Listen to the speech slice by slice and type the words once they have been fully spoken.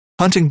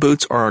Hunting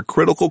boots are a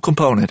critical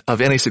component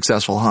of any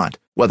successful hunt.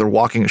 Whether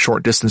walking a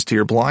short distance to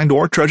your blind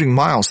or trudging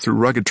miles through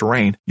rugged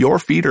terrain, your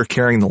feet are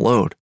carrying the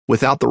load.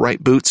 Without the right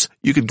boots,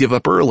 you could give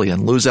up early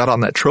and lose out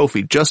on that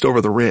trophy just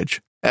over the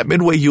ridge. At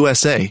Midway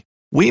USA,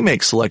 we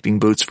make selecting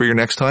boots for your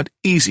next hunt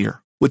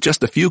easier. With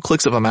just a few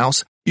clicks of a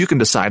mouse, you can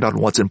decide on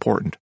what's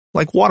important,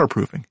 like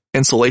waterproofing,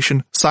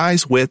 insulation,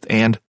 size, width,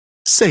 and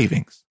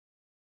savings.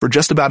 For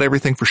just about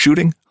everything for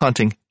shooting,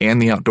 hunting,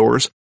 and the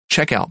outdoors,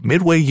 check out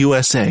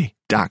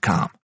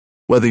MidwayUSA.com.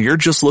 Whether you're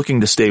just looking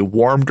to stay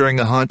warm during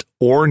a hunt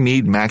or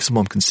need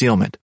maximum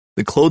concealment,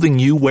 the clothing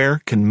you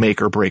wear can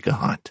make or break a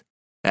hunt.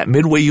 At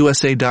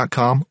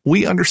MidwayUSA.com,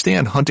 we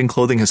understand hunting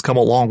clothing has come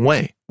a long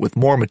way with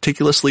more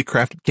meticulously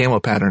crafted camo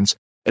patterns,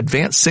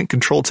 advanced scent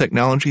control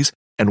technologies,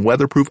 and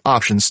weatherproof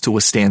options to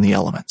withstand the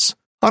elements.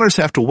 Hunters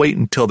have to wait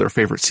until their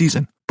favorite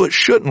season, but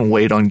shouldn't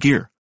wait on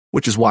gear,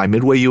 which is why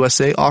Midway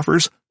USA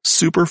offers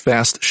super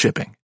fast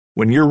shipping.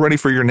 When you're ready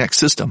for your next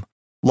system,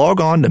 log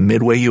on to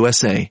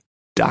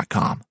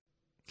MidwayUSA.com.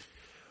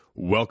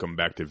 Welcome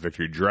back to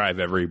Victory Drive,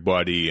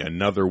 everybody.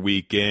 Another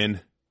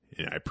weekend,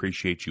 and I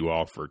appreciate you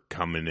all for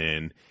coming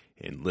in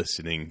and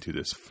listening to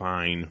this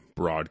fine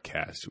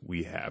broadcast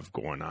we have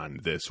going on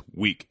this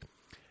week.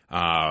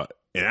 And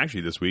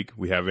actually this week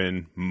we have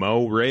in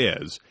Mo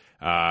Reyes.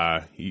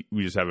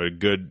 We just have a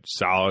good,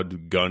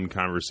 solid gun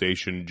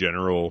conversation,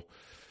 general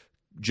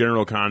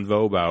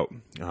convo about,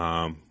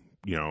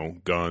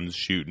 guns,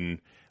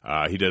 shooting.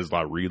 He does a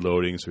lot of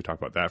reloading, so we talk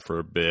about that for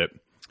a bit.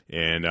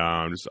 And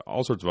just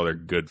all sorts of other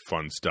good,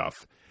 fun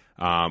stuff.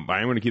 But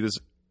I'm going to keep this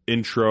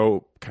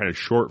intro kind of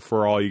short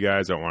for all you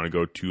guys. I don't want to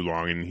go too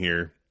long in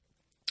here.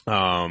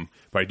 But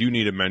I do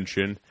need to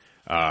mention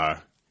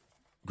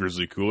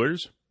Grizzly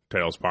Coolers,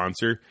 title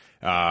sponsor.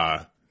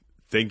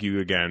 Thank you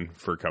again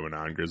for coming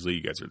on, Grizzly.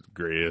 You guys are the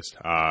greatest.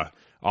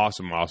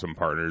 Awesome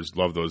partners.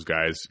 Love those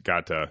guys.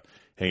 Got to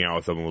hang out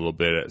with them a little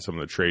bit at some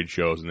of the trade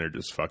shows, and they're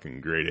just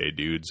fucking grade A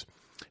dudes.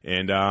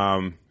 And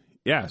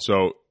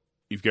so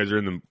if you guys are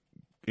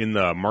in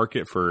the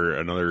market for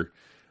another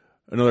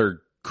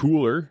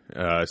cooler,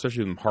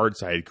 especially some hard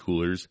side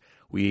coolers,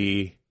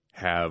 we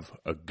have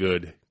a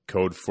good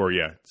code for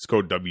you. It's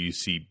code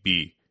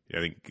WCB. I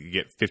think you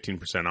get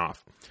 15%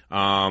 off.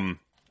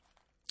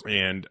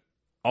 And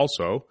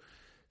also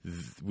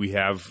we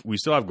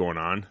still have going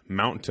on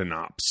Mountain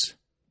Ops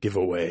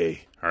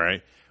giveaway. All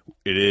right.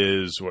 It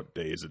is, what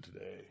day is it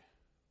today?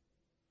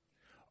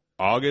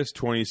 August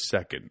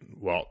 22nd.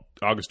 Well,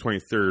 August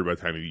 23rd by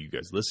the time of you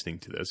guys listening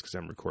to this, because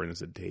I'm recording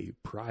this a day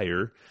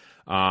prior.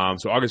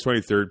 So August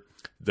 23rd,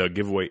 the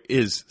giveaway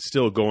is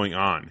still going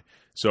on.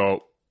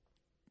 So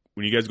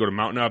when you guys go to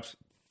Mountain Ups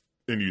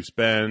and you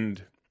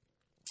spend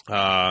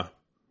some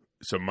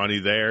money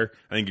there,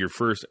 I think your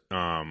first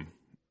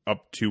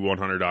up to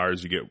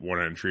 $100, you get one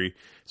entry.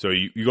 So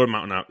you go to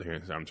Mountain Ops.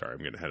 I'm sorry, I'm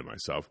getting ahead of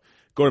myself.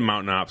 Go to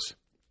Mountain Ops.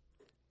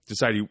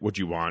 Decide what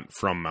you want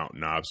from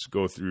Mountain Ops.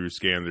 Go through,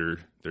 scan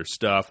their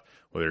stuff,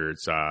 whether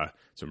it's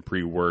some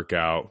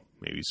pre-workout,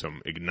 maybe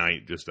some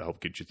Ignite just to help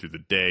get you through the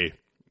day.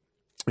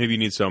 Maybe you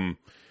need some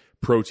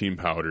protein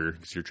powder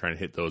because you're trying to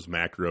hit those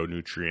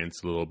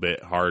macronutrients a little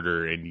bit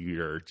harder, and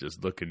you're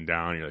just looking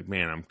down. You're like,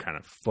 man, I'm kind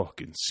of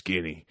fucking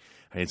skinny.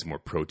 I need some more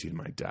protein in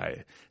my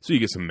diet. So you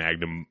get some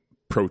Magnum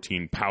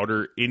protein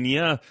powder in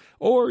you,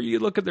 or you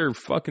look at their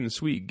fucking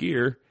sweet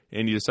gear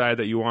and you decide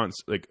that you want,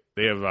 like,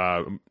 they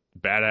have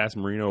badass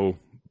merino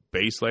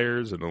base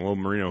layers and a little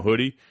merino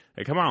hoodie.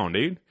 Hey, come on,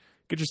 dude.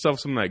 Get yourself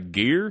some of that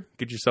gear.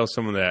 Get yourself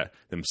some of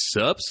them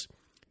sups.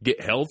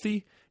 Get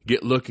healthy.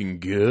 Get looking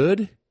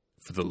good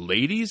for the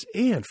ladies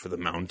and for the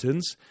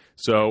mountains.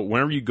 So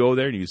whenever you go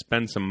there and you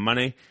spend some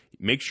money,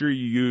 make sure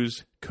you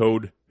use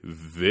code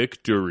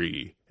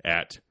VICTORY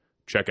at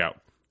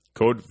checkout.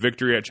 Code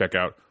VICTORY at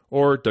checkout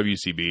or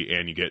WCB,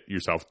 and you get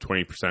yourself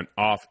 20%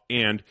 off,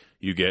 and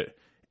you get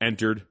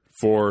entered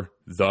for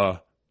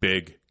the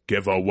big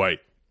giveaway.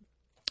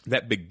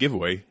 That big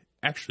giveaway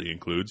actually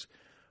includes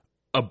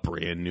a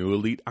brand new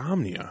Elite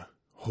Omnia.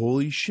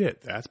 Holy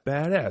shit, that's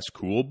badass.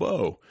 Cool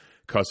bow.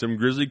 Custom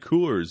Grizzly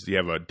Coolers. You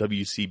have a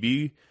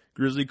WCB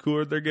Grizzly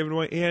Cooler they're giving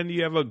away, and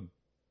you have a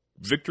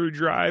Victory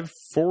Drive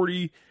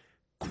 40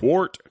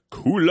 quart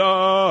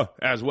cooler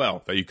as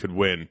well that you could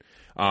win.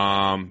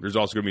 There's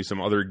also going to be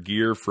some other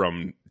gear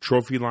from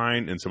Trophy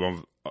Line and some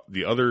of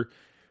the other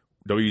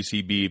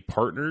WCB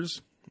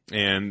partners.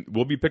 And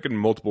we'll be picking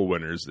multiple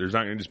winners. There's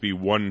not going to just be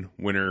one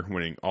winner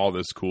winning all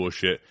this cool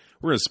shit.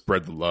 We're going to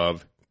spread the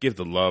love, give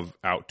the love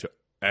out to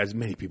as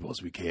many people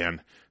as we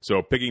can.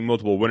 So picking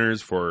multiple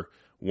winners for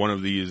one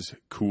of these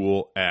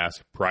cool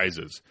ass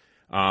prizes.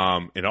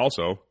 And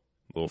also,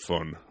 a little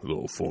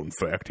fun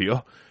fact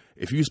here.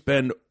 If you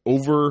spend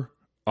over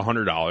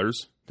 $100,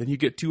 then you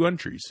get 2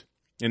 entries.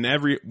 And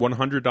every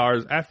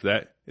 $100 after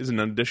that is an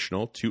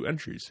additional 2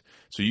 entries.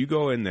 So you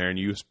go in there and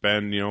you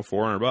spend,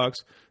 $400.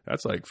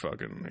 That's like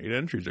fucking 8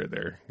 entries right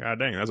there. God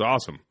dang, that's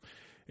awesome.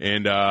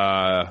 And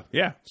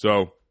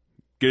so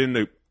get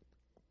into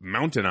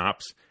Mountain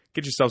Ops,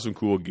 get yourself some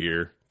cool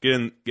gear,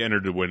 get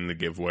entered to win the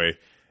giveaway,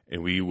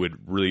 and we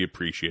would really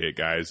appreciate it,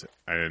 guys.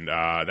 And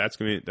that's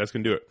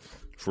gonna do it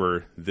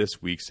for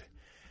this week's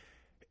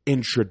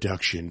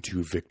introduction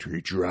to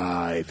Victory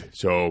Drive.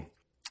 So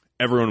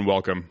everyone,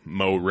 welcome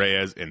Mo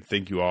Reyes, and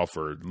thank you all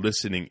for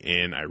listening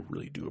in. I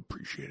really do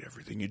appreciate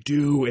everything you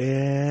do.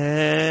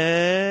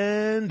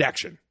 And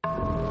action.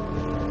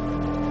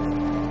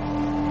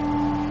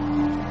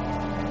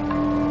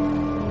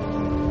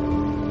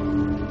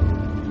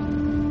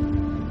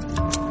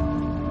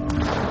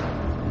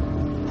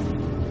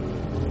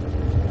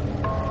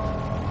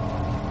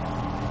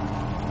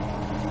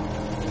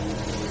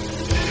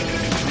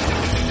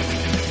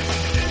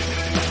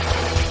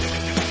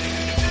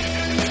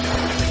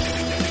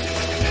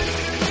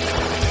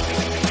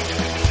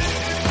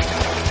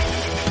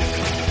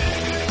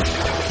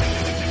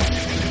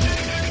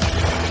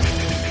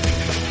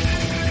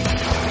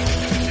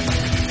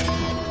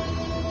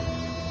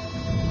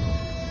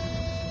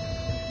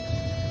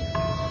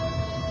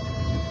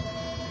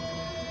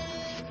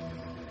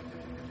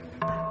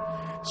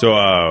 So,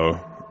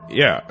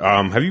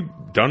 have you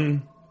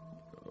done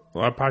a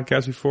lot of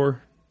podcasts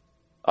before?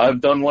 I've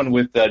done one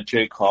with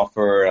Jay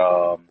Coffer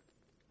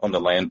on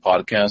the Land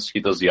podcast. He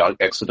does the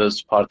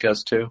Exodus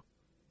podcast too.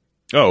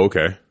 Oh,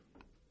 okay.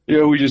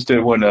 Yeah, we just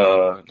did one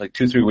like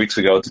 2-3 weeks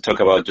ago to talk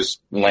about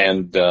just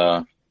land,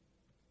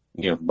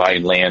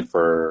 buying land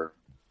for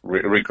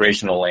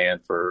recreational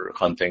land for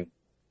hunting.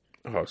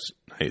 Oh,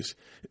 nice.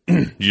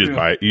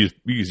 You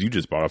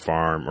just bought a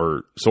farm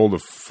or sold a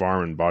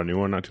farm and bought a new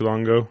one not too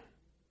long ago?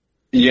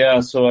 Yeah,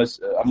 so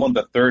I'm on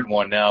the third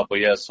one now, but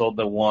yeah, I sold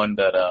the one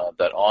that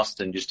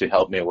Austin used to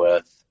help me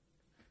with,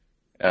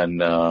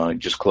 and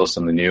just closed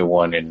on the new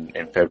one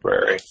in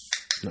February.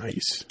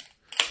 Nice,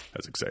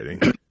 that's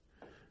exciting.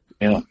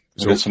 Yeah,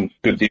 so got some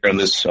good deer on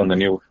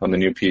the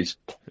new piece.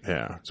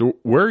 Yeah. So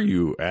where are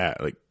you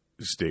at, like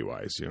state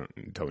wise? You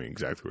don't tell me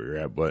exactly where you're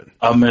at, but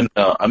I'm in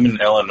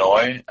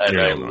Illinois, and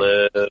I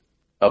live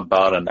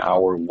about an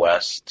hour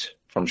west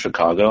from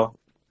Chicago.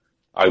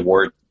 I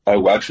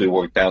actually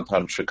work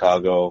downtown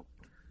Chicago.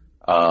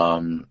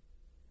 I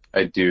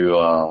do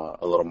a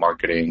little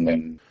marketing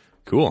and.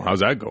 Cool. How's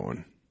that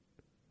going?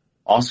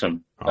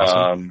 Awesome.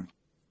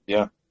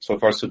 Yeah. So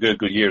far, so good.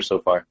 Good year so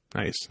far.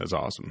 Nice. That's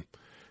awesome.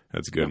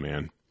 That's good,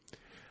 man.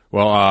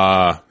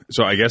 Well,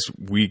 so I guess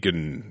we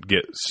can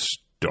get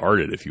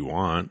started if you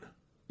want.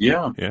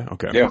 Yeah. Yeah.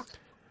 Okay. Yeah.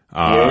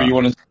 Whatever you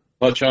want to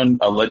touch on,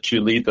 I'll let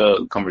you lead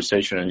the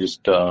conversation and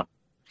just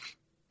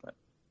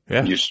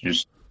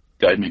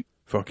guide me.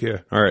 Fuck yeah.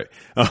 All right.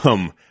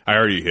 I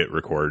already hit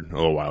record a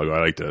little while ago. I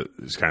like to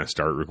just kind of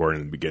start recording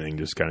in the beginning,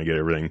 just kind of get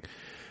everything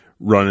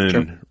running,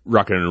 Sure.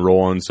 rocking and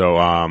rolling. So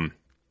I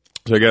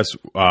guess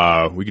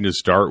we can just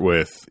start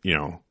with,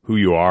 who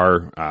you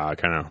are,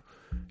 kind of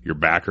your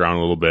background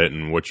a little bit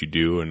and what you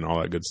do and all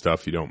that good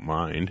stuff, if you don't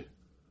mind.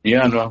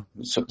 Yeah, no,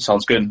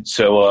 sounds good.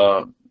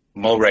 So,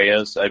 Mo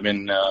Reyes, I've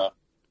been,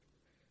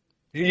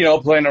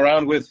 playing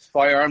around with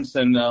firearms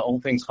and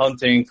all things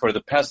hunting for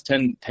the past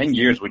 10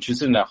 years, which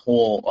isn't a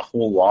whole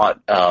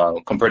lot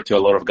compared to a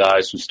lot of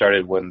guys who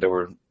started when they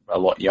were a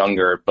lot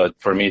younger. But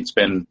for me, it's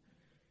been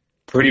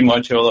pretty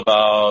much all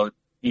about,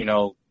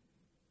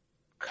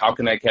 how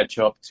can I catch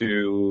up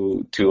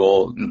to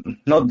all,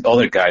 not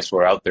other guys who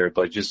are out there,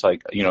 but just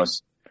like,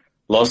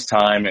 lost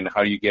time, and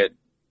how do you get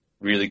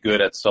really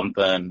good at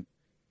something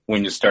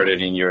when you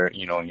started in your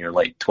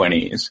late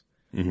 20s.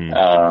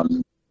 Mm-hmm.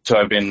 So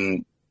I've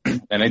been,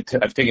 and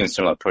I've taken a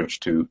similar approach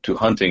to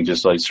hunting,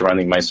 just like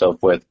surrounding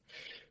myself with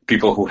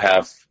people who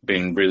have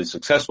been really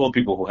successful,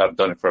 people who have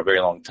done it for a very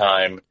long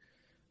time.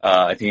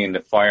 I think in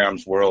the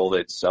firearms world,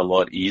 it's a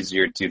lot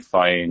easier to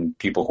find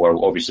people who are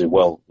obviously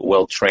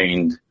well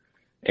trained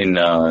in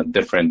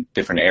different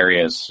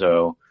areas.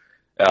 So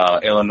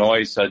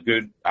Illinois is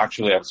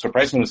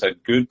surprisingly, it's a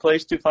good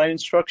place to find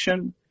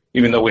instruction,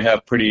 even though we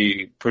have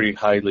pretty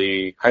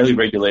highly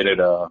regulated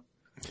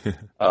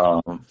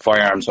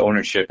firearms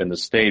ownership in the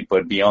state.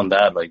 But beyond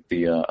that, like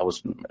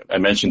I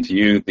mentioned to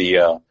you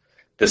the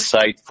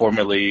site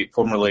formerly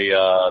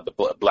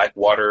the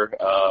Blackwater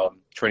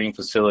training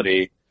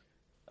facility.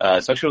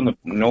 It's actually on the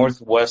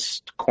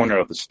northwest corner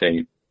of the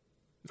state.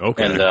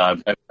 Okay. And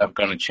I've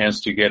gotten a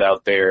chance to get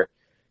out there,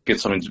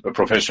 get some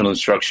professional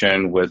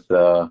instruction with,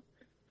 and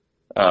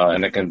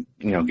I can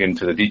get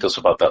into the details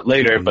about that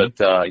later. Mm-hmm.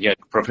 But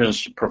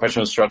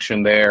professional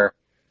instruction there.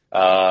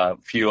 A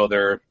few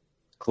other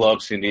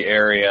clubs in the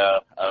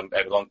area. I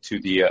belong to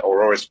the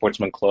Aurora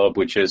Sportsman Club,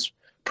 which is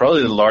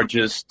probably the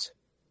largest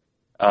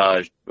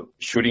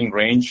shooting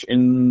range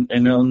in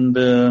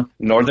the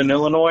northern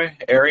Illinois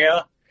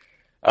area.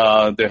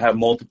 They have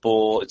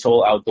multiple, it's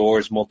all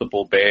outdoors,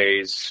 multiple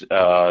bays,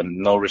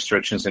 no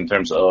restrictions in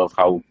terms of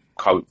how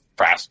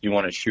fast you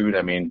want to shoot.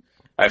 I mean,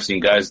 I've seen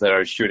guys that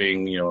are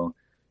shooting,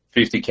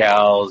 50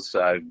 cals.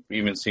 I've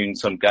even seen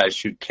some guys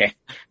shoot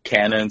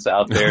cannons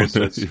out there.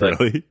 So it's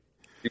really?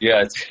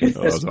 Yeah, it's pretty,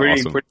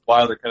 awesome. Pretty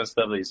wild, the kind of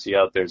stuff that you see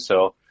out there.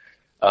 So,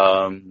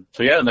 happy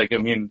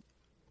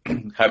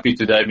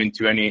to dive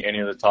into any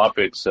of the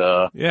topics.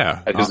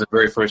 Yeah. Because the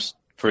very first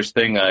first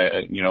thing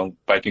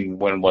back in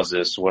when was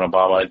this? When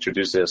Obama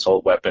introduced the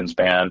assault weapons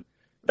ban,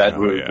 that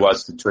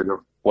was the trigger.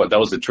 That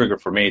was the trigger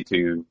for me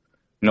to,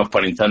 no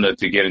pun intended,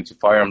 to get into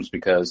firearms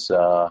because,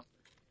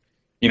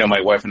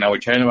 my wife and I were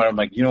chatting about it. I'm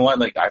like, you know what?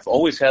 Like, I've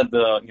always had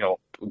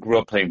grew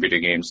up playing video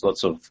games,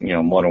 lots of,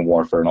 Modern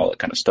Warfare and all that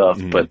kind of stuff.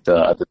 Mm-hmm. But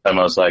at the time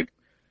I was like,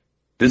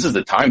 this is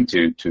the time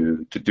to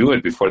do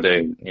it before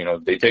they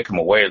take them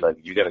away. Like,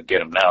 you got to get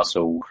them now.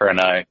 So her and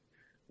I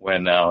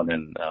went out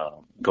and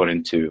got our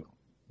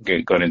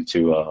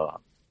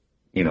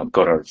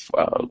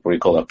what do you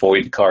call that,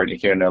 void card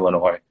here in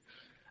Illinois.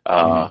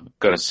 Got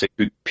a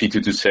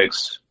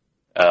P226,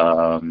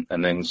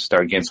 and then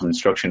started getting some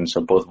instruction.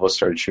 So both of us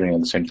started shooting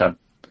at the same time.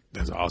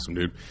 That's awesome,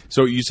 dude.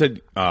 So you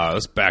said,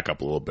 let's back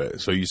up a little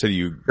bit. So you said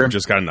you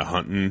just got into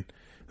hunting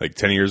like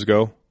 10 years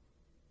ago?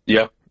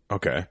 Yeah.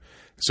 Okay.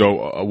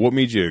 So what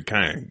made you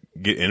kind of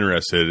get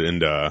interested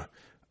into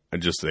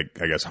just like,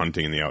 I guess,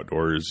 hunting in the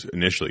outdoors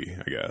initially,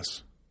 I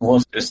guess?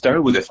 Well, it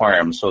started with the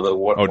firearms. So did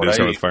it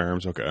start with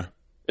firearms? Okay.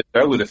 It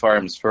started with the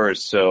firearms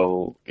first.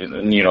 So,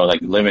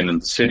 like living in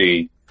the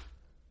city,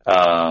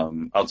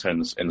 outside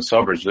in the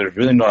suburbs, there's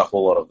really not a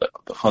whole lot of the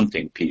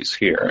hunting piece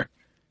here.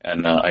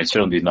 And I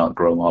certainly did not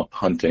grow up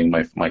hunting.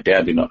 My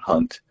dad did not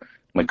hunt.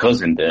 My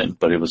cousin did,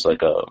 but it was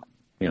like I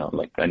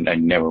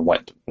never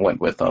went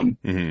with them.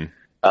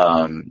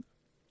 Mm-hmm.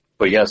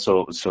 But yeah,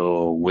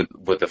 so with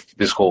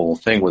this whole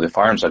thing with the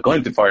firearms, I got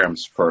into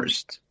firearms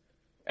first,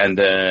 and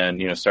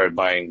then started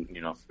buying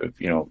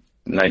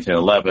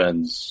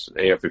 1911s,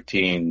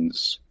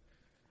 AR-15s,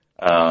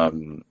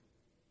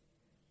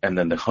 and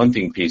then the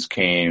hunting piece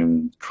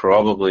came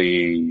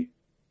probably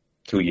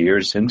 2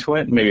 years into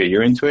it, maybe a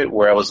year into it,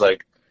 where I was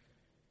like,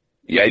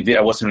 I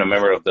wasn't a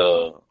member of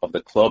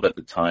the club at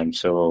the time,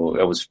 so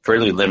I was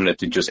fairly limited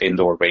to just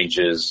indoor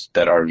ranges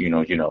that are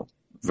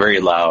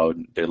very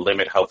loud. They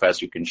limit how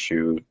fast you can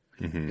shoot.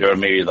 Mm-hmm. There are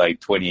maybe like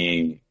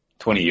 20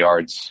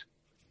 yards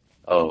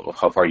of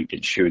how far you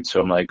can shoot.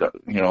 So I'm like,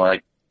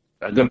 I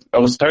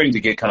was starting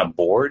to get kind of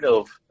bored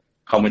of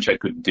how much I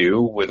could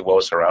do with what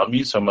was around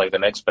me. So I'm like, the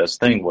next best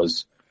thing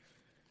was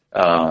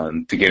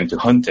to get into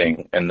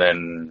hunting. And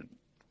then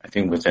I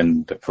think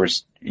within the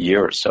first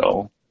year or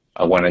so,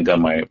 I went and got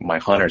my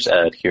hunter's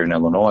ed here in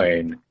Illinois,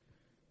 and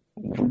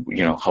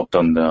helped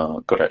on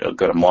got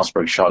a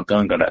Mossberg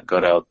shotgun,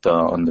 got out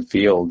on the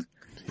field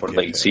for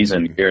late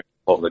season here in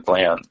public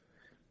land.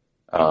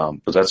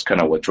 But that's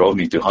kind of what drove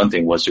me to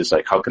hunting, was just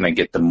like, how can I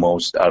get the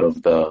most out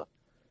of the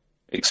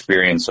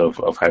experience of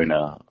having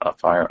a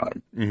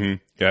firearm? Mm-hmm.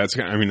 Yeah, that's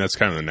kind of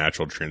the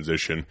natural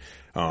transition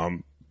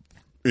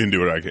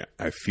into it.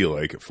 I feel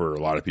like for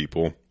a lot of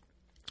people,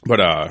 but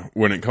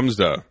when it comes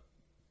to,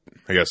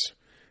 I guess,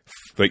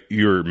 like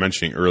you were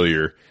mentioning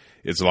earlier,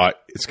 it's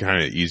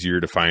kind of easier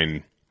to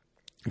find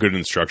good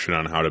instruction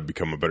on how to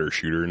become a better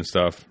shooter and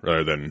stuff,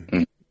 rather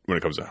than when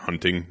it comes to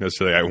hunting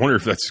necessarily. I wonder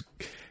if that's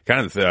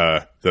kind of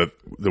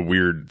the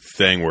weird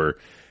thing where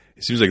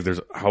it seems like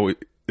there's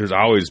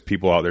always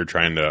people out there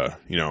trying to,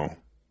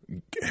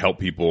 help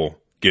people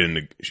get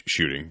into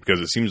shooting, because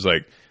it seems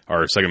like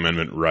our Second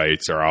Amendment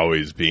rights are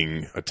always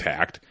being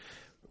attacked.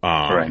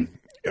 Right.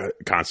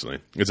 Constantly.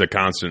 It's a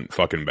constant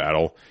fucking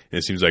battle. And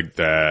it seems like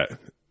that,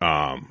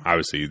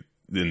 obviously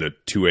in the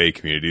 2A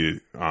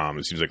community,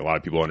 it seems like a lot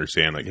of people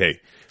understand, like, hey,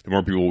 the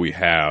more people we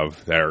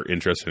have that are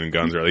interested in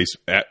guns, or at least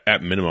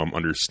at minimum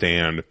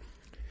understand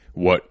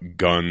what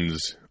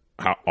guns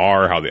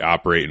how they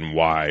operate and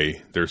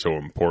why they're so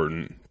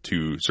important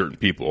to certain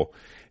people,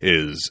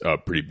 is a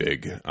pretty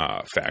big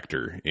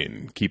factor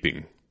in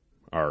keeping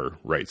our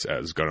rights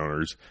as gun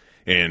owners.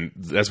 And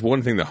that's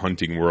one thing the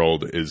hunting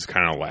world is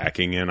kind of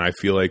lacking in, I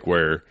feel like,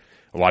 where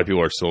a lot of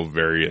people are still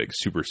very like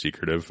super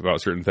secretive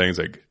about certain things,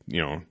 like,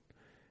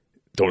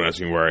 don't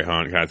ask me where I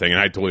hunt kind of thing. And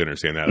I totally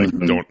understand that. Like,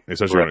 don't,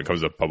 especially when it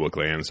comes to public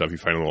land and stuff, you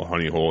find a little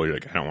honey hole, you're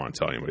like, I don't want to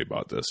tell anybody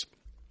about this.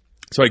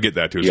 So I get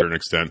that to a certain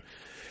extent.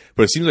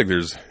 But it seems like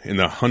in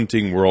the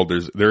hunting world,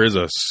 there is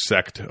a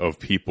sect of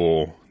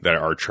people that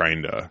are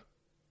trying to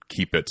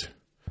keep it,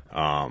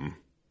 I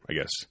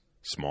guess,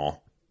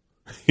 small,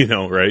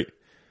 right?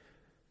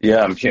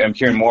 Yeah, I'm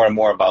hearing more and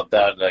more about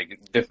that. Like,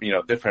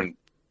 different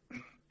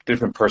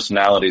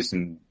personalities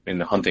in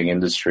the hunting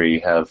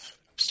industry have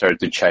started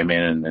to chime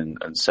in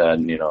and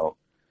said,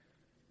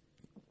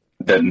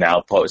 that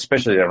now,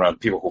 especially around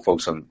people who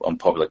focus on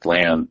public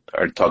land,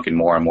 are talking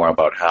more and more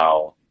about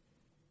how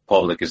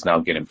public is now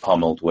getting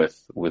pummeled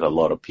with a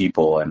lot of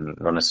people and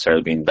not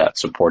necessarily being that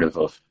supportive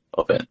of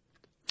it.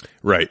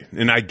 Right.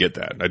 And I get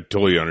that. I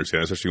totally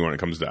understand, especially when it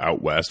comes to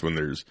out west, when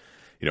there's,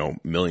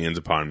 millions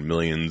upon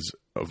millions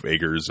of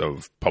acres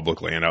of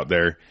public land out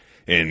there,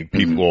 and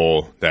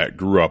people that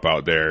grew up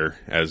out there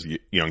as a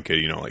young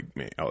kid, like,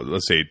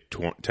 let's say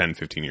 10,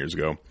 15 years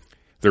ago,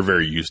 they're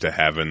very used to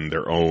having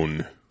their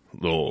own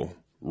little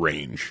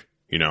range,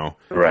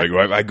 Right.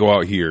 Like, if I go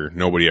out here,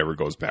 nobody ever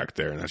goes back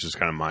there, and that's just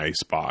kind of my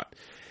spot.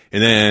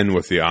 And then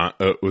with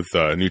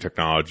the new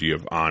technology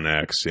of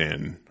Onyx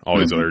and all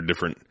these other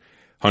different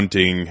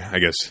hunting, I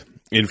guess,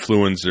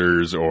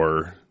 influencers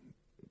or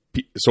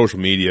social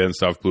media and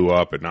stuff blew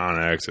up and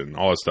non-X and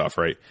all this stuff,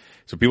 right?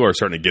 So people are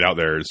starting to get out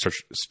there and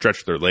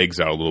stretch their legs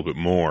out a little bit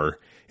more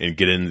and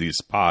get into these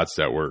spots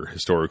that were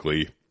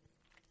historically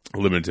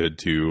limited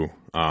to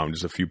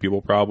just a few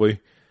people probably.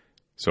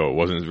 So it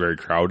wasn't very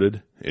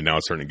crowded, and now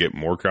it's starting to get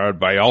more crowded.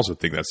 But I also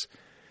think that's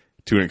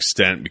to an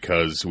extent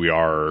because we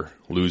are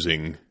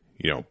losing,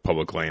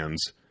 public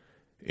lands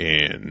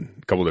in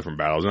a couple different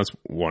battles. And that's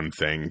one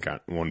thing,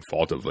 one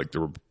fault of like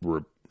the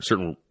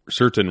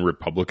certain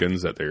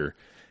Republicans that they're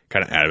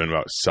kind of adamant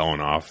about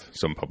selling off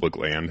some public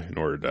land in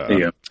order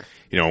to,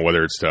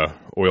 whether it's to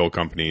oil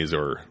companies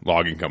or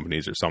logging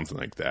companies or something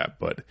like that.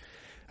 But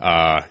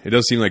it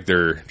does seem like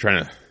they're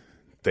trying to,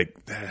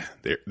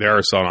 they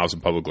are selling off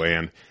some public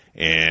land,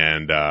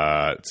 and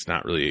it's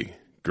not really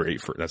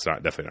great that's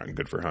definitely not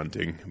good for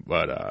hunting,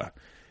 but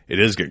it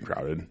is getting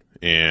crowded,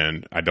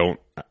 and I don't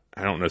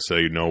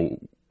necessarily know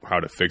how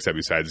to fix that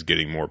besides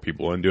getting more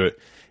people into it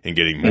and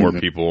getting more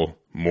people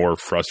more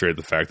frustrated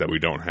at the fact that we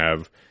don't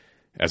have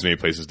as many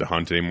places to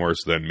hunt anymore.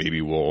 So then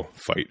maybe we'll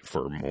fight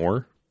for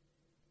more,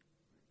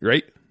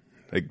 right?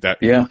 Like that.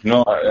 Yeah,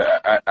 no,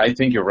 I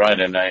think you're right,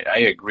 and I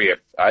agree.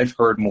 I've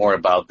heard more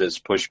about this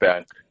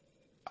pushback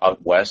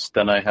out west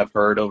than I have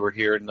heard over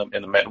here in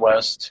the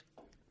Midwest.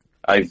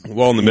 In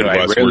the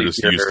Midwest, we're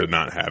just used to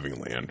not having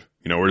land.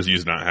 We're just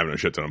used to not having a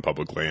shit ton of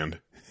public land.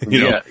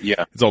 Yeah.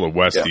 It's all the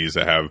Westies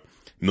that have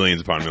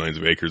millions upon millions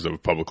of acres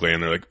of public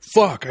land. They're like,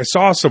 fuck, I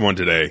saw someone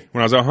today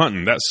when I was out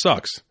hunting. That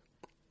sucks.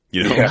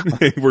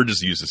 We're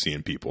just used to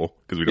seeing people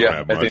because we don't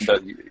have much. I think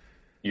that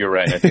you're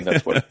right. I think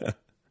that's what.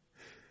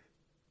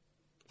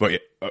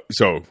 But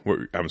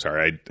I'm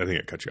sorry. I think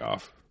I cut you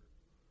off.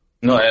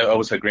 No, I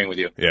was agreeing with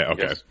you. Yeah.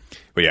 Okay. Yes.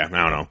 But yeah, I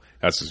don't know.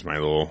 That's just my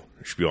little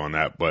spiel on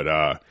that.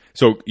 But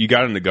so you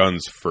got into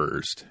guns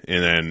first,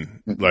 and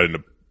then led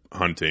into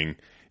hunting,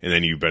 and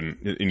then you've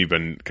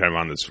been kind of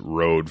on this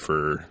road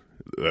for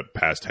the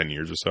past 10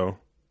 years or so.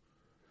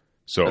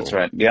 So that's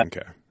right. Yeah.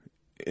 Okay.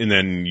 And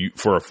then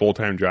for a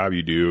full-time job,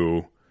 you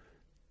do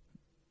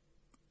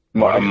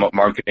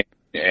marketing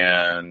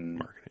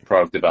and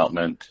product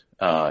development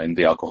in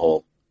the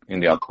alcohol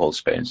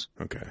space.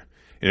 Okay.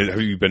 And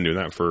have you been doing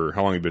that for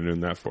how long? Have you been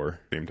doing that for?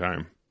 Same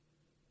time.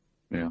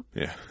 Yeah.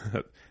 Yeah.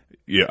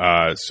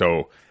 Yeah.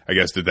 So I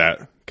guess did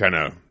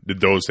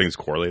those things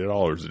correlate at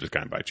all, or is it just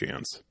kind of by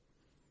chance?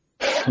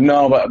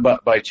 No,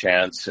 but by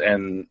chance,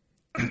 and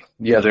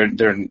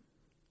they're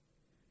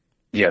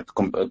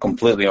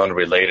completely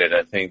unrelated.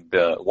 I think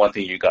the one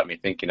thing you got me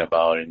thinking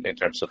about in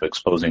terms of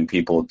exposing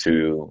people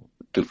to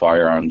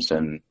firearms,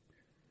 and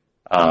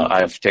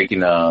I've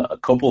taken a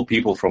couple of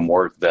people from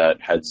work that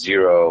had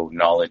zero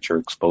knowledge or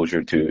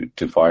exposure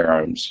to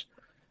firearms,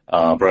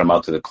 brought them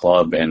out to the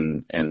club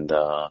and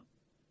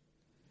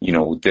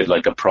did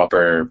like a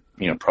proper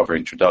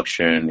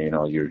introduction,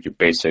 your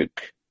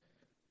basic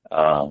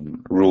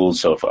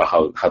rules of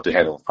how to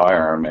handle a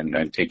firearm,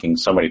 and taking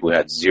somebody who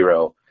had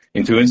zero,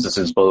 in two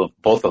instances, both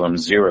of them,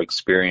 zero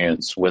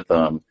experience with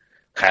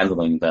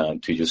handling them,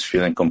 to just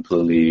feeling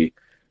completely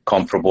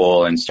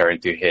comfortable and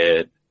starting to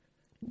hit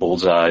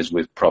bullseyes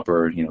with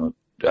proper,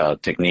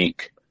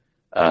 technique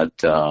at,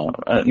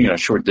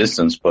 short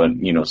distance, but,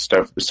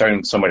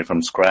 starting somebody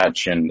from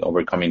scratch and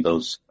overcoming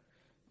those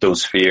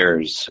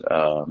fears,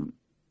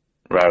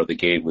 right out of the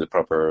gate with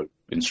proper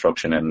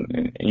instruction.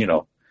 And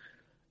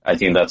I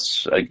think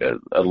that's like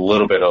a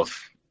little bit of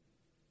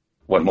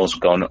what most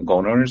gun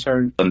owners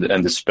are,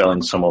 and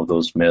dispelling some of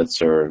those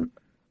myths or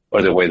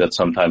the way that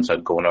sometimes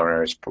gun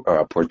owners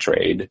are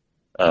portrayed,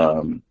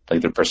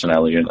 like their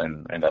personality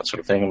and that sort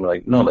of thing. I'm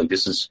like, no, like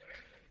this is,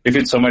 if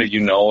it's somebody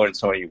and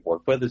somebody you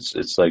work with,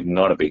 it's like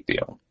not a big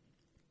deal.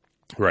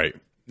 Right.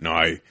 No,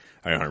 I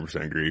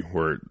 100% agree.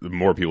 Where the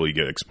more people you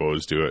get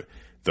exposed to it,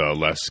 the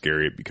less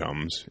scary it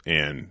becomes.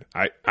 And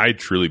I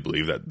truly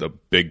believe that the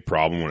big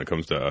problem when it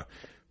comes to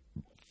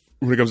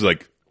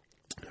like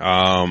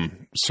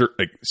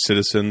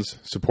citizens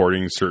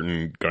supporting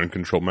certain gun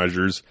control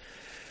measures,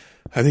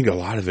 I think a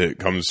lot of it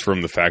comes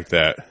from the fact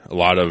that a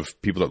lot of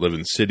people that live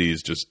in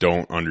cities just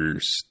don't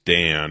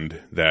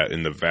understand that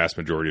in the vast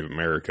majority of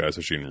America,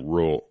 especially in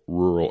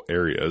rural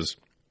areas,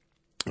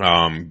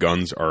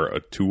 guns are a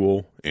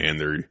tool, and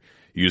they're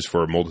used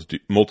for a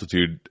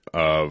multitude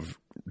of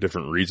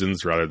different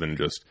reasons rather than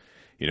just,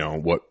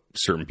 what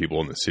certain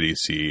people in the city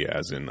see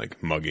as in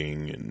like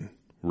mugging and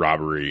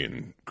robbery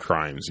and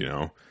crimes,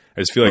 I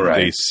just feel like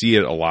they see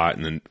it a lot,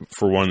 and then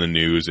for one, in the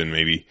news, and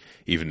maybe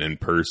even in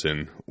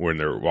person when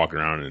they're walking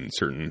around in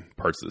certain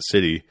parts of the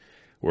city,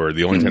 where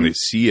the only time they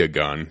see a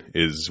gun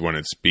is when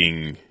it's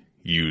being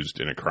used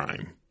in a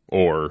crime,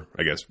 or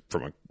I guess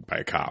by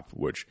a cop,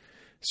 which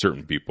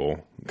certain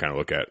people kind of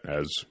look at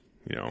as,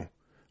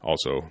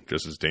 also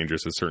just as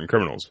dangerous as certain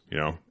criminals,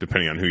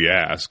 depending on who you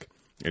ask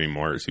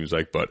anymore, it seems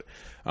like. But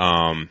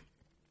I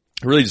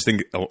really just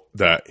think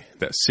that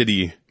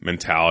city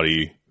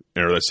mentality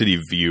or that city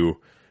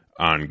view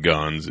on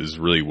guns is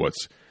really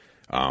what's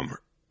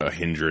a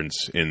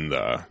hindrance in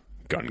the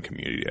gun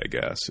community, I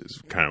guess,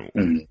 is kind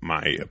of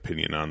my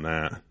opinion on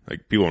that.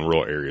 Like, people in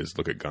rural areas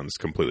look at guns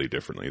completely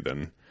differently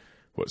than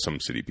what some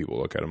city people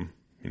look at them,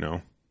 you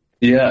know?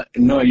 Yeah,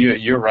 no,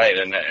 you're right,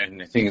 and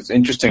I think it's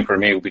interesting for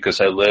me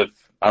because I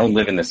don't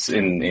live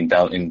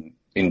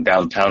in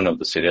downtown of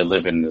the city. I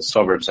live in the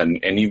suburbs, and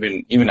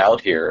even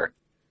out here,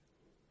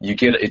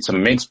 it's a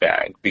mixed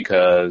bag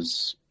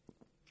because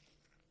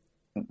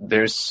I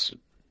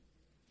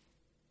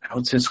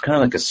would say it's kind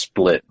of like a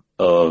split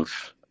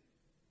of,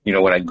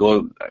 when I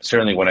go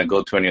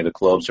to any of the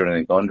clubs or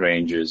any gun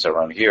ranges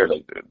around here,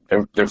 like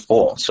they're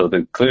full. So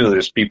clearly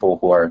there's people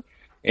who are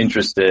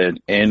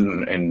interested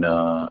in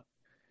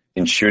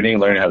shooting,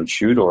 learning how to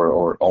shoot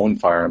or own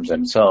firearms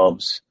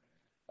themselves.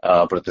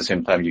 But at the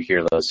same time, you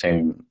hear the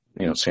same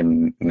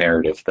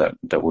narrative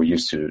that we're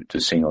used to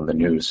seeing on the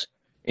news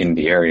in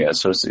the area.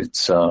 So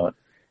it's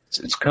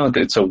kind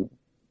of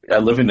I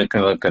live in a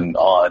kind of like an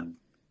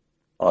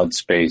odd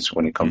space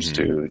when it comes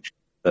to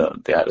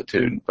the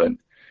attitude, but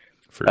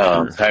For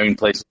sure. having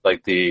places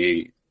like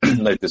the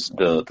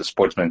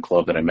sportsman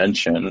club that I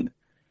mentioned,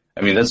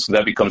 I mean,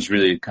 that becomes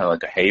really kind of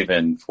like a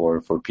haven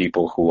for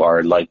people who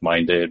are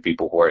like-minded,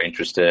 people who are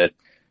interested.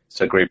 It's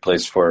a great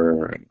place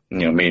for,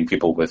 meeting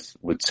people with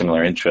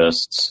similar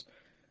interests,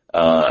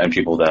 and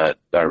people that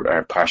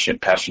are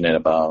passionate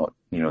about,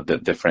 the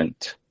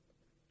different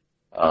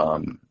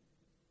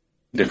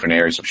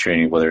areas of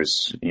shooting, whether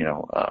it's,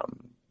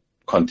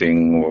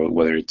 hunting or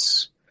whether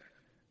it's,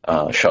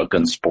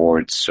 shotgun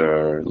sports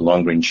or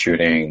long range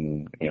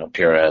shooting,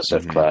 PRS,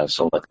 F-class,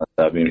 all that kind of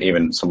stuff. I mean,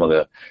 even some of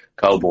the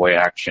cowboy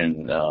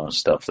action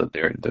stuff that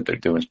they're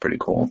doing is pretty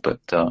cool. But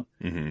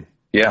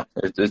yeah,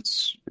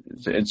 it's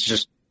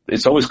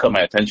always caught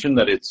my attention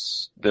that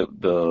it's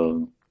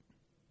the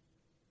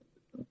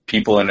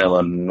people in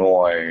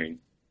Illinois.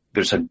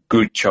 There's a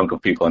good chunk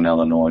of people in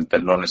Illinois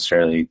that don't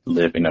necessarily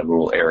live in a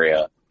rural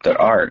area that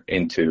are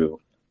into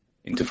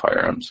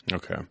firearms.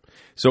 Okay,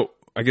 so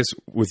I guess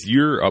with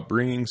your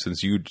upbringing,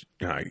 since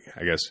I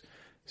guess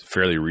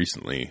fairly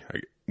recently,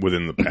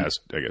 within the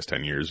past,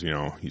 10 years,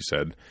 you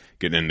said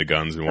getting into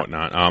guns and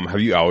whatnot.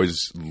 Have you always,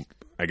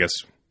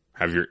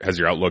 has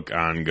your outlook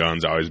on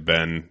guns always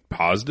been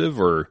positive,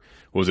 or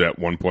was it at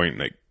one point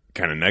like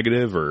kind of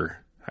negative, or?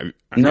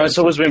 No, it's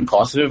always been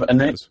positive,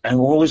 and I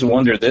always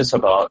wonder this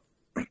about.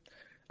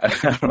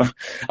 I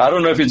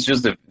don't know if it's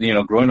just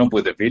growing up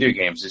with the video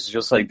games. It's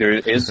just like there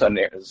is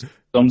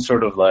some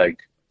sort of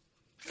like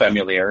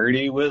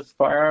familiarity with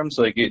firearms.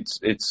 Like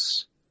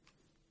it's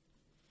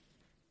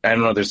I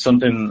don't know. There's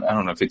something, I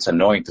don't know if it's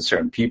annoying to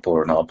certain people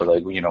or not, but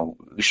like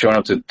showing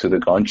up to the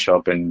gun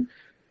shop and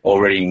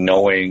already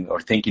knowing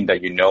or thinking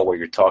that what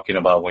you're talking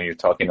about when you're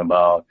talking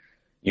about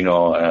a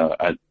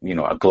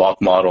Glock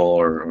model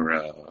or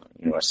a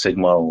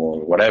Sigma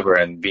or whatever,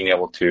 and being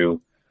able to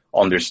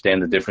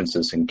understand the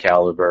differences in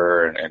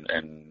caliber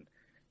and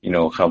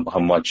how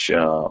much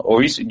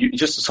or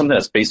just something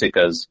as basic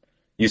as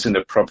using the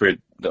appropriate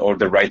or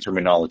the right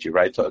terminology,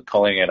 right? So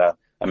calling it a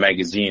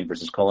magazine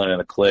versus calling it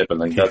a clip and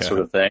like that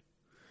sort of thing.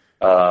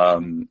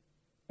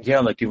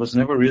 Like it was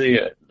never really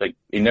it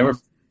never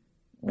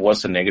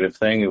was a negative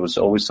thing. It was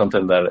always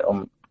something that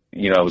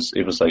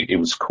it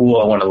was cool.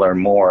 I want to learn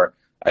more,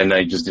 and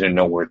I just didn't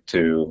know where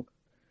to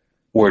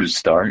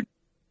start,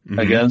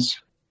 I guess.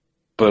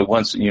 But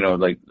once,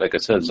 like I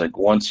said, it's like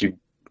once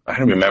I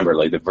don't remember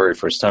like the very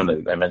first time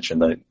that I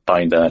mentioned that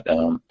buying that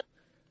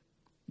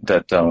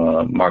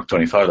Mark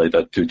 25, like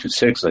that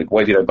 226, like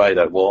why did I buy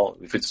that? Well,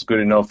 if it's good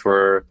enough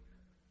for,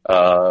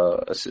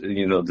 the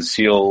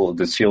SEAL,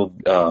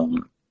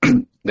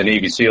 the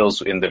Navy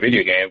SEALs in the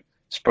video game,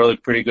 it's probably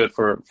pretty good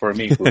for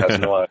me who has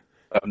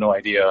no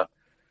idea,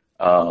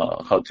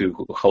 how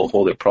to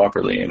hold it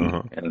properly.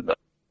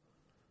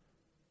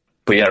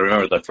 But yeah, I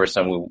remember the first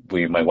time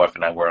my wife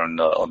and I were on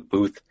the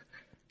booth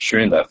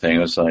shooting that thing. It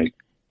was like,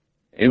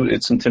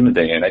 it's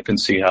intimidating. I can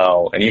see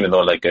how, and even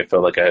though like I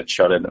felt like I had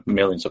shot it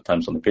millions of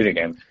times on the video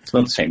game, it's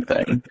not the same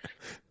thing.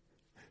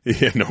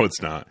 Yeah, no,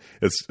 it's not.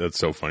 That's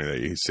so funny that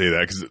you say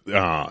that, because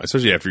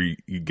especially after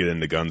you get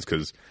into guns.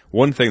 Because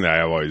one thing that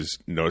I always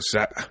noticed,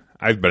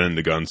 I've been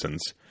into guns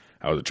since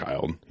I was a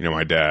child.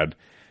 My dad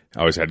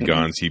always had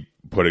guns. He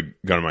put a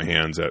gun in my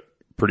hands at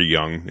pretty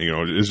young. It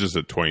was just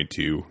a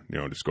 22.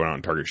 Just going out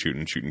and target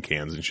shooting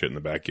cans and shit in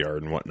the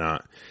backyard and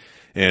whatnot.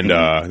 And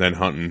then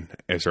hunting.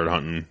 I started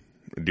hunting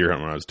deer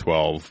hunting when I was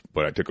 12,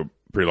 but I took a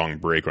pretty long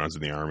break when I was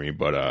in the Army.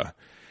 But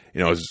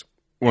it was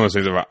one of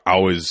those things. I've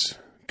always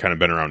kind of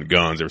been around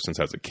guns ever since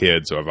I was a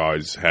kid, so I've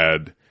always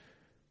had,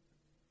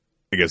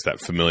 I guess, that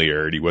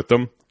familiarity with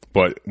them.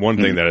 But one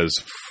thing that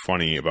is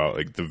funny about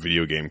like the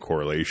video game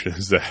correlation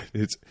is that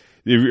have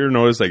you ever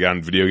noticed like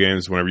on video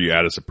games, whenever you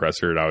add a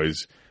suppressor, it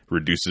always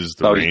reduces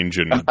the range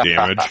and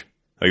damage.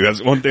 Like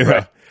that's one thing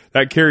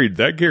that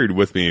carried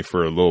with me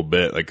for a little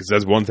bit. Like, 'cause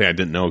that's one thing I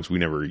didn't know, 'cause we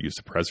never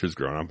used suppressors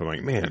growing up. I'm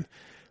like, man,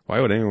 why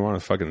would anyone want a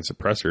fucking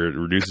suppressor? It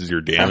reduces your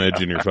damage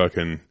and your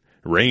fucking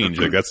range.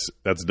 Like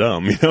that's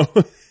dumb,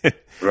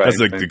 Right. That's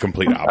like the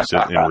complete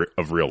opposite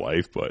of real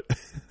life, but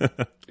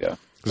yeah.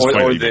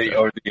 Or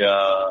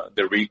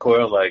the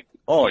recoil, like,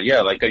 oh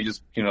yeah, like I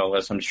just,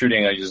 as I'm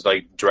shooting, I just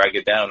like drag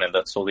it down, and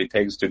that's all it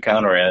takes to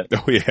counter it.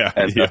 Oh yeah.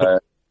 And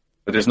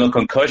but there's no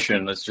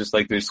concussion. It's just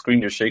like the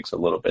screen just shakes a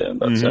little bit, and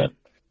that's it.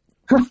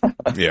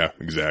 Yeah,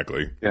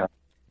 exactly. Yeah,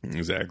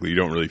 exactly. You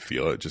don't really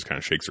feel it; it just kind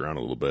of shakes around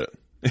a little bit.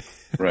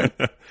 right.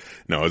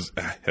 No,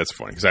 that's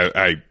funny because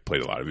I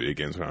played a lot of video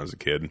games when I was a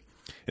kid,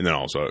 and then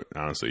also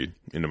honestly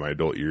into my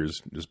adult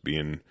years, just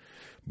being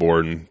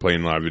bored and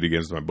playing a lot of video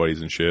games with my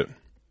buddies and shit.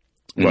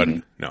 But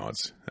no,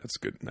 that's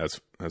good. That's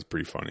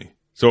pretty funny.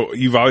 So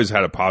you've always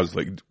had a positive.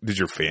 Like, did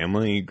your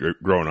family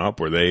growing up,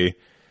 were they?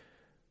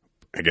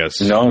 I guess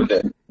no.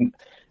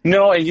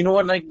 No, and you know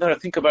what? Like, now that I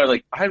think about it,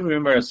 like I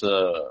remember as I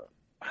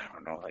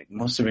don't know, like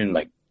must have been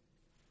like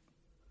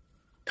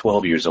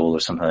 12 years old or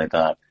something like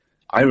that.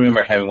 I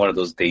remember having one of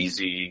those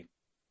Daisy,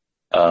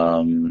 like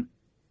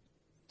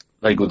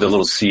with the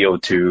little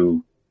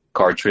CO2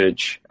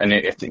 cartridge, and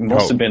it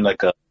must have been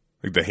like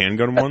the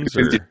handgun ones,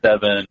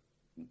 57.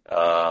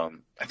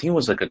 I think it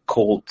was like a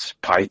Colt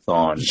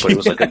Python, but it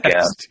was like a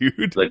gas,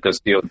 dude, like a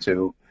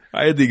CO2.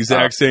 I had the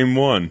exact same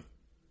one.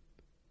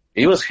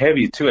 It was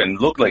heavy too, and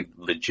looked like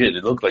legit.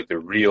 It looked like the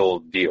real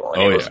deal.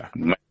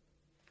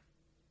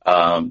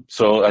 And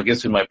so I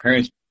guess when my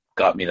parents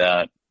got me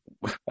that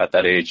at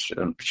that age,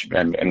 I'm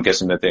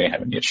guessing that they didn't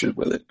have any issues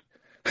with it.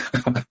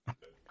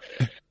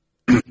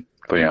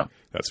 But yeah,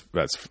 that's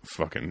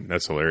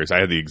hilarious.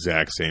 I had the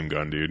exact same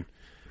gun, dude.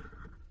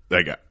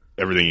 Like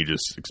everything you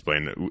just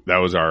explained. That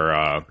was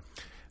our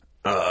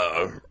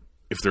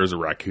if there's a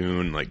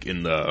raccoon like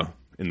in the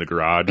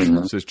garage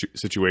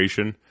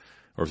situation,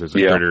 or if there's a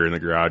critter in the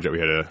garage that we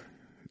had to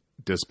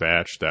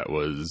dispatch that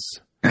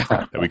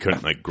we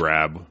couldn't like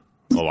grab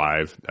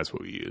alive, that's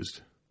what we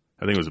used.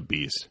 I think it was a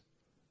beast.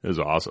 It was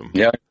awesome.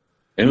 Yeah,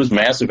 it was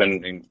massive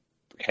and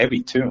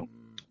heavy too.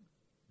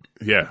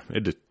 Yeah,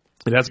 it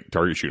has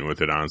target shooting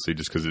with it, honestly,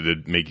 just because it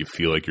did make you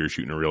feel like you were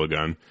shooting a real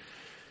gun.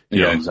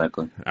 You know,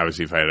 exactly.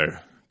 Obviously, if I had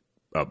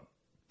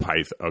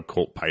a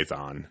Colt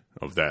Python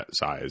of that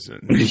size,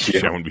 and I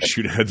wouldn't be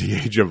shooting at the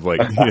age of like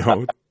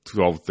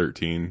 12,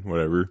 13,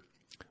 whatever,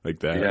 like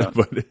that. Yeah.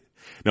 But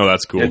no,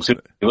 that's cool. It was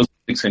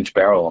a 6-inch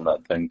barrel on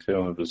that thing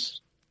too. It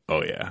was.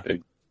 Oh yeah.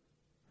 Big.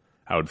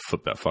 I would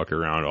flip that fucker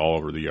around all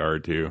over the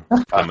yard too.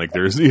 And like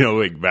there's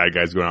like bad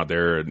guys going out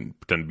there and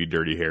pretend to be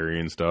Dirty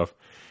Harry and stuff.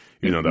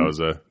 You know, that was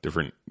a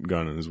different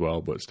gun as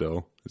well, but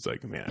still, it's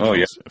like, man,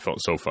 I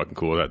felt so fucking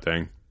cool with that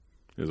thing.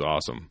 It was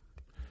awesome.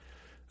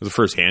 It was the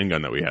first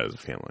handgun that we had as a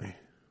family.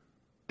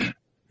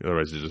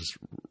 Otherwise, it's just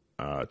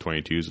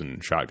 22s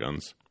and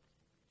shotguns.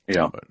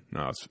 Yeah. But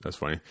no, that's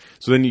funny.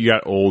 So then you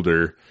got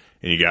older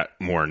and you got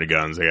more into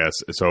guns, I guess.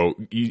 So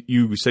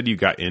you said you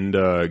got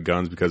into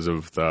guns because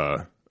of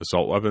the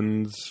assault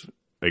weapons?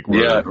 Like,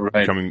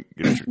 right.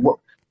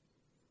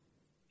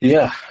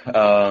 Yeah.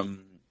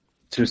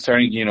 To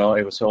starting,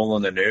 it was all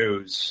on the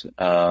news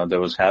that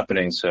was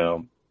happening.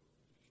 So,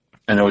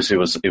 and obviously it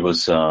was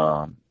the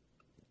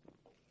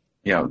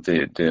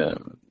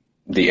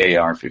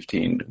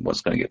AR-15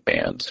 was going to get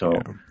banned. So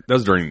that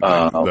was during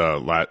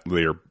the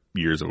later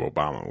years of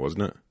Obama,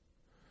 wasn't it?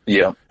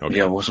 Yeah. Okay.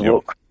 Yeah. I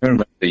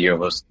remember the year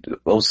was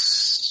what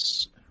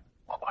was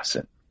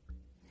it?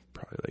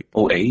 Probably like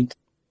 2008.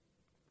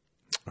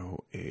 Oh,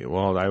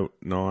 well, I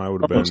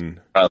would have been.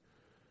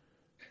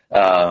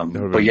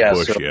 But yeah,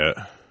 Bush yet,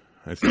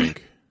 I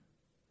think,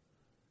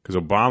 because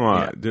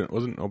Obama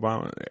wasn't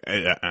Obama.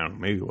 I don't know,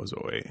 maybe it was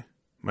 2008.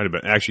 Might have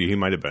been. Actually, he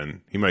might have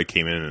been. He might have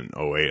came in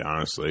 2008,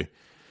 honestly,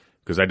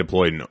 because I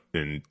deployed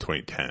in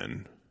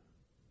 2010.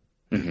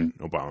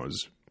 Mm-hmm. Obama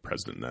was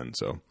president then,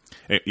 so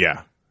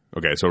yeah.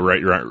 Okay, so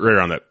right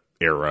around that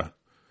era.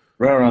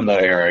 Right around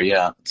that era,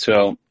 yeah.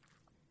 So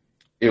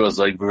it was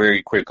like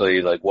very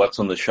quickly, like what's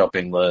on the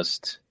shopping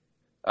list.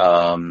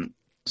 So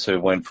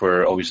it went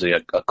for obviously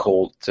a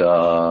Colt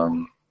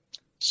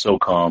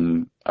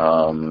SOCOM,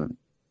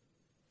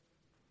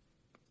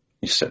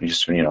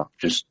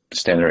 just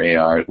standard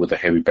AR with a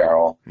heavy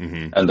barrel,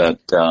 and that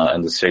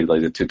and the SIG,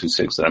 like the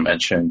 226 that I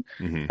mentioned.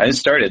 I just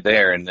started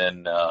there, and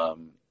then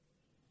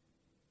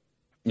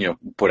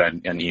put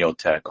an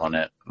EOTech on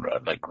it,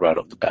 right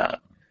off the bat,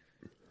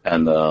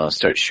 and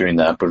start shooting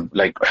that. But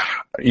like,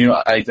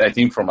 I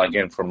think from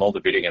all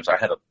the video games, I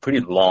had a pretty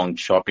long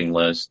shopping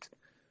list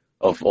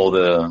of all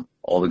the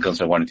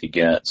guns I wanted to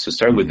get. So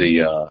start with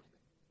the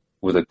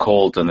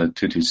Colt and the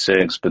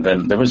 226, but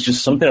then there was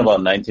just something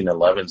about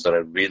 1911s that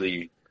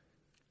really,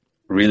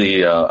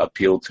 really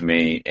appealed to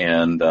me,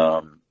 and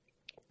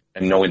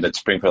knowing that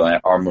Springfield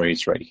Armory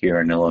is right here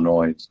in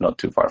Illinois, it's not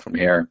too far from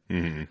here.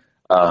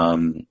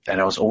 And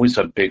I was always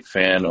a big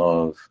fan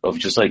of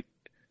just like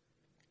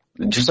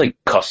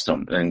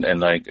custom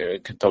and like I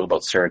could talk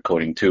about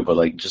Cerakoting too, but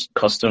like just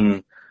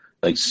custom,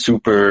 like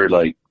super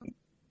like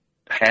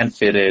hand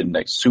fitted,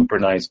 like super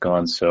nice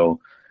guns.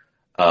 So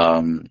I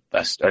went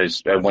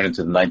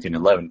into the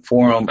 1911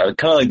 forum. I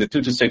kind of like the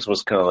 226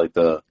 was kind of like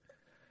the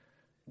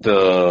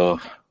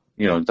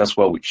that's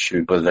what we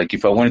shoot. But like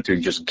if I wanted to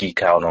just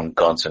geek out on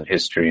guns and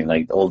history and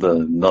like all the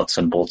nuts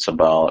and bolts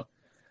about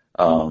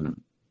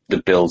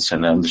the builds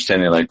and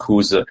understanding like who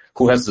has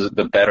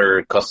the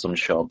better custom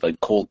shop, like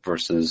Colt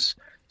versus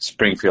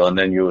Springfield, and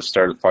then you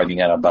start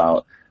finding out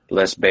about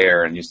Les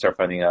Baer, and you start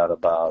finding out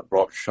about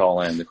Rob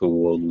Shawland,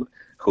 who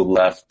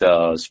left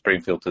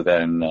Springfield to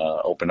then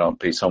open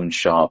up his own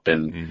shop,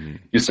 and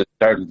you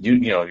start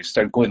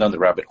going down the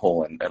rabbit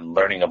hole and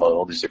learning about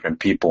all these different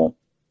people,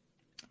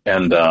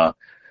 and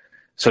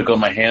so I got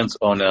my hands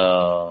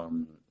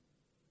on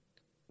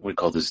we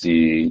call this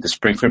the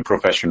Springfield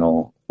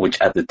Professional, which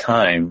at the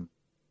time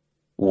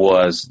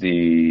was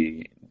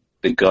the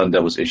gun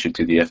that was issued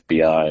to the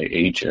FBI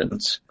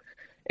agents,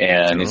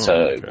 and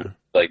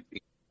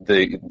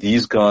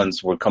these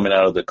guns were coming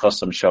out of the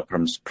custom shop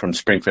from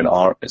Springfield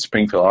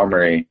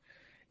Armory,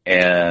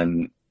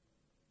 and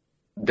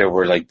they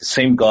were like the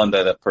same gun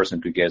that a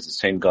person could get is the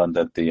same gun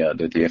that the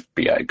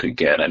FBI could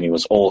get, and it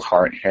was all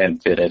hard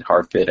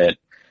fitted.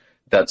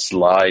 That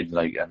slide,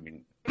 like, I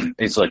mean,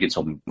 it's like it's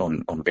on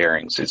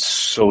bearings. It's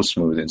so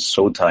smooth and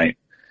so tight.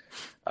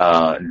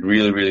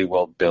 Really, really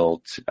well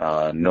built.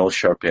 No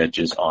sharp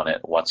edges on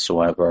it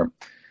whatsoever.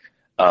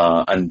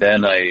 And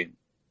then I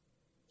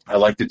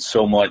liked it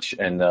so much,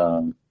 and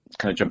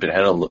kind of jumping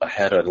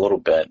ahead a little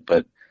bit,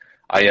 but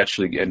I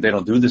actually, and they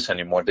don't do this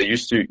anymore.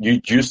 You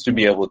used to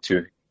be able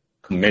to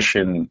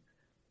commission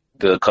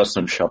the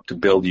custom shop to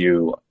build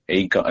you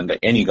a gun,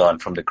 any gun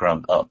from the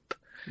ground up.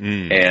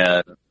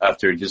 And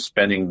after just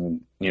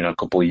spending, a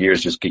couple of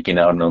years just geeking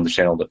out and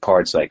understanding all the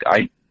parts, like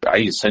I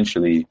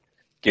essentially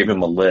gave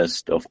him a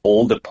list of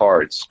all the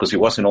parts, because it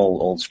wasn't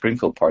all old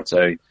Springfield parts.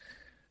 I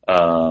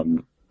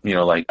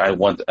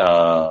want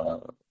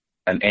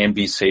an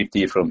AMB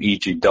safety from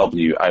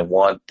EGW. I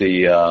want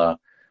the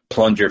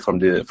plunger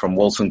from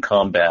Wilson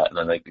Combat,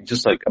 and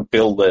just a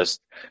build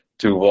list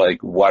to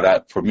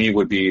for me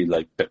would be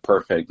like the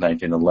perfect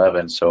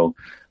 1911. So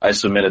I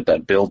submitted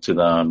that build to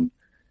them.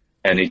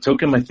 And it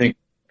took him, I think,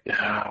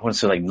 I want to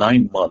say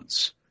 9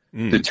 months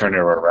to turn it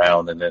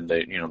around, and then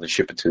they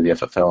ship it to the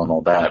FFL and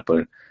all that.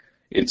 But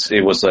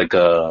it was like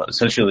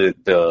essentially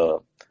a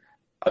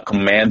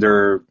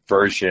commander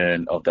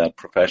version of that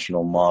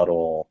professional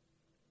model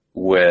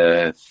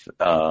with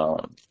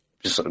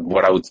just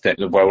what I would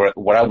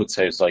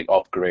say is like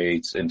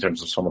upgrades in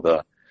terms of some of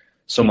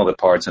the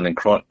parts, and then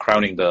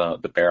crowning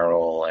the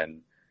barrel and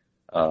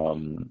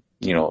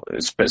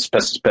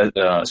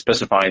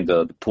specifying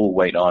the pull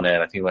weight on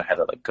it. I think I had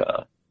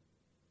a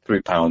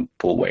 3-pound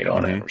pull weight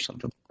on it or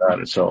something like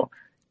that. So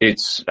I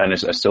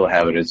still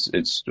have it.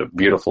 It's a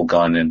beautiful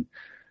gun. And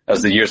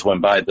as the years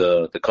went by,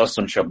 the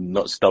custom shop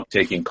stopped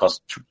taking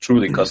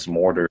truly custom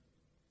orders.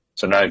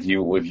 So now if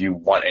you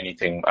want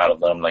anything out of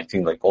them, I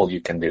think all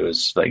you can do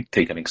is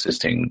take an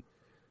existing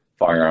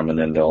firearm, and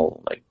then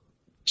they'll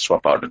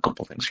swap out a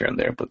couple things here and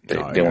there, but they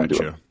won't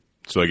do it.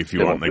 So if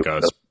you want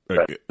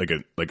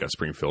a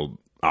Springfield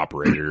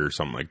operator or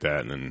something like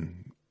that, and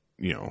then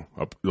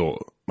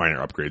little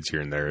minor upgrades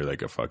here and there,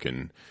 like a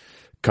fucking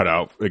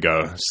cutout, like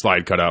a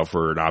slide cutout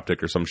for an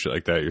optic or some shit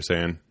like that. You're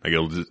saying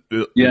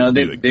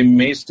they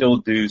may still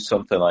do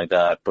something like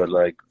that, but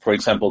for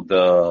example,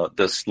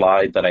 the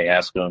slide that I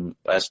asked them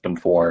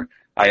for,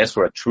 I asked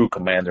for a true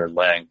commander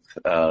length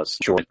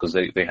short, because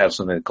they have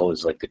something they call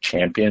the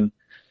champion.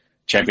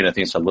 Champion, I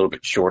think, is a little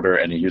bit shorter,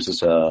 and it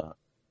uses a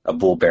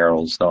bull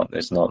barrel. It's not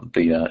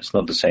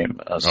the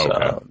same as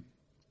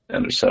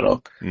and their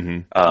setup.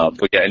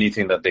 But yeah,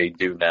 anything that they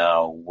do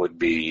now would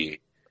be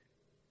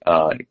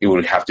it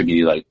would have to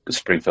be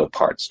Springfield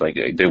parts.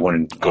 They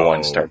wouldn't go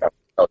and start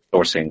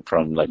outsourcing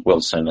from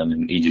Wilson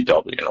and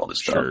EGW and all this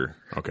stuff. Sure.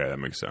 Okay, that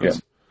makes sense. Yeah.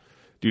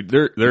 Dude,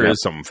 there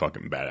is something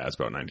fucking badass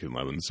about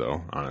 1911.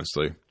 So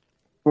honestly,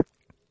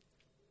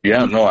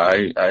 yeah, no,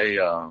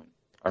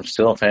 I'm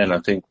still a fan. I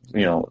think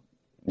you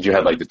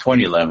have the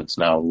 2011s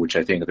now, which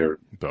I think they're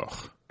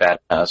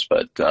badass,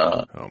 but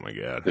oh my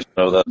god, there's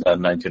no that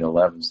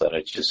 1911s that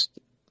I just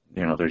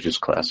they're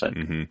just classic.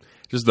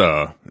 Just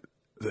the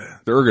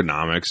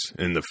ergonomics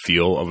and the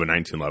feel of a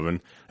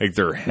 1911,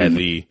 they're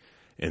heavy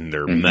and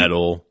they're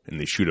metal, and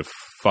they shoot a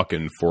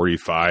fucking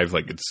 45.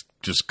 It's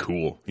just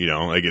cool,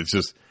 it's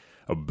just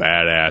a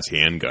badass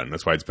handgun.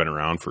 That's why it's been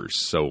around for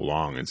so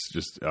long. It's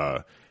just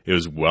it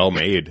was well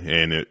made,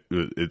 and it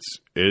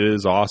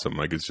is awesome.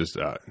 It's just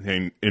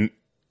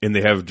and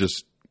they have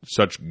just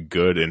such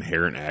good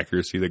inherent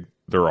accuracy.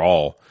 They're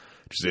all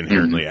just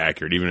inherently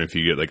accurate, even if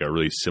you get a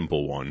really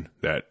simple one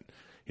that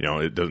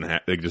it doesn't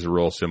have just a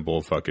real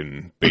simple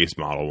fucking base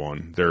model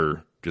one.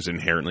 They're just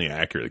inherently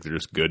accurate. They're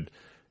just good,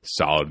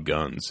 solid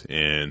guns.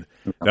 And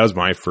that was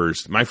my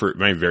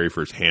very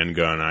first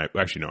handgun. I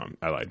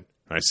lied.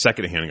 My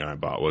second handgun I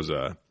bought was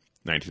a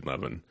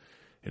 1911,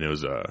 and it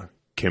was a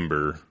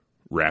Kimber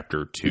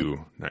Raptor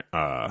 2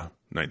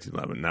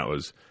 1911. That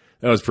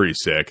was pretty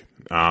sick.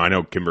 I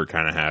know Kimber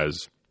kind of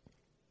has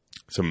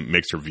some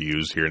mixed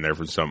reviews here and there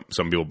from some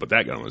people, but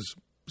that gun was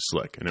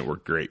slick and it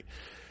worked great.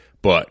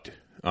 But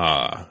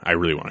I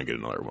really want to get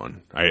another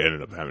one. I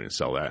ended up having to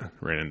sell that.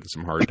 Ran into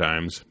some hard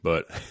times,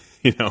 but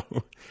it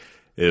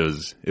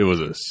was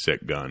a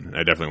sick gun.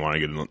 I definitely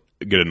want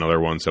to get another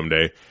one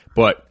someday.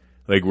 But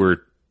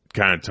we're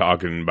kind of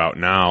talking about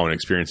now and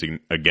experiencing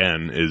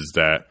again is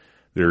that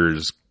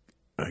there's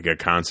a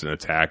constant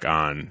attack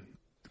on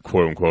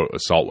quote unquote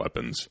assault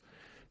weapons.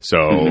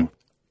 So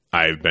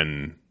I've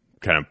been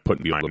kind of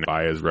putting behind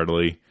buy as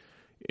readily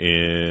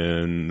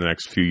in the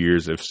next few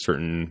years if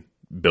certain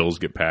bills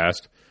get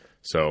passed.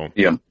 So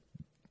yeah,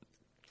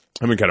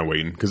 I've been kind of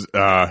waiting because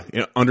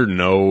under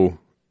no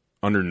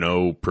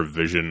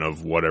provision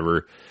of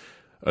whatever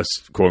a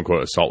quote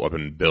unquote assault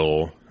weapon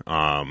bill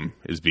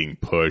is being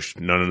pushed.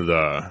 None of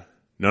the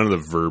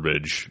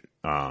verbiage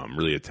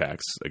really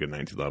attacks like a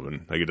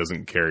 1911. Like it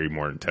doesn't carry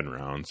more than 10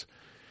 rounds.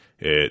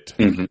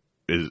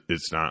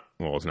 It's not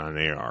an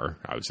AR.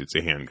 Obviously, it's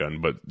a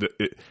handgun. But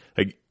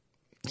like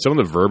some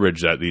of the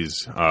verbiage that these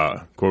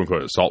quote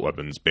unquote assault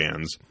weapons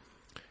bans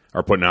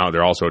are putting out,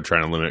 they're also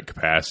trying to limit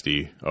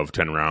capacity of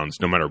 10 rounds,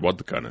 no matter what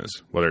the gun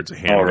is, whether it's a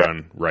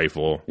handgun,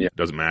 rifle,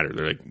 doesn't matter.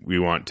 They're like, we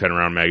want 10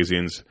 round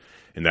magazines,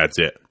 and that's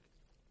it.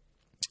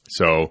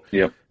 So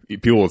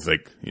people with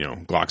like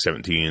Glock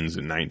 17s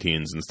and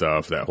 19s and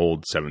stuff that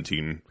hold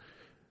 17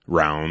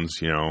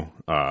 rounds,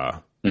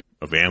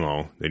 of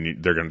ammo,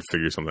 they're going to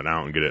figure something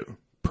out and get it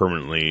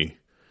permanently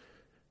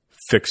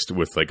fixed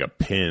with like a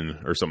pin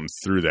or something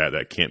through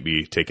that can't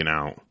be taken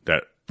out.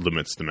 That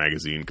limits the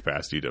magazine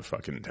capacity to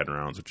fucking 10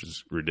 rounds, which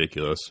is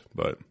ridiculous.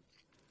 But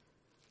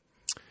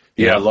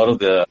a lot of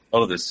the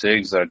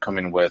SIGs that are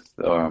coming with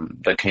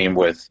that came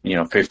with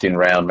 15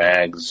 round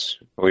mags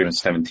or even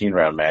 17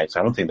 round mags,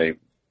 I don't think they,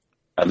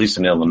 at least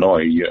in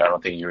Illinois, I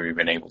don't think you're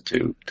even able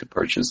to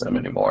purchase them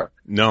anymore.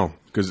 No,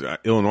 because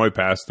Illinois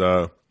passed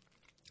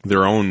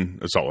their own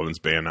assault weapons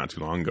ban not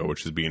too long ago,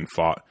 which is being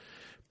fought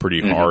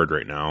pretty hard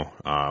right now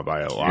by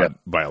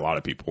a lot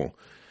of people.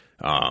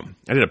 I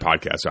did a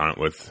podcast on it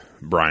with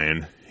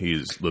Brian.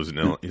 He's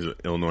an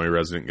Illinois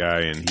resident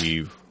guy, and he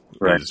is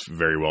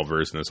very well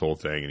versed in this whole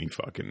thing, and he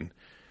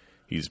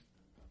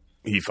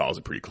follows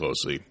it pretty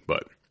closely.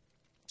 But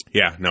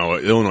yeah, no,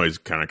 Illinois is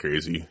kind of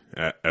crazy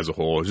as a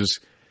whole. It's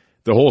just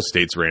the whole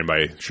state's ran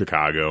by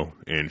Chicago,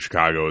 and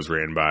Chicago is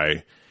ran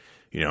by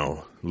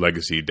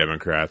legacy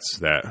Democrats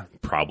that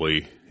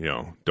probably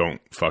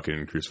don't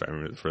fucking crucify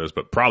me for this,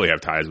 but probably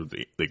have ties with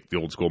the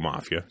old school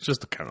mafia. It's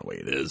just the kind of way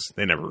it is.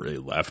 They never really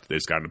left. They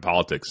just got into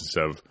politics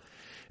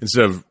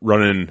instead of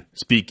running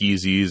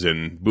speakeasies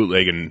and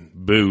bootlegging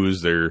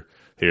booze. They're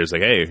just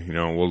like, hey,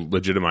 we'll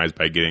legitimize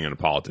by getting into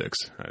politics.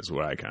 That's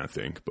what I kind of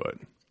think, but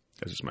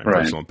that's just my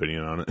personal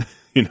opinion on it.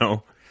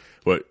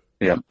 But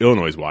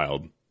Illinois is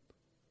wild.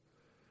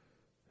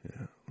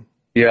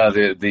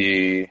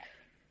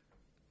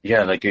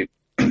 Like it,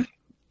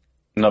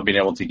 not being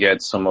able to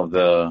get some of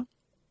the,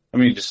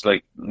 just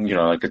like,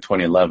 like a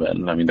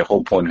 2011. The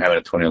whole point of having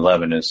a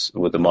 2011 is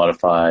with the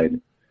modified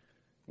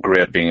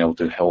grip being able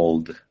to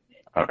hold,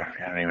 I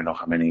don't even know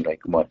how many,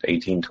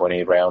 18,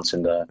 20 rounds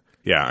in the.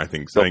 Yeah, I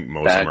think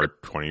most of them are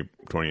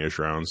 20-ish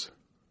rounds.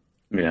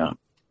 Yeah.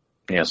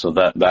 Yeah, so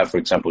that for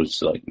example, is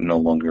like no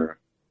longer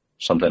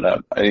something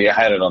that I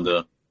had it on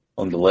the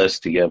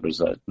list to get, but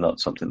it's not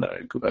something that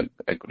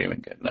I could even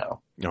get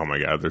now. Oh my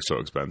God, they're so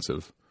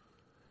expensive.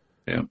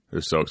 Yeah,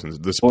 they're so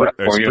expensive.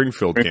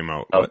 Springfield came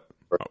out. What?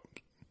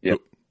 Yeah.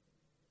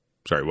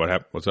 Sorry, what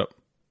happened? What's up?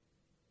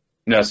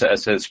 No, I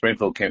said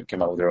Springfield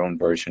came out with their own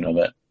version of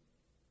it.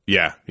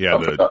 Yeah.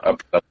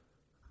 The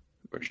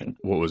version.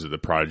 What was it? The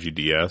Prodigy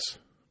DS.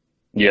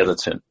 Yeah,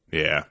 that's it.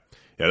 Yeah.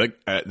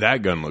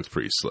 That gun looks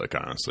pretty slick,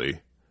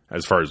 honestly.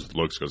 As far as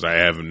looks goes, I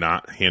have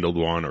not handled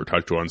one or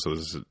touched one, so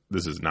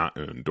this is not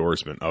an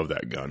endorsement of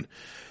that gun.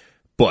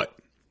 But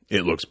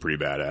it looks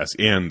pretty badass,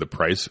 and the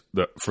price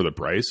for the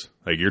price,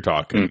 like you're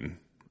talking,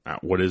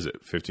 what is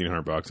it?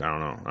 $1,500? I don't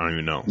know. I don't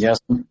even know. Yeah,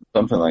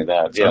 something like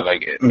that. Yeah,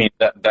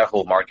 that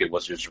whole market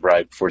was just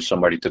ripe for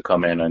somebody to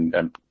come in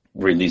and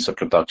release a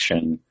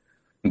production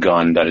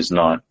gun that is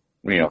not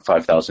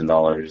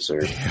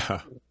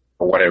 $5,000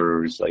 or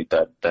whatever is like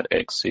that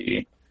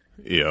XC.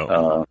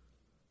 Yeah.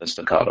 The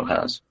Staccato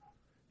has.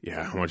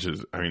 Yeah, how much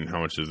does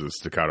the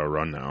Staccato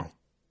run now?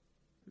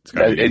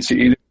 It's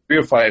either $3,000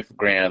 or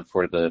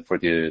 $5,000 for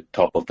the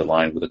top of the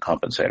line with a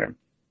compensator.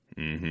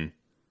 Mm-hmm.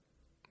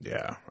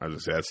 Yeah, as I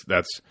say,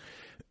 that's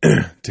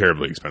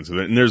terribly expensive,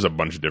 and there's a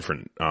bunch of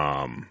different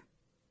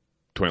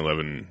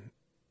 2011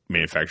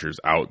 manufacturers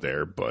out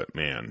there, but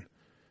man,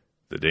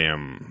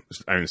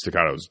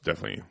 Staccato's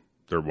definitely,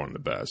 they're one of the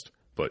best.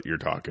 But you're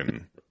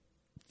talking.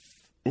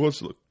 Well,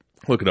 let's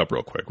look it up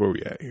real quick. Where are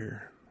we at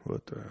here?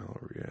 What the hell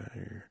are we at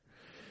here?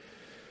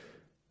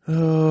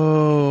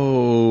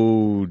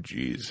 Oh,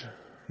 geez.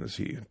 Let's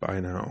see. Buy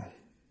now.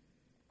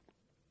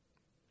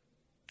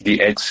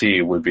 The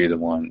XC would be the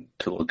one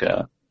to look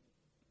at.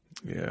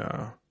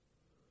 Yeah.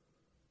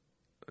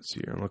 Let's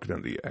see. I'm looking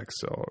at the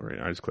XL right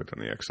now. I just clicked on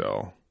the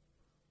XL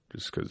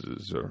just because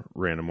it's a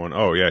random one.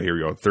 Oh, yeah. Here we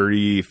go.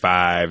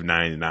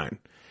 $3,599.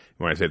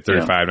 When I say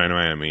 $3,599,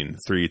 I mean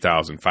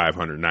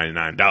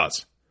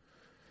 $3,599.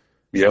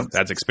 Yep.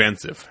 That's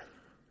expensive.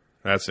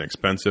 That's an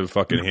expensive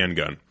fucking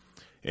handgun.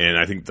 And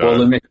I think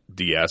the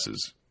DS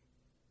is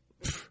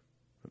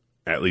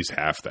at least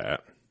half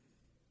that.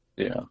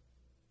 Yeah.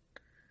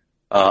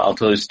 I'll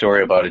tell you a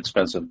story about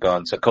expensive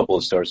guns, a couple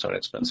of stories on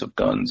expensive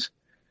guns.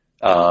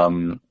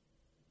 So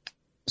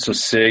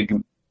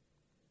SIG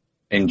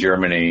in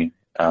Germany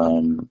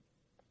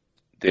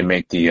they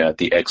make the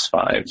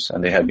X5s,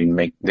 and they had been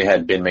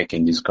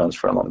making these guns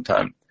for a long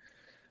time.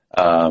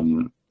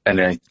 And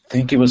I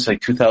think it was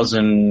like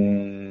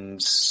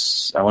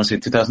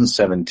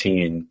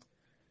 2017,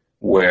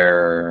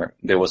 where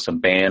there was a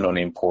ban on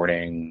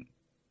importing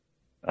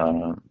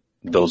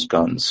those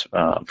guns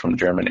from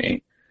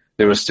Germany.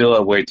 There was still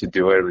a way to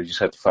do it. We just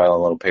had to file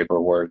a little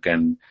paperwork,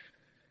 and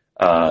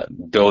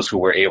those who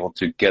were able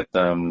to get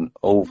them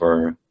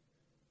over,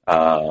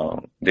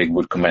 they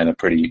would command a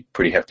pretty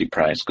hefty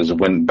price. Because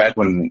back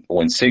when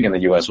SIG in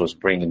the U.S. was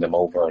bringing them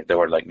over, they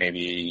were like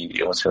maybe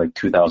I want to say like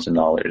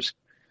 $2,000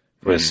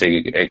 for a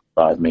SIG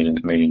X5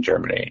 made in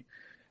Germany.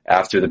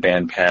 After the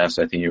ban passed,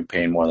 I think you're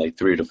paying more like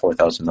 $3,000 to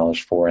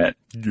 $4,000 for it.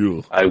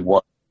 Yeah. I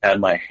had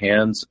my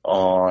hands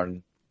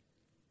on.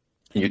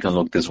 You can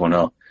look this one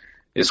up.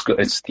 It's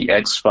the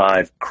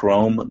X5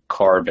 Chrome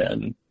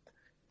Carbon,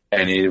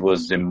 and it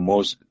was the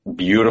most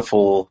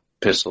beautiful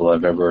pistol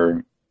I've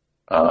ever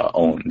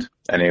owned.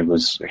 And it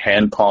was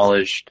hand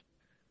polished.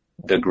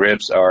 The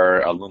grips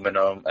are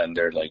aluminum, and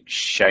they're like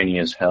shiny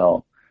as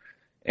hell.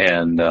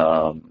 And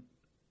I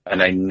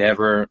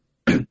never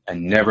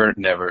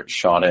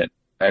shot it.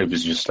 It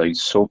was just like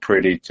so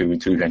pretty to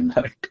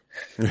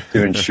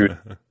shoot.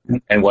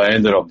 And what I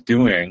ended up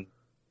doing,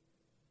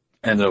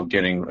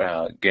 getting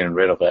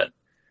rid of it.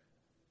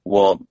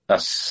 Well,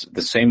 that's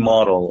the same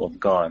model of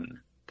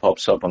gun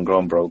pops up on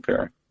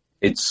Grownbroker.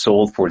 It's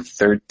sold for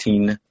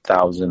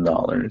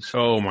 $13,000.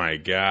 Oh my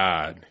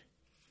God.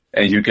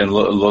 And you can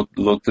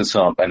look this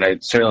up. And I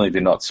certainly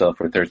did not sell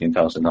for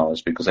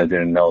 $13,000 because I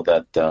didn't know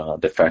that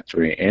the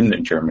factory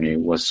in Germany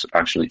was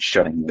actually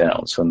shutting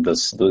down. So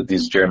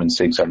these German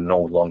SIGs are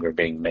no longer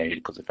being made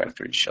because the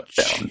factory shut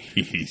down.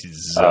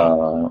 Jeez.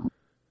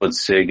 But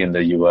SIG in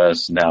the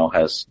U.S. now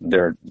has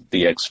the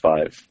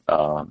X5,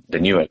 the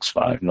new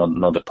X5,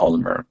 not the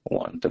polymer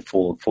one, the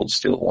full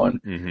steel one.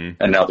 Mm-hmm.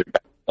 And now they're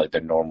back like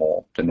the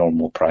normal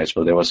price.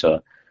 But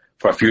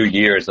for a few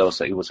years,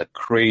 it was a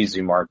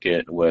crazy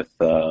market with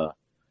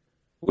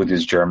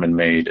these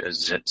German-made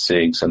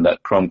SIGs, and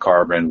that chrome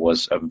carbon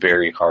was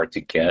very hard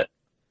to get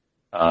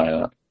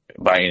by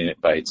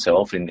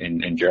itself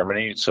in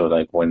Germany. So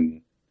like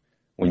when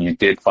you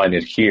did find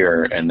it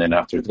here, and then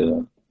after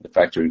the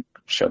factory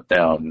shut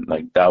down,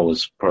 like that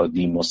was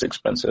probably the most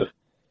expensive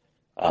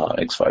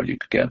X5 you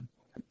could get.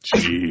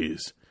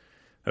 Jeez,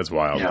 that's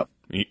wild. Yeah.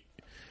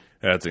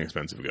 That's an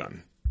expensive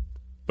gun,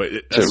 but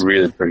it's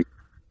really pretty.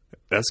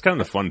 That's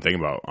kind of the fun thing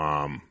about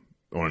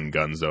owning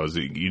guns, though, is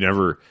that you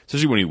never,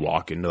 especially when you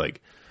walk into like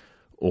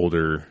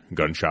older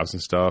gun shops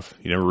and stuff,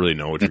 you never really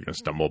know what you're going to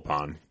stumble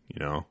upon,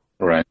 you know?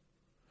 Right.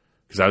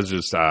 Because I was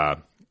just, I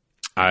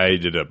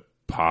did a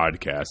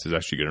podcast. It's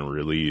actually going to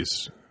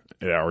release.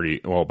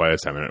 By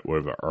this time it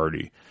would have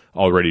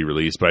already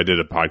released. But I did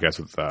a podcast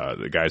with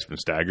the guys from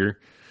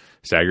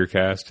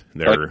Staggercast.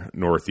 They're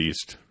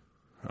Northeast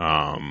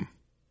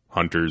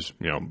hunters,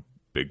 you know,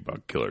 big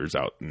buck killers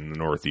out in the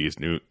Northeast,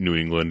 New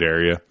England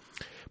area.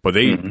 But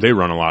they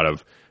run a lot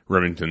of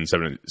Remington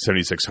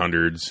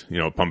 7600s, you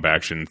know, pump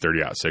action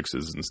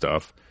 30-06s and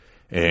stuff.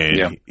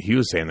 And he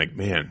was saying, like,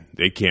 man,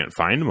 they can't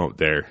find them out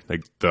there.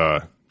 Like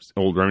the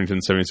old Remington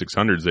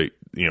 7600s, they,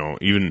 you know,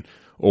 even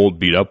old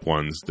beat up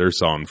ones, they're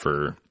selling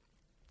for,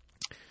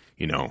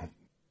 you know,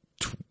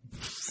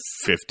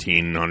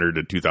 $1,500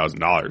 to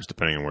 $2,000,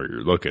 depending on where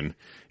you're looking,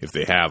 if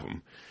they have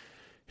them.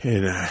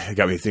 And it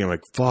got me thinking,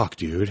 like, fuck,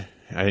 dude.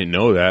 I didn't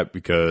know that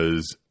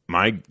because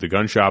my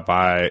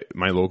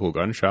local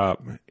gun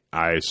shop,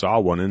 I saw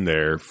one in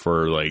there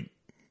for like,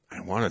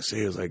 I want to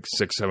say it was like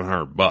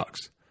 $600-700.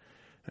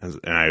 And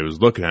I was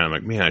looking at it, I'm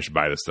like, man, I should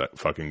buy this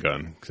fucking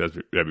gun because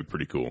that'd be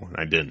pretty cool. And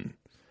I didn't.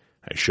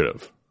 I should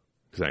have.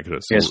 Because I could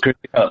have sold it's crazy.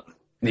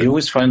 You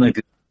always find like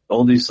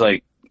all these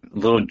like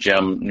little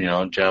gems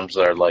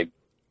that are like,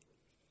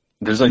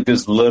 there's like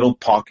this little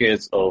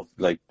pockets of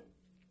like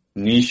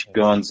niche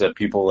guns that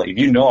people like, if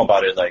you know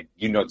about it, like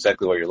you know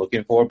exactly what you're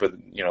looking for, but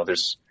you know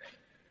there's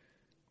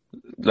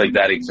like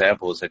that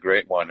example is a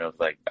great one of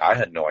like I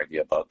had no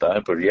idea about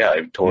that, but yeah,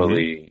 I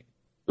totally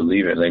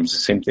believe it. Like it's the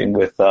same thing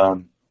with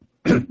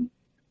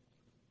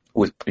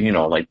you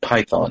know like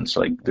pythons.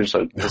 Like there's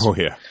well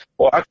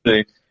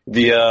actually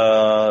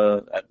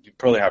the you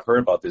probably have heard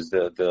about this,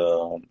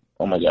 the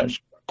oh my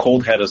gosh,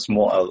 Colt had a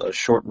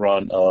short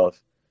run of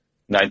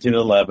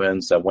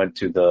 1911s that went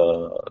to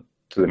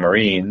the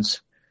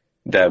Marines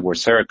that were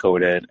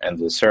Cerakoted, and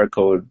the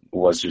Cerakote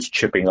was just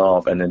chipping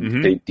off, and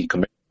then they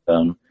decommissioned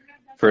them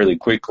fairly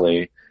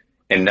quickly.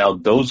 And now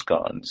those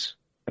guns,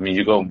 I mean,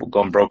 you go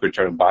on broker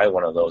try to buy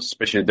one of those,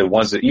 especially the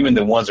ones that even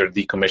the ones that are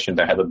decommissioned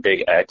that have a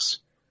big X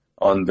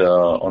on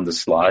the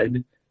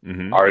slide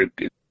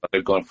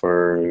they're going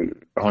for,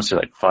 I want to say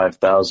like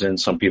 $5,000.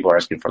 Some people are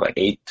asking for like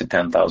 $8,000 to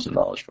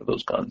 $10,000 for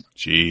those guns.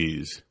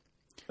 Jeez.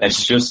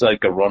 It's just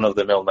like a run of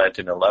the mill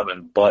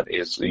 1911, but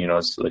it's like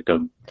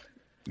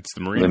it's the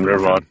Marine limited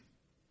version. run.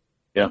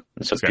 Yeah,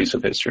 it's a piece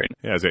of history.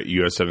 Yeah, it's got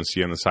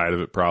US-7C on the side of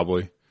it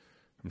probably.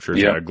 I'm sure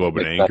it's got a globe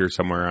and anchor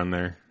somewhere on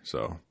there.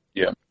 So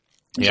yeah,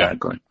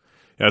 exactly.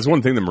 Yeah, that's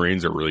one thing the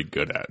Marines are really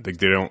good at. Like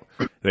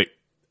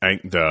I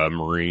think the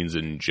Marines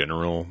in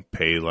general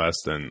pay less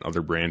than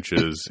other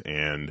branches,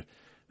 and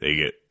they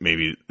get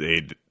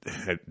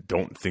I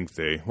don't think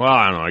well,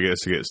 I don't know. I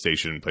guess they get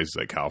stationed in places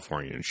like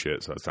California and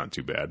shit, so that's not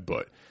too bad.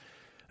 But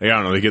I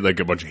don't know. They get like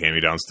a bunch of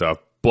hand-me-down stuff,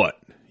 but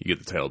you get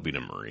the title of being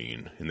a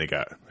Marine, and they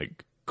got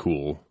like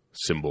cool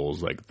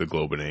symbols like the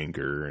globe and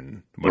anchor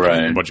and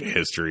a bunch of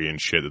history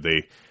and shit that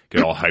they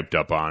get all hyped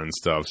up on and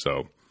stuff.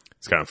 So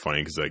it's kind of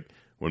funny because like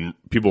when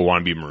people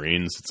want to be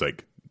Marines, it's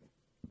like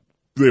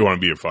they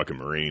want to be a fucking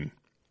Marine.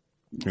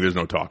 There's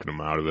no talking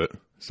them out of it.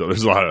 So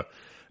there's a lot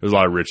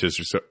of rich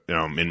history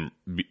in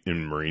the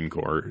Marine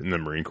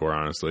Corps,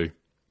 honestly.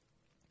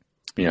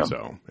 Yeah.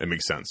 So it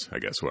makes sense, I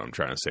guess, what I'm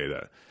trying to say,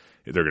 that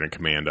they're going to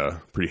command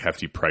a pretty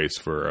hefty price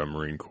for a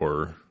Marine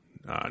Corps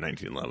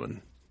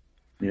 1911.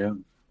 Yeah.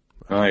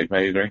 I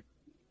agree.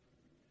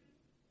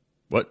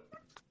 What?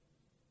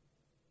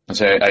 I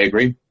say I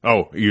agree.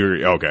 Oh,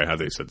 you're okay. How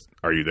they said,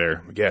 "Are you there?"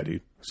 I'm like, yeah,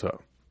 dude.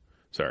 So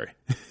sorry,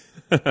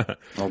 but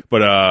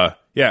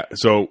yeah.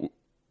 So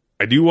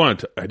I do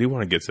want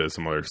to get to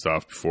some other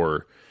stuff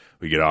before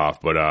we get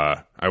off. But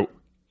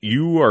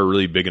you are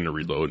really big into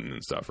reloading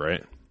and stuff,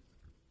 right?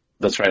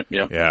 That's right.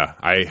 Yeah. Yeah,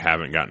 I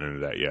haven't gotten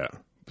into that yet.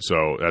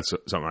 So that's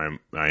something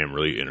I am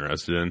really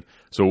interested in.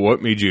 So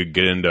what made you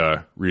get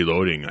into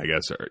reloading, I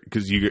guess?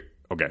 Because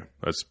okay,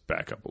 let's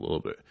back up a little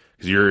bit.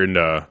 Because you're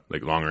into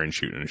like long range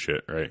shooting and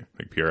shit, right?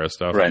 Like PRS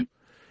stuff? Right.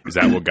 Is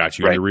that what got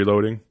you into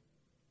reloading?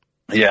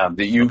 Yeah,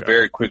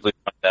 very quickly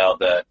find out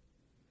that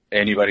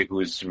anybody who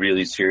is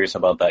really serious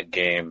about that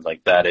game,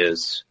 like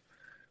that's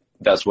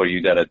what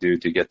you got to do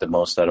to get the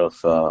most out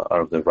of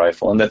the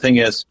rifle. And the thing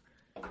is,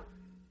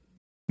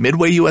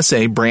 Midway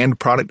USA brand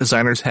product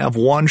designers have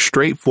one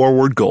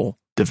straightforward goal: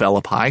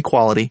 develop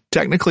high-quality,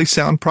 technically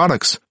sound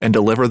products and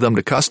deliver them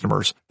to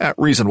customers at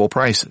reasonable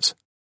prices.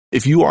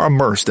 If you are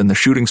immersed in the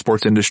shooting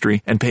sports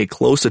industry and pay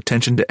close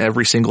attention to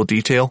every single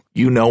detail,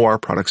 you know our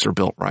products are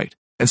built right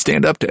and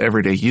stand up to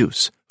everyday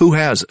use. Who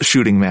has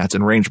shooting mats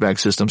and range bag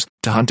systems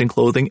to hunting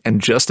clothing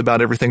and just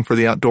about everything for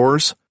the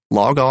outdoors?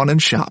 Log on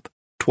and shop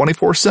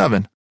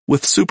 24/7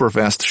 with super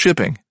fast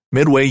shipping.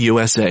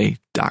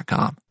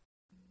 MidwayUSA.com.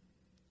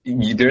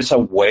 There's a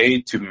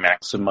way to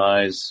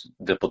maximize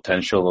the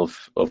potential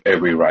of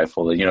every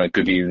rifle. It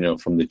could be,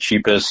 from the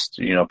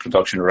cheapest,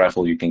 production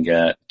rifle you can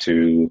get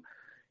to,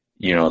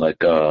 like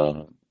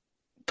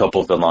top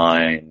of the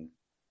line,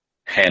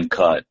 hand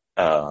cut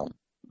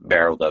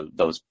barrel that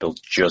was built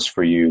just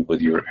for you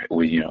with your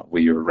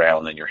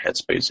round and your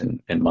headspace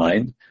in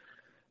mind.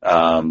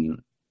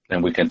 And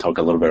we can talk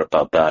a little bit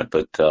about that.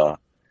 But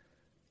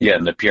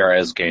and the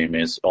PRS game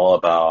is all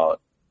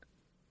about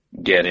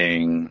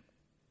getting.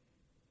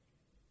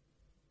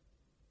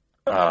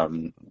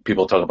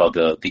 People talk about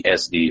the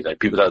SD, like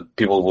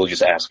people will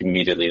just ask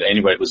immediately.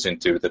 Anybody who's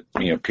into the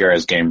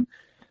PRS game,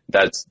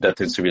 that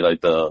tends to be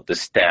like the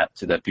stat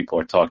that people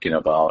are talking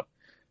about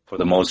for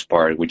the most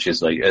part, which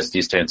is like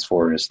SD stands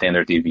for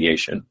standard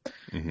deviation.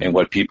 Mm-hmm. And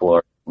what people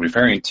are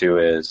referring to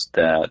is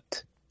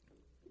that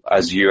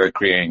as you are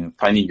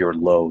finding your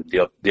load,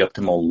 the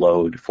optimal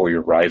load for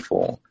your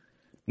rifle,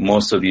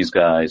 most of these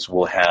guys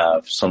will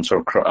have some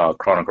sort of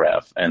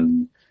chronograph,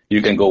 and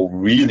you can go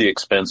really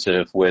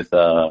expensive with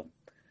a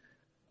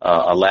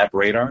lab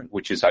radar,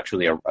 which is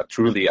actually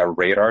truly a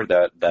radar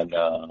that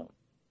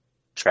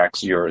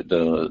tracks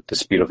the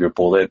speed of your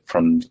bullet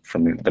from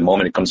the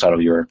moment it comes out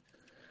of your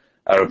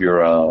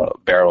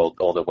barrel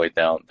all the way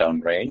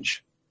down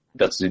range.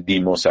 That's the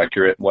most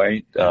accurate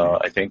way,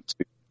 I think,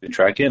 to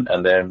track it.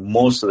 And then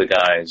most of the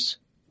guys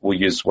will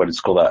use what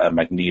is called a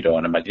magneto,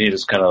 and a magneto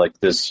is kind of like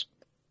this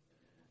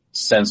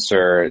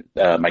sensor,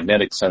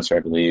 magnetic sensor,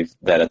 I believe,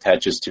 that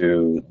attaches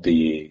to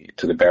the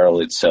barrel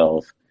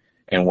itself,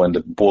 and when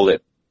the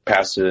bullet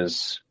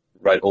passes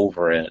right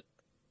over it,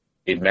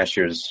 it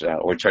measures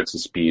or checks the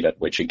speed at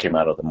which it came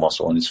out of the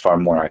muzzle, and it's far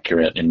more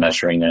accurate in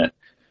measuring it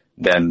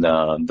than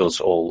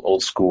those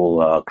old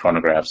school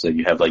chronographs that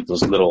you have, like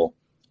those little,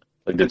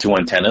 like the two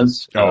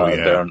antennas.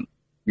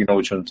 You know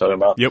which one I'm talking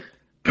about? Yep.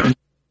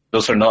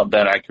 Those are not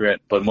that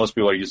accurate, but most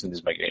people are using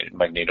this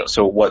magneto.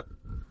 So what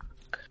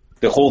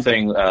the whole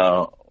thing,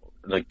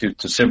 like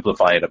to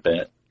simplify it a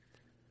bit,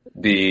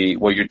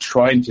 what you're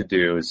trying to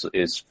do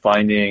is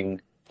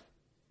finding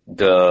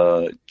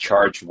the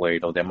charge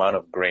weight or the amount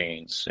of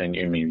grains, and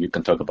you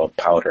can talk about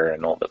powder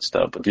and all that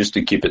stuff, but just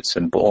to keep it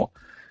simple,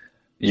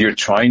 you're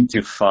trying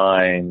to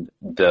find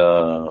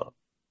the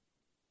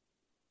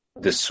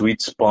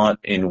sweet spot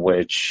in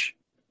which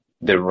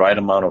the right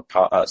amount of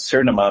a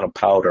certain amount of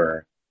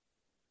powder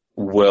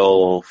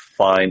will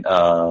find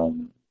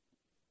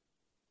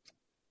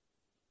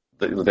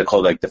they call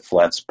it like the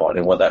flat spot,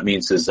 and what that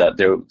means is that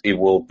there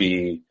will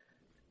be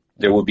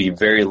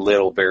very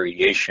little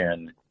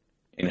variation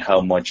in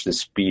how much the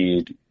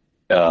speed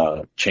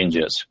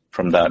changes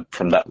from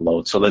that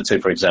load. So let's say,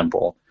 for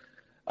example,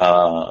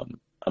 I'm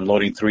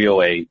loading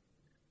 308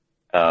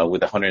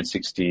 with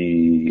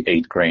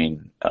 168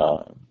 grain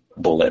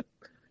bullet,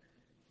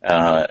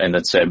 and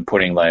let's say I'm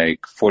putting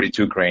like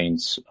 42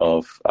 grains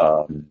of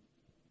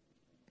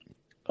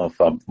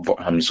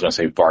I'm just going to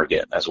say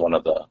Varget as one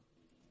of the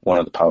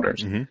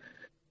powders. Mm-hmm.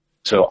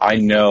 So I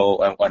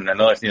know, and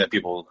another thing that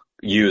people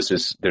use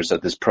is there's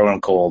this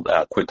program called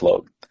Quick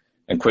Load.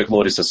 And Quick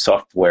Load is a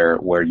software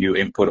where you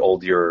input all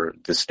the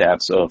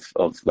stats of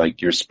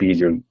like your speed,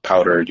 your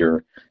powder,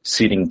 your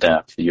seating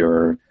depth,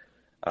 your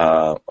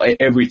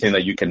everything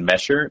that you can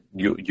measure,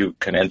 you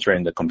can enter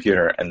in the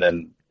computer, and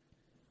then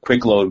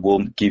Quick Load will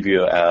give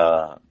you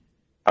a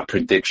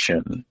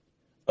prediction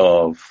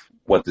of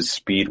what the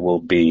speed will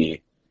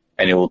be,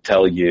 and it will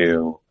tell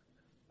you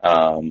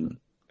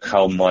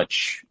how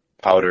much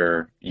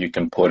powder you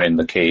can put in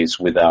the case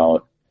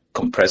without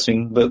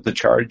compressing the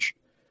charge.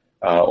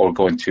 Or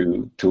going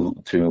or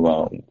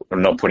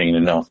not putting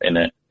enough in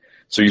it.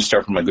 So you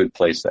start from a good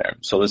place there.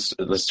 So let's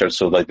start.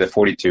 So like the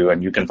 42,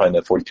 and you can find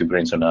that 42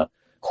 grains in a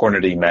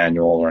Hornady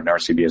manual or an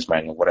RCBS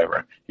manual,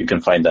 whatever. You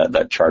can find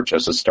that charge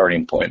as a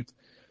starting point.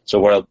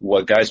 So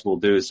what guys will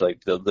do is like,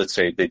 let's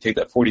say they take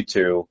that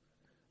 42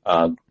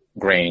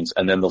 grains,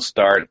 and then they'll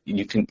start.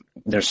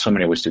 There's so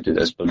many ways to do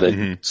this, but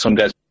some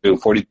guys do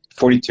 42,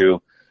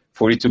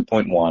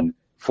 42.1,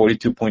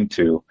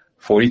 42.2,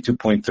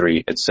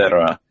 42.3,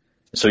 etc.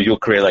 So you'll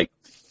create like,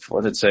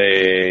 let's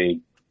say,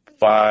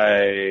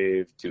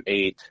 5 to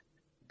 8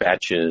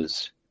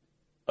 batches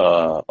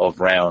of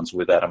rounds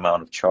with that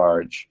amount of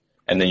charge,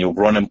 and then you'll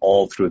run them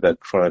all through the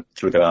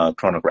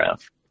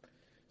chronograph.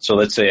 So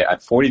let's say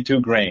at 42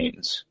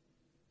 grains,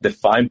 the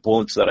 5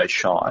 bullets that I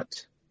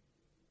shot,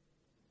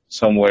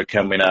 somewhere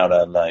coming out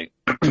at like,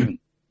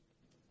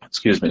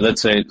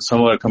 let's say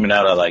somewhere coming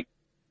out at like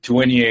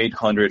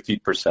 2,800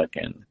 feet per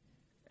second.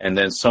 And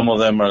then some of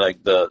them are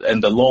like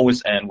the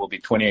lowest end will be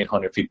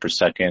 2,800 feet per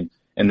second.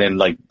 And then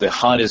like the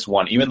hottest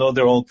one, even though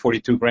they're all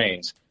 42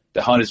 grains,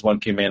 the hottest one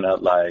came in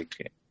at like,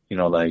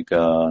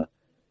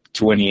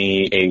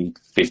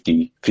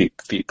 2,850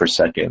 feet per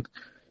second.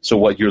 So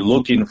what you're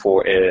looking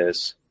for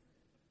is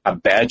a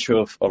batch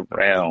of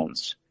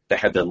rounds that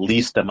had the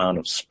least amount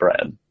of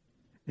spread.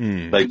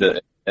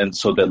 And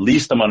so the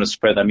least amount of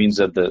spread, that means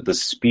that the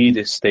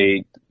speed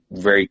stayed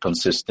very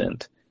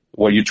consistent.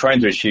 What you're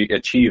trying to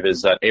achieve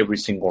is that every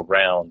single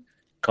round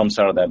comes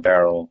out of that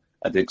barrel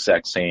at the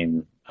exact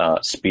same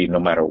speed, no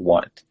matter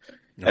what.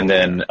 Okay. And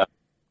then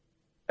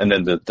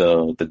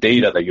the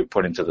data that you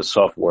put into the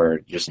software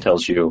just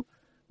tells you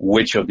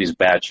which of these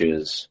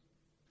batches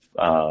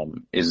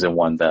is the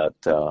one that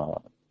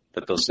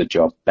does the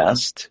job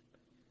best,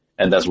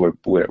 and that's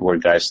where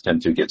guys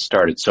tend to get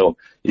started. So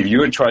if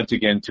you're trying to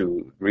get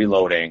into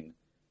reloading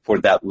for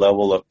that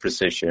level of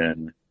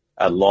precision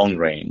at long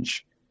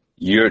range,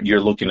 you're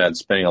looking at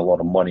spending a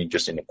lot of money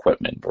just in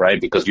equipment, right?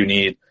 Because you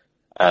need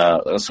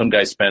some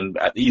guys spend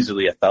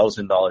easily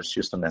 $1,000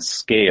 just on a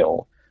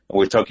scale. And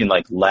we're talking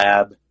like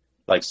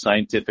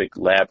scientific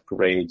lab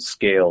grade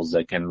scales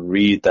that can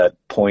read that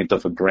point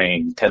of a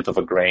grain, tenth of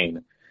a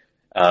grain,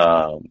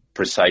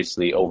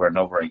 precisely over and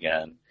over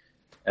again.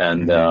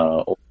 And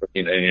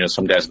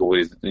some guys go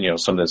with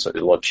some that's a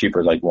lot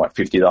cheaper, like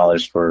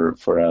 $50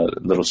 for a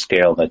little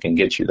scale that can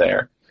get you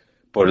there.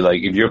 But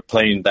like if you're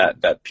playing that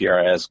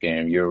PRS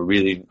game, you're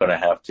really going to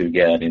have to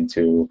get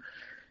into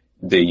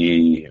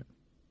the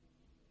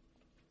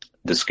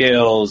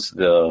scales,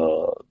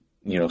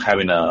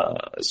 having a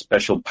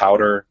special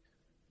powder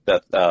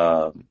that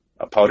a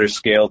powder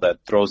scale that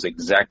throws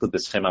exactly the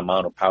same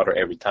amount of powder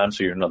every time,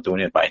 so you're not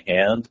doing it by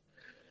hand.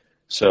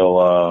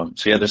 So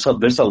yeah,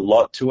 there's a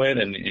lot to it,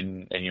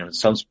 and it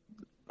sounds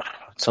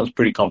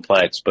pretty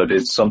complex, but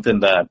it's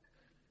something that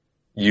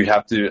you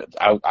have to.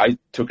 I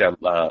took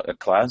a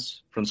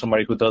class from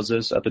somebody who does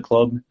this at the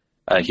club.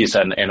 He's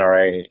an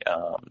NRA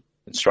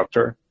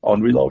instructor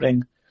on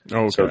reloading.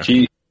 Oh, okay. So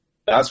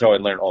that's how I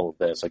learned all of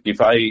this. Like if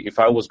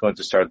I was going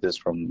to start this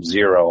from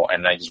zero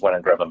and I just went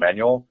and grabbed a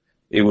manual,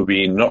 it would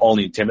be not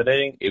only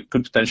intimidating, it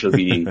could potentially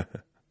be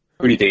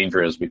pretty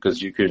dangerous,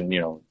 because you could,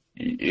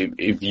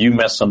 if you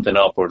mess something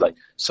up, or like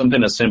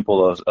something as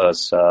simple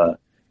as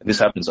this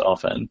happens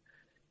often.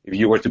 If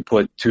you were to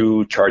put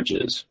 2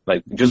 charges,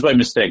 like just by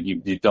mistake,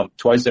 you dump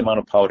twice the amount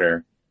of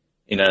powder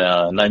in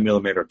a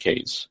 9mm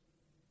case,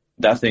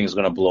 that thing is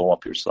going to blow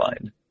up your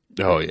slide.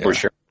 Oh yeah, for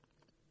sure.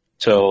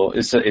 So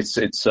it's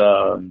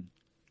kind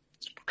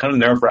of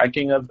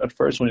nerve-wracking at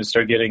first when you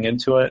start getting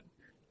into it,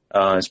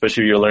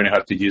 especially if you're learning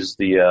how to use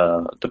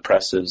the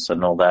presses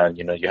and all that.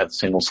 You have the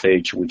single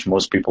stage, which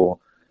most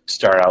people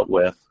start out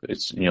with.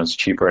 It's it's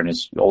cheaper, and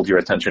all your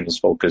attention is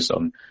focused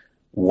on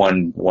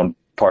one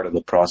part of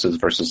the process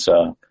versus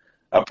a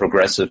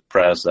progressive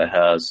press that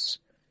has,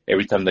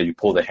 every time that you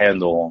pull the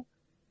handle,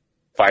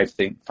 5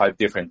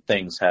 different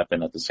things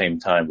happen at the same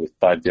time with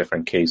 5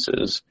 different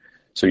cases.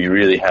 So you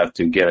really have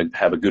to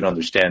have a good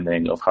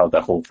understanding of how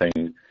that whole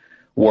thing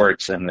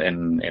works, and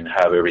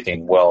have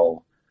everything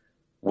well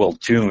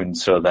tuned,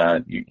 so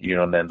that you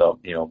don't end up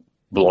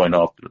blowing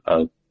up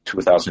a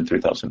 $2,000,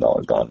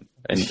 $3,000 gun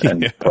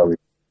and yeah, probably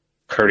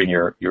hurting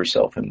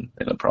yourself in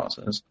the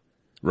process.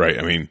 Right.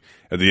 I mean,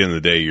 at the end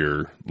of the day,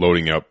 you're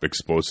loading up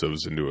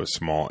explosives into a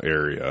small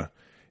area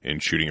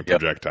and shooting a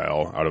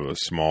projectile out of a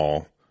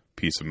small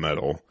piece of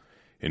metal.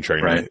 and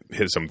trying to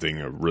hit something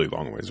a really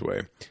long ways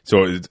away.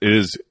 So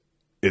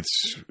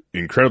it's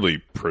incredibly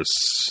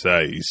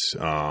precise,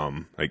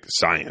 like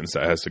science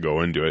that has to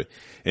go into it.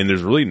 And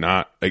there's really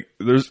not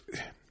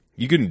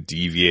you can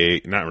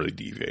deviate, not really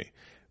deviate.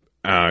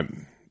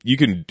 You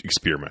can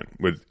experiment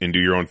and do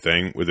your own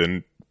thing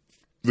within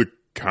the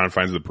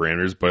confines of the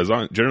parameters,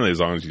 but generally as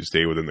long as you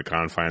stay within the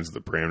confines of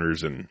the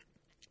parameters, and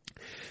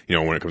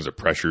when it comes to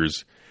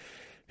pressures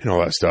and all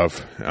that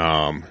stuff,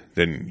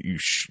 then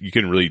you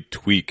can really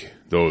tweak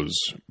those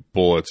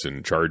bullets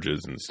and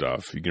charges and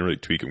stuff. You can really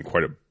tweak them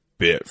quite a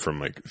bit from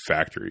like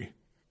factory,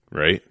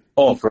 right?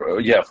 Oh,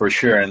 for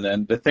sure. And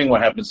then the thing,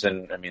 what happens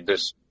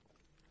there's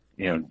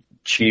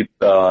cheap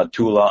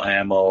Tula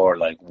ammo or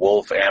like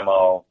Wolf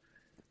ammo,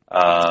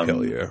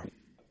 hell yeah,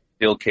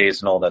 steel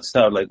case and all that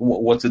stuff. Like,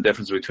 what's the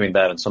difference between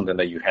that and something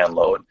that you hand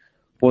load?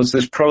 Well,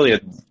 there's probably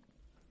a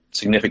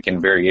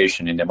significant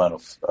variation in the amount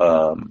of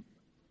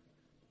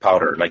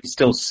powder. Like, it's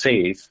still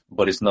safe,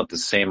 but it's not the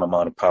same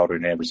amount of powder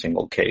in every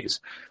single case.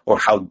 Or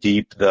how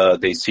deep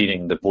they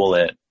seating the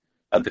bullet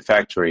at the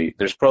factory.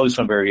 There's probably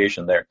some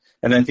variation there.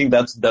 And I think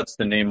that's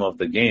the name of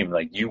the game.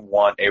 Like, you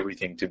want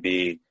everything to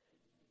be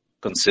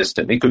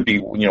consistent. It could be,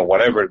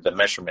 whatever the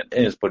measurement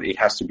is, but it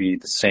has to be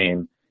the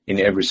same in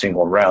every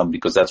single round,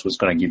 because that's what's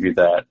going to give you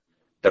that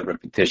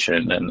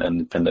repetition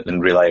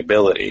and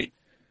reliability.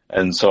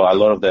 And so a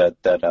lot of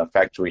that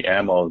factory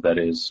ammo that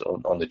is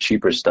on the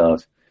cheaper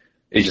stuff,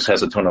 it just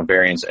has a ton of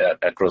variance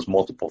across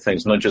multiple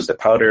things, not just the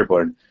powder,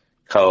 but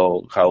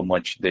how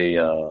much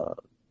the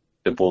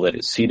bullet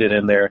is seated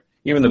in there.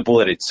 Even the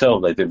bullet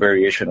itself, like the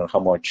variation of how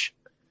much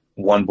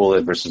one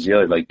bullet versus the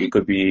other, like it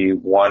could be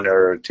 1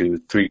 or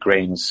 2, 3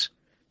 grains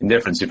in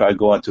difference. If I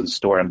go out to the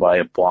store and buy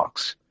a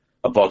box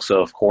of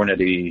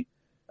Hornady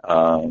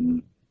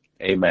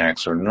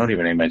AMAX, or not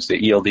even AMAX,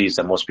 the ELDs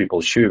that most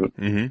people shoot,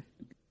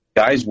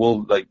 guys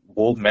will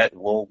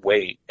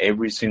weigh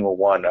every single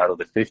one out of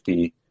the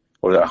 50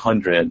 or the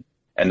 100,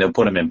 and they'll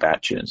put them in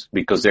batches,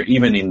 because they're,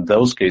 even in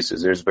those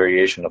cases, there's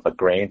variation of a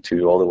grain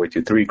to all the way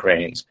to 3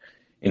 grains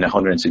in a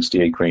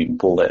 168 grain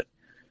bullet.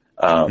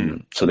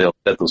 So they'll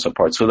set those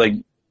apart. So like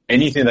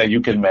anything that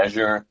you can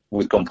measure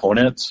with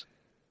components,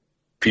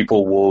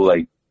 people will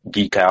like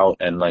geek out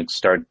and like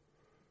start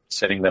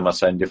setting them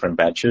aside in different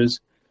batches.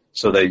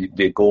 So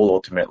the goal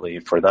ultimately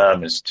for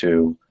them is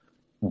to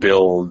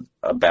build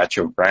a batch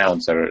of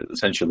rounds that are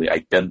essentially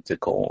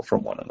identical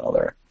from one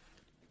another.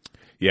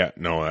 Yeah,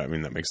 no, I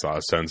mean, that makes a lot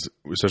of sense,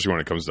 especially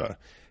when it comes to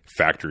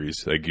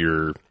factories. Like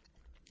you're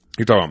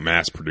talking about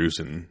mass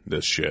producing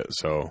this shit.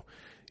 So,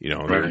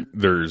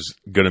 there's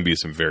going to be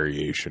some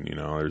variation,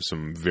 there's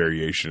some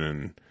variation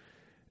in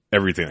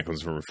everything that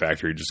comes from a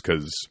factory, just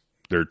because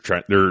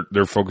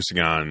they're focusing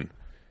on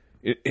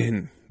it.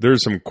 And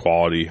there's some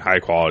high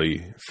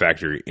quality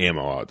factory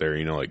ammo out there,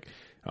 like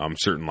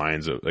certain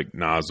lines of like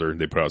Nosler,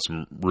 they put out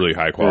some really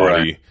high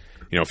quality,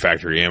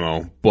 factory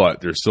ammo, but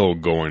they're still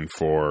going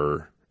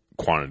for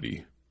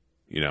quantity.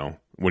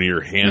 When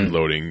you're hand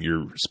loading,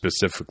 you're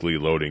specifically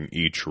loading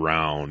each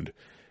round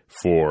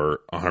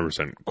for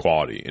 100%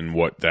 quality, and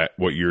what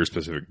your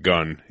specific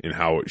gun and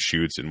how it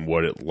shoots and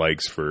what it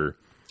likes for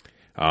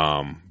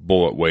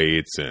bullet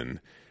weights and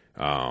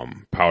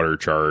powder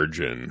charge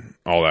and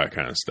all that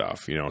kind of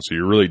stuff. So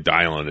you're really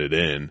dialing it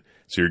in,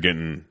 so you're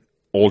getting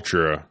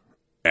ultra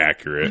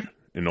accurate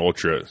and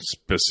ultra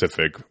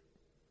specific.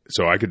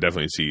 So I could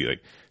definitely see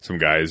like some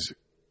guys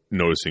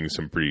noticing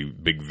some pretty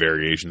big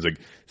variations, like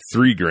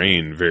 3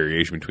 grain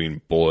variation between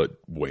bullet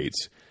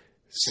weights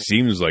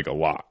seems like a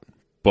lot,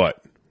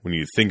 but when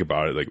you think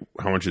about it, like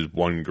how much is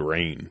 1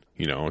 grain?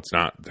 It's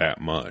not that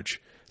much.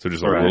 So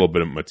just a little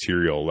bit of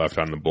material left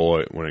on the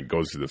bullet when it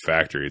goes through the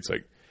factory. It's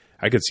like,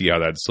 I could see how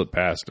that'd slip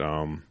past,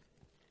 quality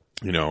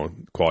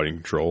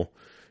control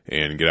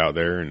and get out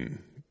there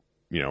and,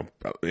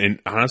 and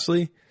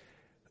honestly,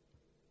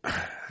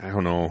 I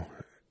don't know.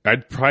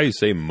 I'd probably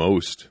say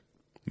most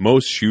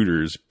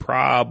shooters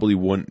probably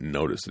wouldn't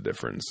notice the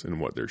difference in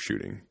what they're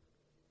shooting,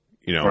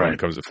 when it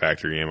comes to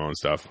factory ammo and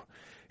stuff.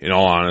 In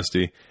all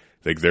honesty,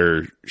 like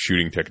their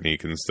shooting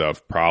technique and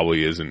stuff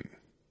probably isn't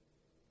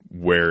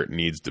where it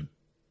needs to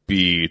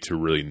be to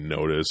really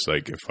notice,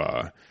 like if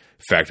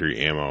factory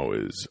ammo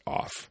is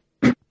off,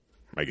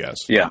 I guess.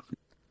 Yeah,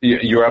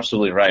 you're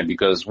absolutely right,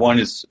 because one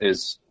is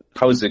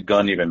how is the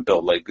gun even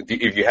built? Like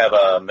if you have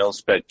a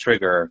mil-spec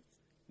trigger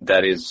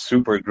that is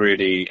super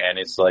gritty and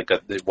it's like an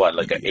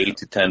 8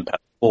 to 10 pound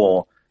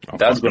pull,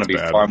 that's going to be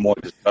far more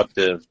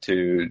disruptive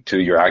to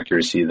your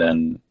accuracy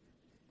than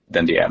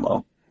the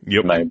ammo.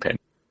 Yep. In my opinion.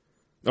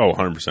 Oh,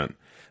 100%.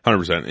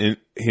 100%. And,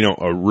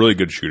 a really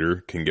good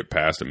shooter can get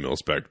past a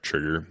mil-spec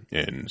trigger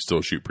and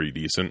still shoot pretty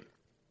decent.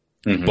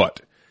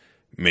 But,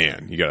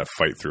 man, you got to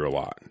fight through a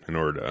lot in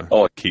order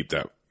to keep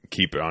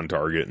it on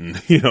target.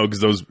 And, because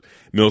those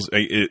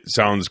it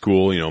sounds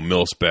cool,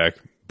 mil-spec,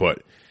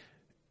 but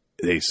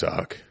they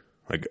suck.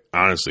 Like,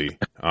 honestly,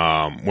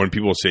 when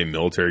people say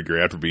military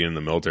grade, after being in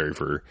the military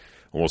for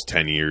almost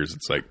 10 years,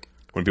 it's like,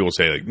 when people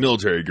say, like,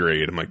 military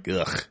grade, I'm like,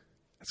 ugh,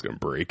 that's going to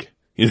break,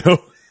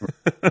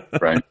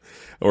 Right.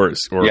 or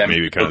Yeah,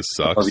 maybe it kind of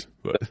sucks.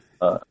 But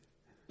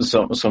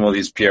some of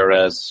these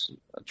PRS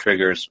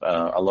triggers,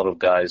 a lot of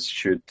guys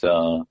shoot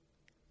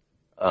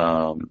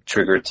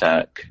trigger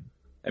tech.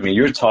 I mean,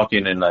 you're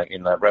talking in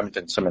a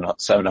Remington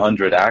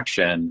 700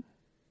 action,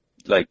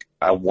 like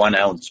a 1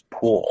 ounce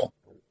pull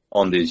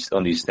on these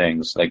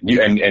things. Like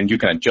and you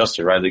can adjust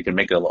it, right? You can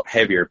make it a lot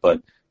heavier,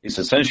 but it's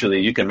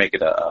essentially you can make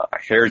it a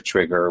hair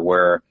trigger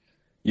where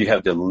you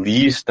have the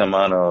least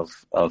amount of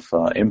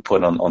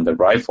input on the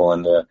rifle,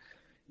 and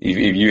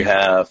if you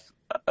have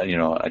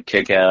a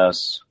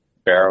kick-ass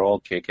barrel,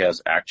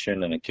 kick-ass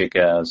action, and a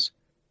kick-ass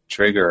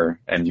trigger,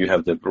 and you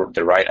have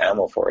the right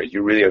ammo for it,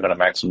 you really are going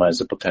to maximize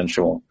the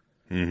potential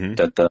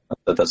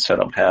that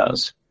setup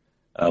has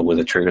with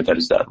a trigger that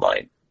is that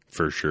light.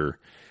 For sure.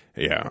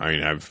 Yeah, I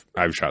mean,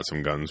 I've shot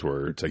some guns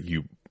where it's like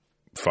you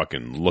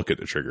fucking look at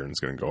the trigger and it's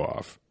going to go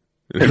off.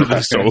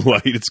 It's so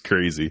light, it's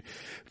crazy.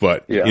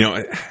 But I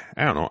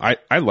don't know.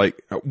 I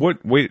like,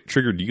 what weight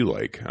trigger do you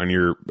like on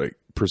your like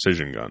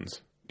precision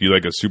guns? Do you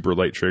like a super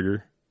light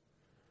trigger?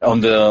 On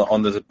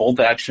the bolt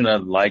action, I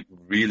like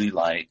really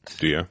light.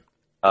 Do you?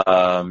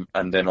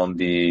 And then on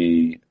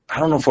the, I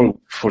don't know,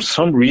 for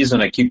some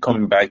reason I keep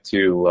coming back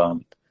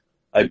to.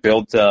 I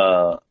built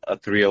a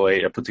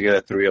 308. I put together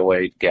a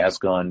 308 gas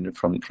gun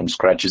from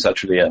scratch. It's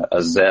actually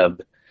a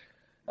Zeb.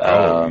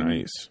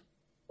 Nice.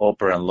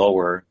 Upper and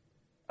lower.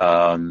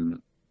 But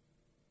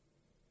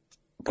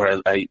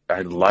I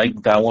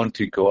like that one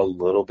to go a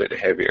little bit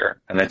heavier.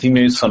 And I think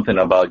maybe something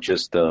about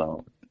just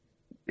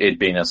it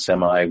being a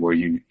semi where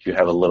you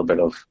have a little bit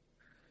of,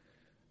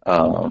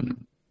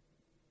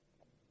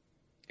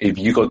 if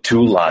you go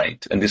too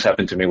light, and this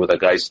happened to me with a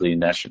Geissele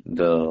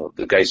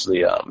the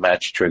Geissele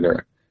match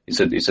trigger. It's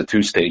a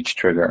 2-stage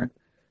trigger.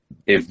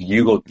 If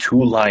you go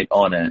too light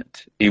on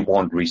it, it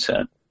won't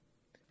reset.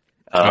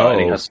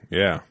 And it has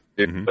to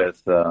do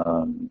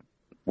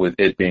with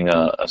it being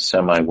a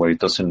semi where it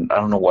doesn't. I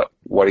don't know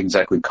what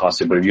exactly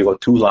caused it, but if you go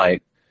too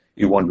light,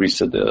 it won't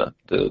reset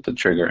the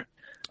trigger.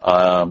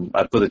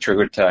 I put the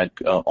trigger tag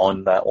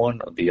on that one,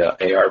 the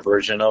AR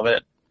version of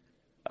it,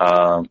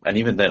 and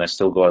even then, I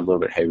still go a little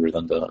bit heavier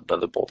than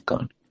the bolt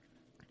gun.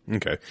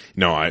 Okay.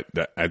 No, I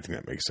think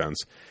that makes sense.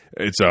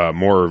 It's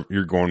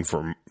you're going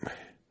for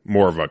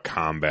more of a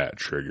combat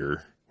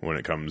trigger when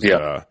it comes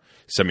to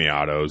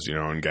semi-autos,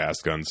 and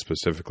gas guns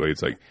specifically.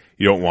 It's like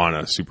you don't want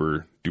a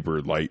super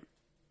duper light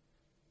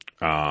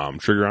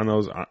trigger on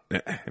those.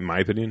 In my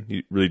opinion,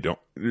 you really don't.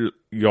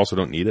 You also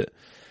don't need it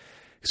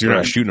because you're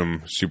not shooting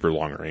them super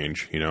long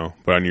range,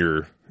 But on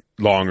your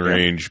long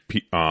range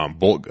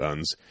bolt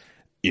guns,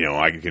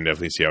 I can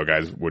definitely see how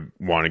guys would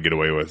want to get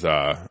away with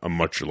a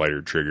much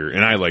lighter trigger.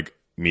 And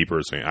me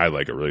personally, I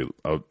like a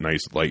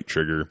nice light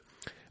trigger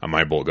on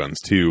my bolt guns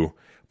too.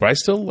 But I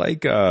still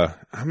like,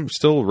 I'm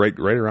still right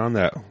around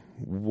that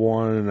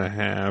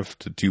 1.5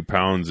 to 2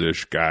 pounds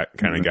ish kind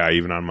of guy,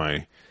 even on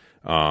my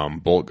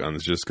bolt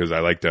guns, just because I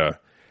like to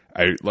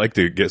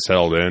get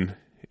settled in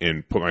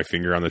and put my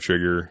finger on the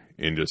trigger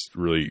and just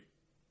really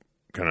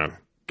kind of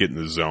get in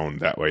the zone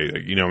that way.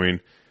 Like, you know what I mean?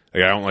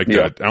 Like I don't like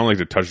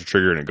to touch the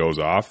trigger and it goes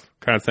off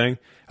kind of thing.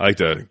 I like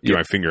to get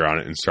my finger on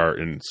it and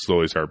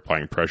slowly start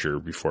applying pressure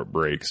before it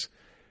breaks.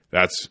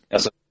 That's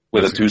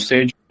with a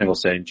 2-stage, single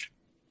stage.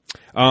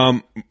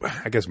 I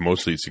guess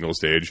mostly single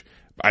stage.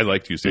 I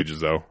like 2 stages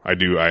though. I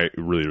do. I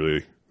really,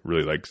 really,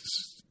 really like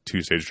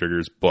 2-stage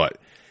triggers, but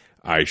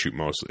I shoot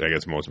most of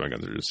my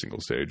guns are just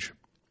single stage.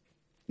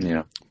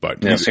 Yeah.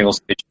 But single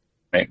stage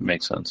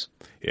makes sense.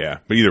 Yeah.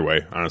 But either way,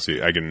 honestly,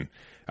 I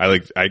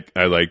like,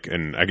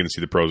 and I can see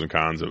the pros and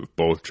cons of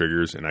both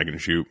triggers, and I can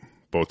shoot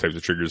both types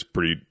of triggers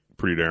pretty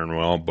darn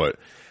well. But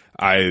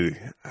I don't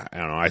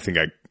know. I think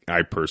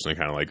I personally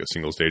kind of like a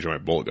single stage on my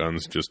bolt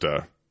guns. Just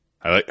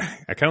I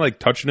kind of like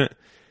touching it,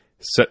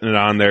 setting it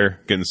on there,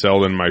 getting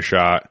settled in my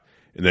shot,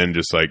 and then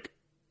just like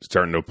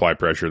starting to apply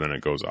pressure. Then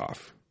it goes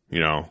off.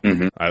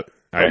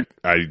 I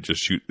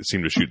just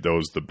seem to shoot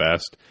those the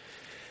best,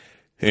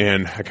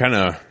 and I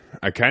guess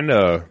I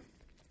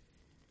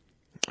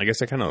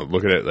kind of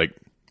look at it like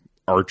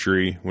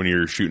archery when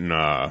you're shooting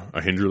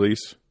a hinge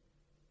release.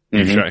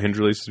 You shot hinge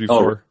releases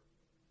before?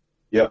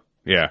 Yep.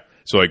 Yeah.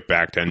 So like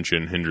back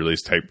tension, hinge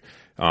release type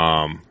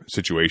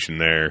situation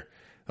there.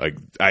 Like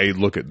I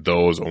look at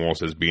those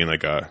almost as being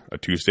like a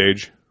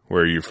 2-stage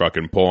where you're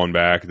fucking pulling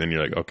back, and then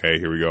you're like, okay,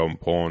 here we go. I'm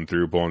pulling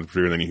through,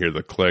 and then you hear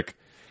the click.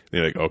 And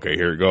you're like, okay,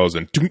 here it goes,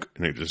 and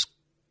it just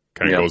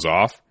kind of goes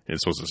off, and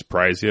it's supposed to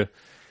surprise you.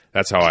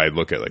 That's how I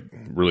look at like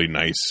really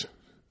nice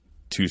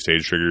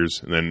 2-stage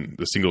triggers, and then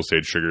the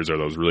single-stage triggers are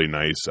those really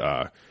nice,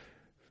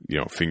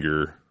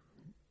 finger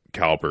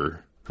caliper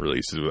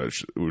releases,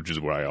 which is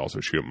what I also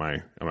shoot at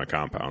my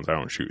compounds. I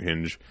don't shoot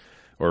hinge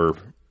or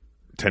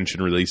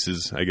tension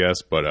releases, I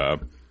guess, but I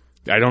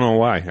don't know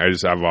why.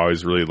 I've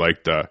always really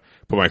liked to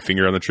put my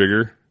finger on the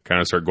trigger, kind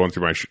of start going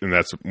through and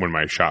that's when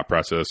my shot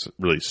process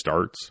really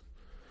starts.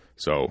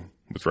 So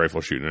with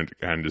rifle shooting,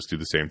 I kind of just do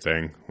the same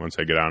thing. Once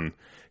I get on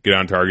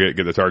target,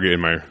 get the target in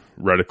my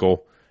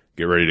reticle,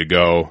 get ready to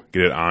go,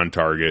 get it on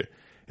target,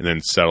 and then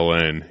settle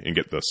in and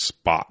get the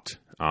spot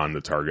on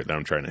the target that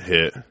I'm trying to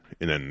hit,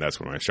 and then that's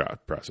when my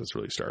shot process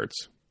really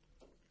starts.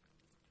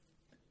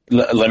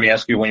 Let me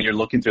ask you, when you're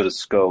looking through the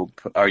scope,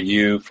 are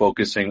you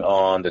focusing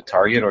on the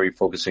target, or are you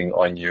focusing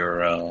on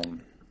your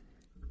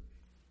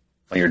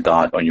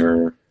dot, on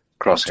your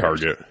crosshairs?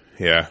 Target.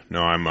 Yeah.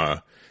 No, I'm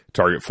a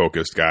target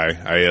focused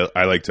guy.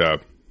 I like to,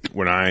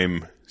 when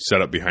I'm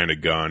set up behind a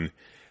gun,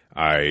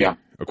 I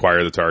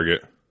acquire the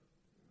target.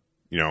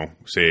 You know,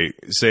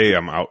 say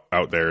I'm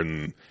out there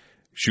and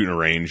shooting a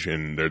range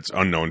and there's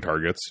unknown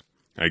targets.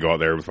 I go out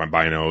there with my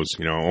binos,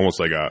 you know, almost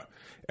like a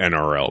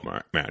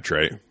NRL match,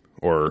 right?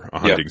 Or a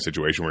hunting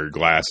situation where you're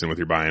glassing with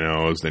your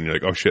binos. Then you're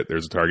like, oh shit,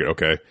 there's a target.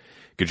 Okay.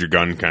 Get your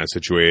gun kind of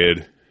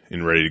situated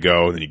and ready to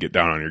go. Then you get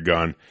down on your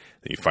gun.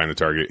 Then you find the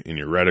target in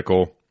your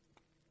reticle.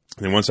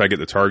 And then once I get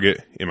the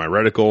target in my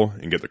reticle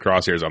and get the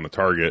crosshairs on the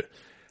target,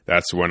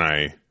 that's when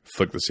I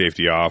flick the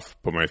safety off,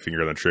 put my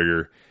finger on the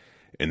trigger,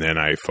 and then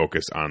I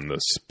focus on the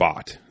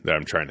spot that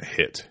I'm trying to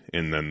hit.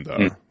 And then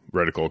the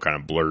reticle kind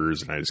of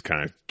blurs, and I just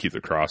kind of keep the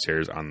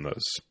crosshairs on the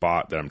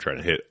spot that I'm trying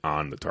to hit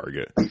on the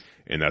target.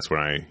 And that's when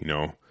I, you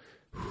know,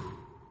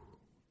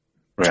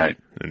 right,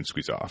 and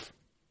squeeze off.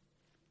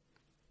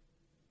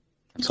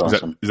 That's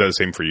awesome. Is that the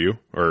same for you,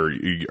 or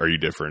are you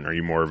different? Are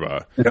you more of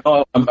a?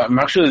 No, I'm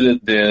actually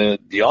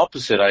the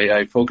opposite.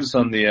 I focus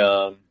on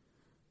the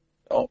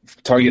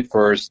target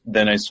first,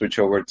 then I switch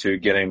over to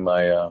getting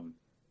my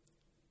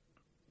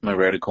my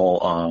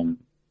reticle,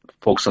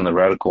 focus on the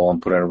reticle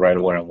and put it right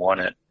where I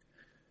want it,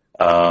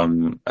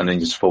 and then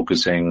just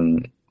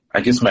focusing.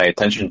 I guess my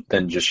attention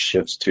then just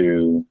shifts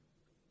to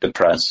the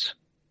press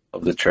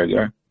of the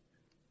trigger.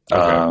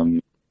 Okay.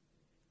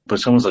 But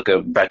it's almost like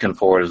a back and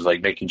forth, is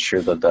like making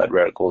sure that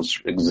reticle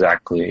is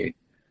exactly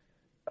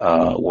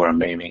where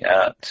I'm aiming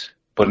at.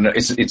 But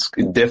it's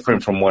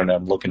different from when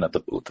I'm looking at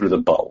through the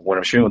bow. When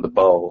I'm shooting with the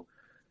bow,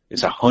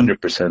 it's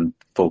 100%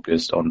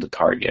 focused on the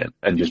target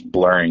and just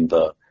blurring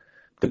the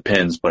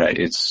pins. But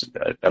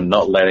I'm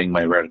not letting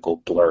my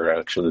reticle blur.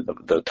 Actually,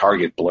 the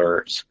target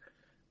blurs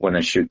when I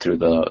shoot through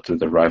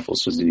the rifle.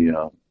 So it's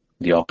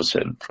the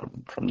opposite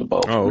from the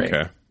bow. Oh,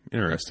 okay.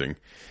 Interesting.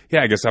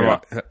 Yeah, I guess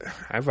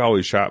I've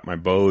always shot my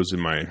bows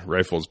and my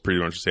rifles pretty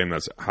much the same.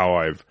 That's how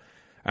I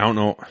don't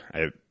know.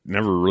 I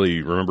never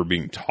really remember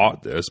being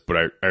taught this, but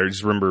I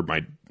just remember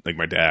my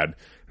dad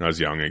when I was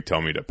young, he'd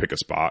tell me to pick a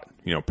spot.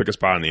 You know, pick a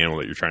spot on the animal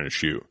that you're trying to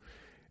shoot,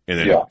 and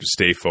then just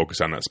stay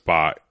focused on that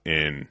spot.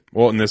 And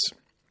when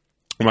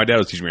my dad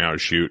was teaching me how to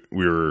shoot,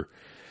 we were,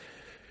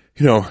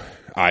 you know,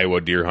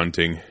 Iowa deer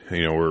hunting.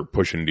 You know, we're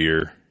pushing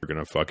deer. We're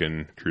gonna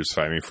fucking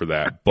crucify me for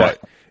that, but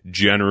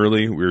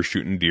generally we were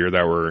shooting deer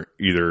that were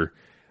either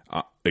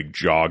like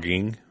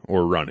jogging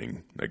or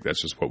running. Like that's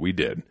just what we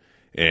did.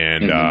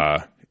 And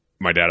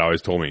my dad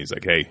always told me, he's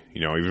like, hey,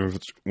 you know, even if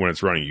when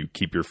it's running, you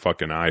keep your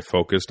fucking eye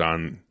focused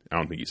on. I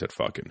don't think he said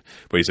fucking,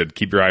 but he said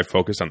keep your eye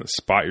focused on the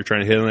spot you're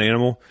trying to hit on the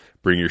animal.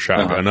 Bring your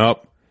shotgun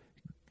up,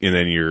 and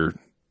then your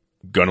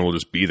gun will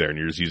just be there, and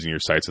you're just using your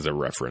sights as a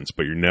reference,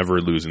 but you're never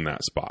losing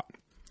that spot.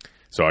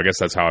 So I guess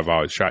that's how I've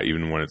always shot,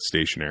 even when it's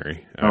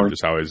stationary. I've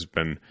just always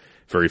been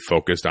very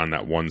focused on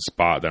that one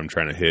spot that I'm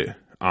trying to hit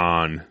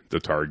on the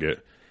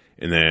target.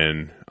 And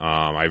then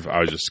I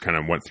was just kind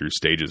of went through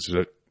stages.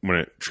 When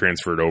it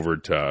transferred over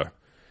to,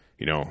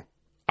 you know,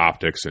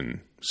 optics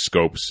and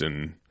scopes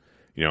and,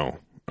 you know,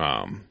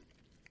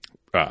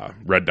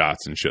 red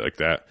dots and shit like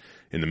that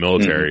in the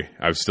military,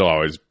 I've still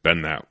always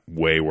been that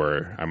way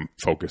where I'm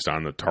focused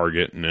on the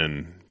target and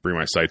then bring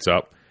my sights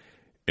up.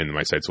 And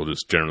my sights will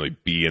just generally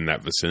be in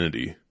that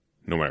vicinity,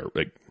 no matter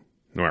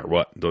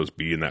what. Those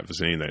be in that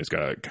vicinity. And I just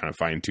gotta kind of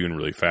fine tune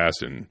really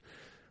fast and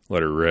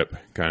let her rip,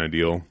 kind of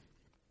deal.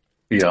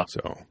 Yeah.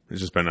 So it's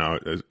just been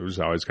out. It was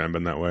always kind of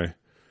been that way.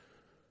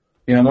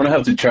 Yeah, I'm gonna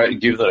have to try to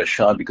give that a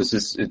shot because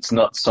it's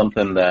not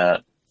something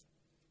that.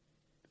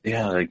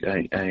 Yeah, like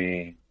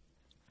I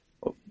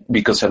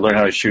because I learned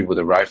how to shoot with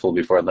a rifle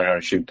before I learned how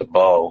to shoot the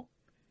bow.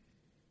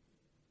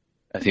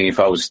 I think if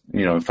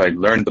I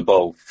learned the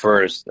bow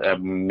first, I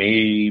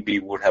maybe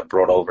would have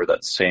brought over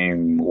that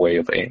same way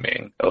of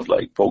aiming, of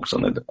like focus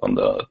on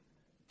the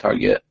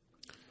target.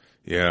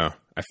 Yeah,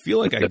 I feel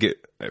like I'd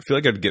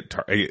get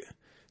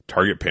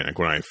target panic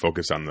when I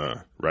focus on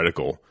the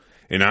reticle,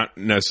 and not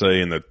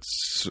necessarily in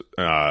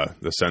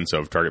the sense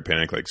of target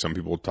panic like some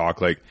people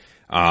talk. Like,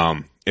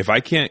 if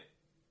I can't,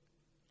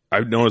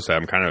 I've noticed that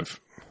I'm kind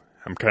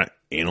of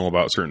anal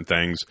about certain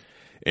things.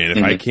 And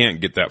if I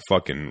can't get that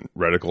fucking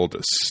reticle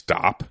to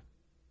stop,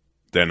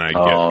 then I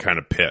get kind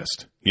of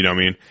pissed. You know what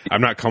I mean?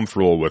 I'm not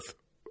comfortable with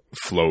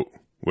float,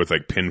 with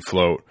like pin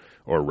float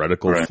or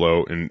reticle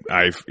float. And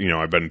I've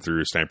been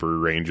through sniper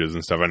ranges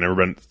and stuff. I've never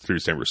been through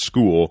sniper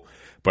school,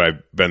 but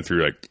I've been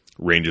through like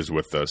ranges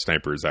with the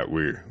snipers that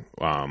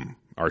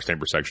our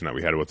sniper section that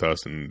we had with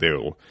us. And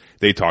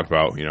they talked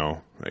about, you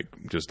know, like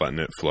just letting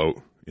it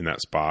float in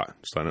that spot,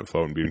 just letting it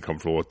float and being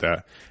comfortable with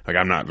that. Like,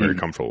 I'm not very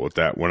comfortable with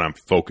that when I'm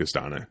focused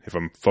on it. If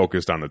I'm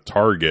focused on the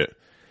target,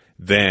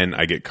 then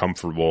I get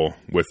comfortable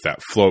with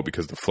that float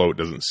because the float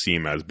doesn't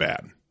seem as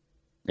bad.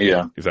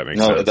 Yeah. If that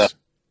makes sense.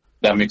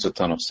 That makes a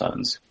ton of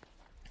sense.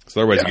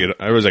 So otherwise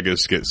I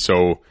just get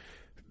so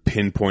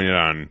pinpointed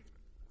on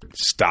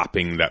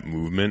stopping that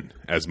movement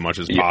as much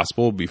as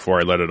possible before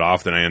I let it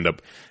off. Then I end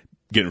up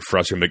getting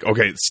frustrated. I'm like,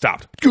 okay, it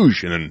stopped.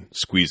 Goosh, and then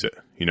squeeze it,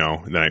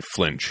 and then I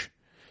flinch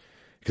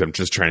because I'm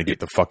just trying to get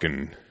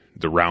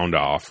the round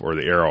off or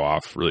the arrow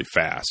off really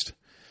fast.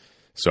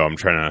 So I'm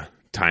trying to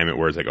time it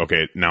where it's like,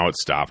 okay, now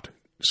it's stopped.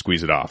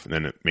 Squeeze it off, and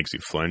then it makes you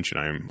flinch, and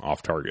I'm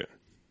off target.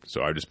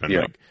 So I've just been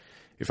like,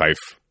 if I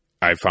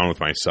found with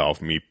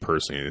myself, me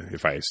personally,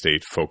 if I stay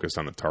focused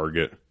on the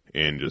target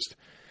and just,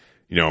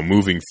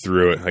 moving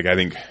through it, like I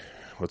think,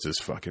 what's his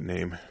fucking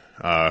name?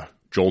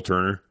 Joel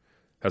Turner.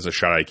 That's a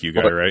shot IQ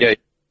guy, right? Yeah.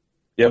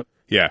 Yep.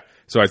 Yeah.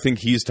 So I think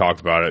he's talked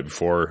about it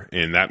before,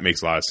 and that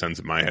makes a lot of sense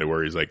in my head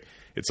where he's like,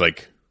 it's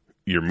like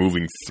you're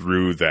moving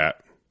through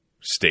that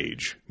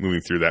stage,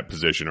 moving through that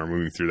position, or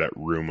moving through that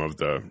room of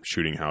the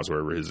shooting house,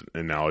 wherever his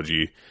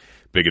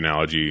big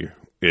analogy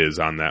is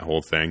on that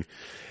whole thing.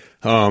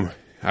 I've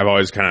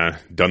always kind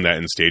of done that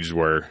in stages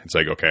where it's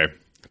like, okay,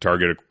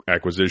 target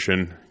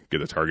acquisition, get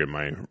the target in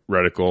my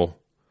reticle.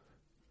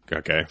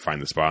 Okay,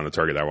 find the spot on the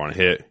target that I want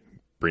to hit,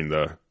 bring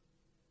the,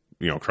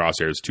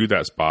 crosshairs to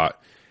that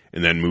spot,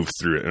 and then move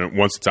through it. And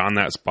once it's on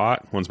that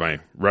spot, once my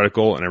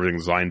reticle and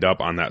everything's lined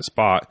up on that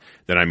spot,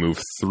 then I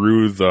move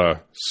through the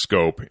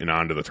scope and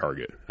onto the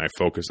target. I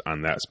focus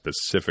on that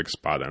specific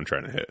spot that I'm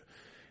trying to hit.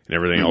 And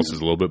everything else is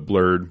a little bit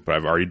blurred, but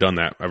I've already done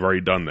that.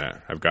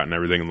 I've gotten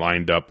everything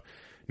lined up.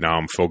 Now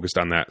I'm focused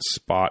on that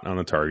spot on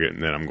the target,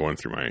 and then I'm going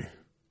through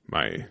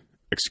my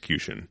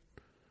execution.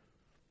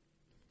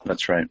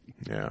 That's right.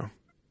 Yeah.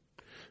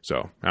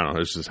 So, I don't know.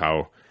 This is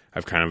how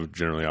I've kind of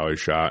generally always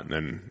shot, and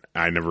then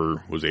I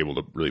never was able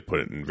to really put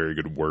it in very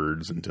good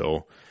words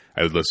until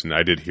I would listen.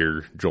 I did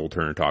hear Joel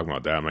Turner talking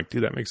about that. I'm like,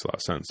 dude, that makes a lot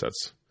of sense.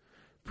 That's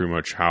pretty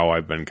much how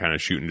I've been kind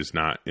of shooting, just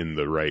not in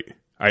the right.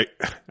 I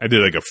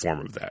did like a form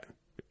of that.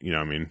 You know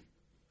what I mean?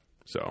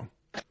 So,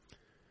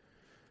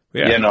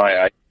 yeah. Yeah, no,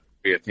 I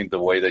think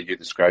the way that you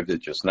described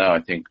it just now,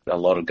 I think a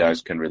lot of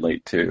guys can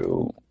relate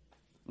to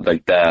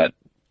like that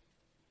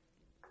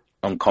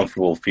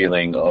uncomfortable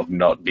feeling of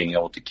not being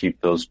able to keep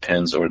those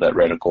pins or that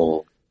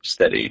reticle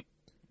steady.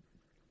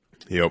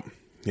 Yep.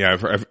 Yeah,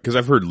 because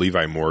I've heard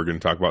Levi Morgan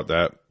talk about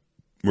that,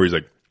 where he's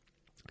like,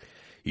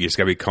 you just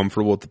got to be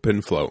comfortable with the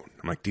pin float.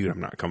 I'm like, dude,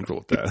 I'm not comfortable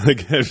with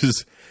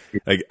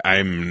that.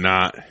 I'm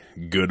not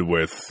good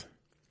with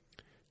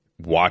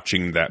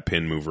watching that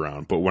pin move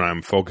around. But when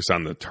I'm focused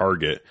on the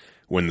target,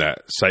 when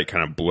that sight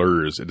kind of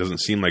blurs, it doesn't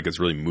seem like it's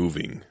really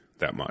moving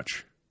that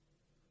much.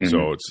 Mm-hmm.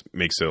 So it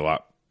makes it a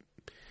lot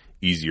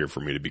easier for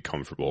me to be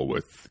comfortable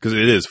with, because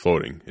it is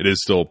floating.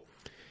 It's still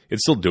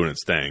doing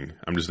its thing.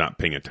 I'm just not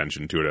paying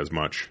attention to it as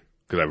much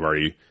because I've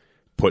already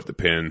put the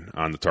pin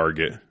on the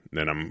target.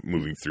 Then I'm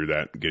moving through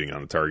that, getting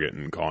on the target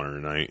and calling it a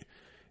night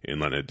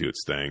and letting it do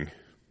its thing.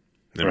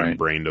 Then my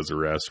brain does the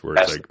rest, where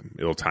it's like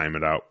it'll time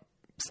it out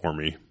for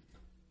me.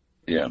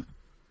 Yeah.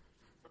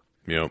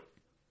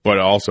 But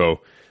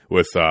also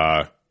with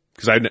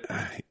because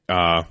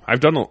I've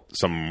done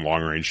some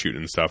long range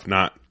shooting and stuff,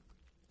 not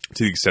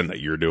to the extent that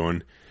you're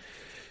doing.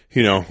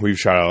 We've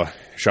shot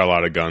a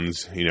lot of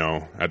guns,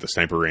 at the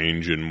sniper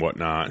range and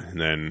whatnot.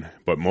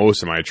 But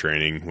most of my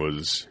training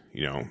was,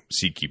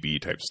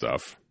 CQB type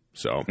stuff.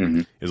 So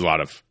it's a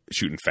lot of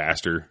shooting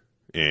faster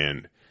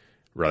and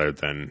rather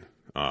than,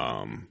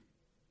 long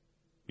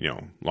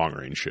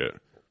range shit.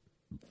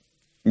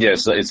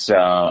 Yes, it's.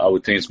 I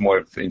would think it's more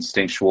of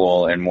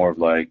instinctual and more of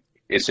like,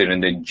 is it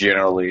in the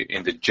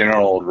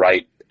general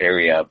right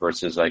area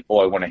versus like, oh,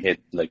 I want to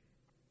hit like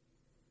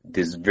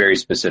this very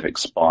specific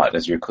spot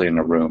as you're cleaning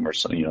a room or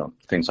something,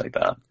 things like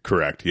that.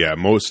 Correct. Yeah,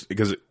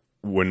 because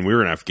when we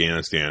were in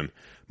Afghanistan,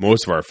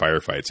 most of our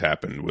firefights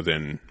happened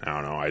within, I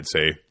don't know, I'd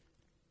say,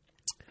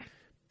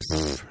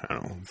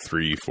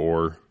 300,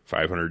 400,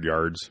 500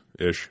 yards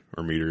ish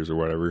or meters or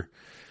whatever.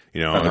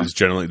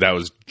 That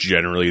was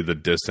generally the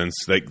distance.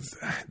 Like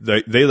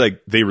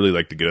they really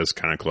like to get us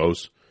kind of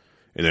close,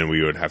 and then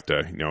we would have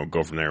to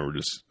go from there. We'd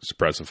just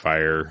suppress a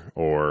fire,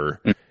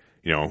 or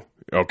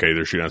okay,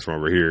 they're shooting us from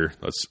over here.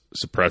 Let's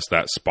suppress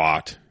that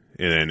spot,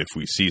 and then if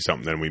we see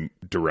something, then we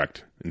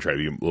direct and try to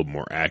be a little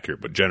more accurate.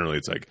 But generally,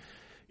 it's like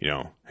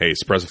hey,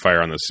 suppress a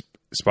fire on this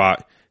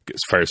spot, get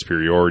fire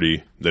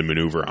superiority, then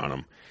maneuver on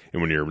them.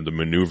 And when you're the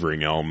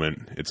maneuvering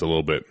element, it's a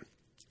little bit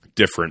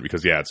different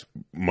because it's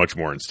much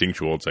more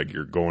instinctual. It's like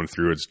you're going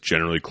through, it's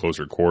generally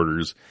closer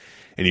quarters,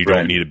 and you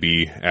don't need to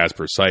be as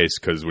precise,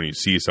 because when you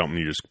see something,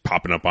 you're just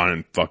popping up on it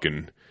and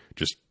fucking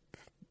just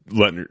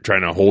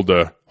trying to hold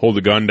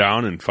the gun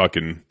down and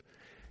fucking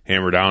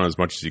hammer down as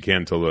much as you can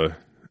until the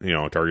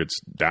target's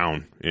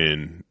down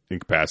and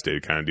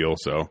incapacitated kind of deal.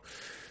 So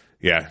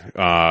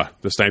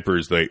the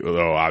snipers,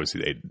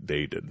 obviously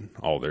they did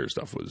all their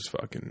stuff was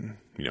fucking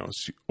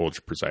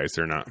ultra precise.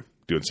 They're not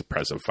doing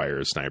suppressive fire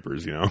as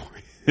snipers.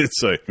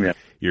 It's like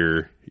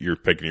you're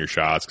picking your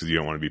shots because you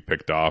don't want to be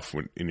picked off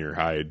in your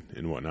hide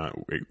and whatnot.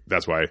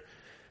 That's why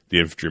the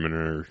infantrymen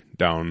are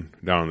down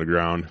on the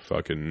ground,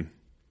 fucking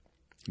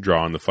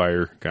drawing the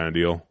fire kind of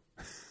deal.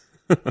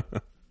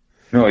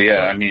 No,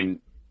 yeah, I mean,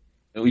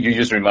 You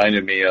just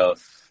reminded me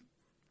of,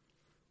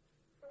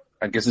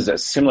 I guess it's a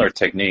similar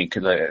technique.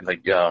 I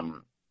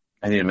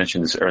didn't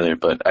mention this earlier,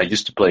 but I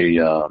used to play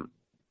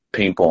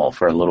paintball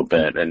for a little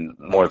bit and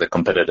more of the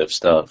competitive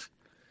stuff.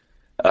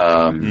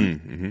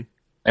 Mm-hmm.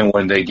 And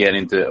when they get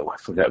into, I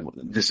forgot,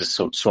 this is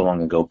so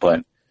long ago,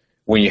 but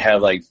when you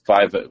have like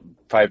five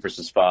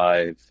versus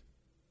five,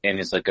 and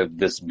it's like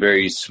this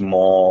very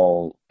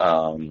small,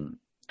 what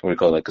do you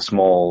call it, like a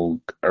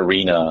small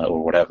arena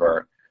or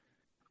whatever.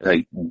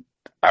 Like,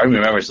 I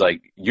remember it's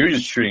like you're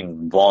just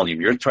shooting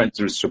volume. You're trying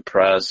to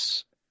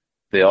suppress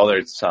the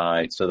other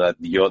side so that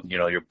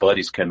your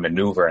buddies can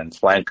maneuver and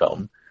flank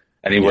them.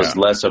 And it was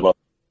less about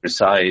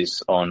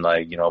precise on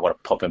like, I want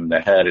to pop him in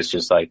the head. It's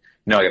just like,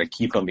 I got to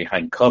keep him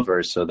behind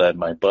cover so that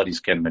my buddies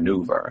can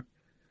maneuver.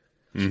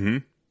 Mm-hmm.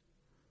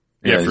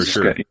 Yeah, for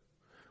sure.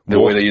 The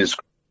way they use.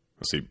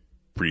 Let's see,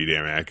 pretty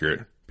damn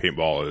accurate.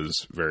 Paintball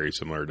is very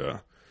similar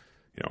to,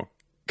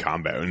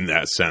 combat in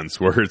that sense,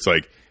 where it's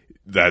like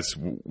that's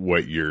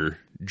what you're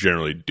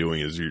generally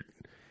doing is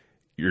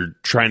you're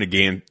trying to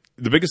gain.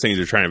 The biggest thing is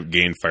you're trying to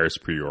gain fire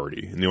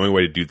superiority, and the only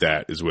way to do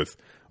that is with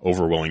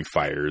overwhelming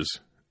fires,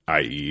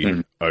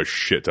 i.e., a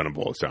shit ton of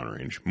bullets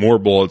downrange, more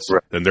bullets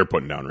than they're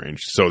putting downrange.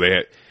 So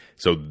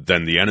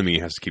then the enemy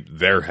has to keep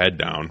their head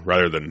down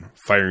rather than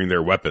firing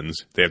their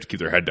weapons. They have to keep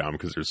their head down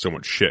because there's so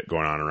much shit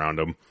going on around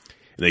them,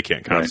 and they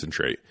can't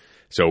concentrate.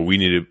 Right. So we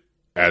needed,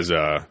 as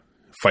a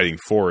fighting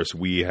force,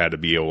 we had to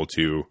be able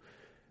to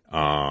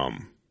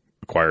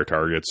acquire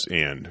targets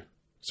and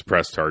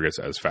suppress targets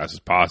as fast as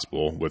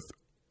possible with,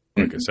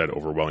 like I said,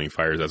 overwhelming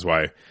fires. That's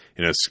why,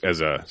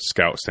 as a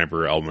scout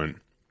sniper element,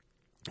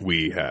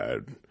 we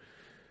had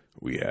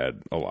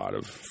a lot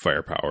of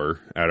firepower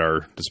at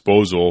our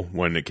disposal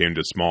when it came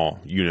to small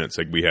units.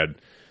 Like we had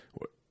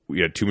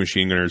 2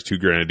 machine gunners, 2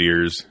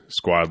 grenadiers,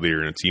 squad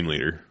leader, and a team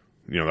leader.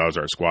 That was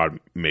our squad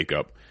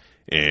makeup,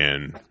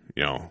 and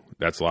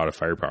that's a lot of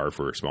firepower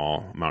for a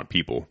small amount of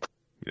people.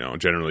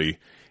 Generally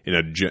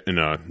in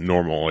a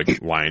normal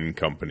like line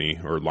company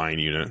or line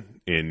unit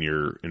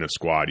in a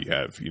squad, you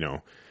have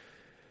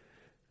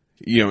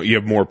you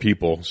have more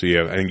people, so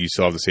I think you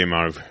still have the same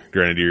amount of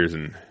grenadiers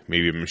and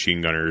maybe a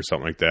machine gunner or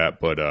something like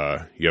that, but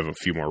you have a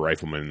few more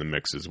riflemen in the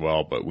mix as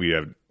well. But we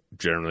have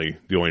generally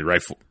the only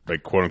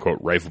quote unquote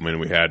rifleman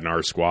we had in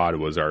our squad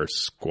was our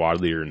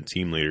squad leader and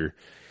team leader,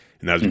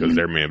 and that's because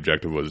their main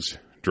objective was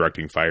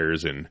directing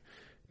fires and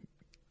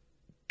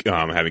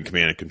having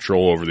command and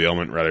control over the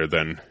element rather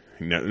than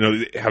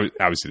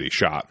obviously they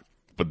shot,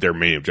 but their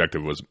main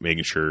objective was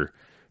making sure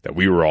that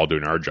we were all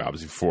doing our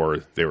jobs before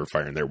they were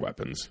firing their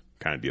weapons,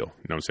 kind of deal.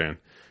 You know what I'm saying?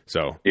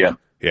 So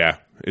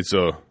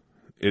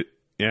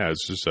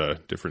it's just a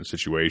different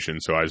situation.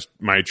 So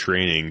my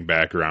training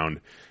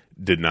background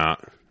did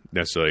not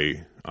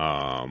necessarily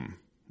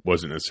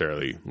wasn't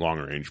necessarily long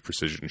range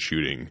precision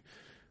shooting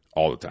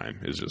all the time.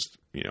 It's just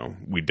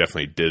we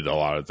definitely did a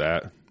lot of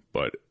that,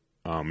 but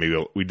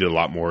maybe we did a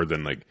lot more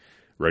than like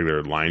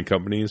regular line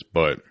companies,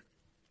 but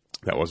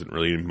that wasn't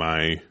really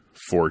my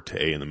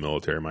forte in the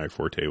military. My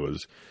forte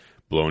was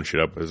blowing shit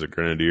up as a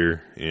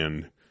grenadier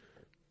and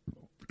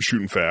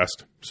shooting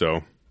fast. So,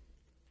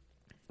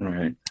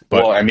 right.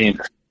 But, well, I mean,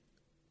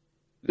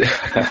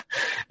 and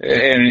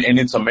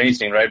it's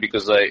amazing, right?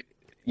 Because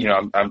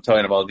I'm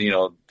talking about,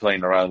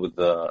 playing around with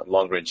the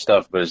long range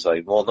stuff, but it's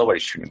like, well,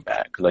 nobody's shooting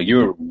back. Like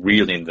you're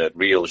really in the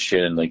real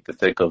shit and like the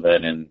thick of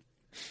it, and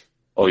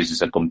always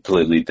it's a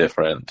completely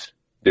different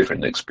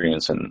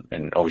experience,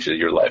 and obviously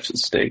your life's at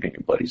stake and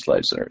your buddies'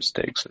 lives are at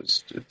stake. So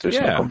there's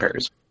no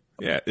comparison.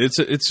 Yeah,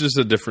 it's just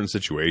a different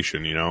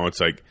situation,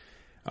 It's like,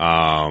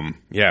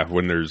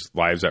 when there's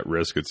lives at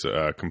risk, it's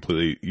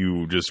completely,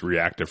 you just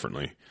react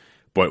differently.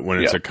 But when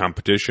it's a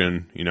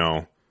competition,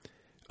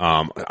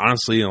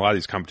 honestly, a lot of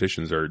these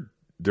competitions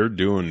they're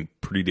doing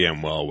pretty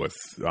damn well with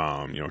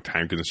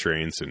time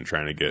constraints and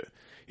trying to get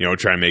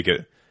try to make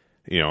it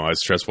as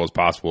stressful as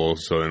possible.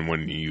 So then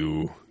when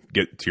you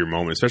get to your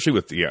moment, especially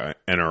with the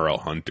NRL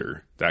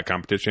Hunter, that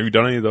competition, have you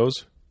done any of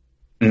those?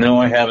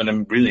 No, I haven't.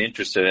 I'm really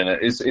interested in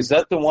it. Is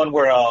that the one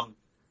where I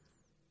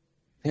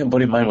think a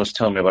buddy of mine was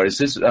telling me about? Is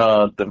this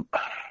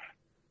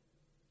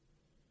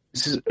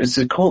is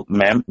it called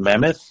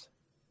Mammoth?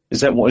 Is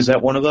that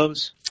one of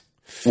those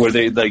where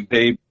they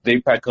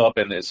pack up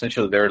and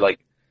essentially they're like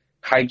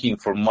hiking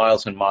for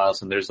miles and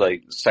miles, and there's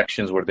like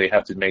sections where they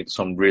have to make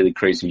some really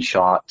crazy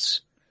shots,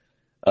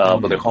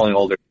 but they're calling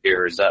all their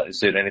gear. Is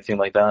it anything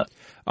like that?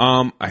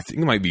 I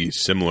think it might be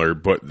similar,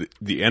 but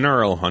the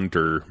NRL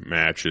Hunter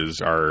matches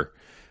are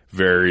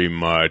very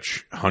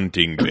much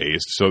hunting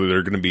based, so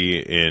they're going to be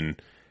in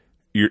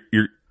your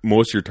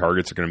most of your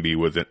targets are going to be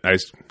within.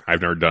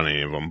 I've never done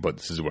any of them, but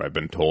this is what I've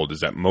been told: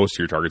 is that most of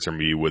your targets are going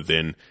to be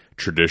within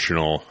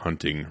traditional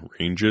hunting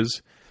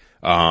ranges.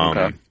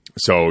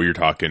 So you're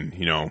talking,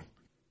 200,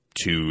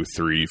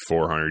 300,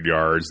 400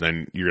 yards.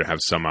 Then you're going to have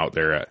some out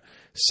there at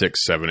 600,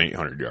 700,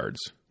 800 yards.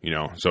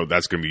 So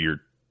that's going to be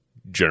your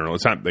general.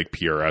 It's not like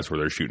PRS where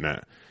they're shooting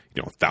at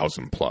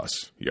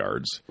 1,000+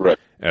 yards, right?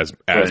 As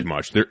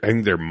much. I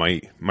think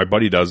my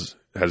buddy does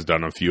has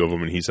done a few of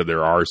them, and he said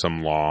there are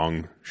some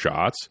long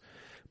shots,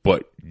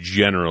 but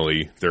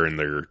generally they're in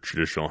their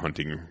traditional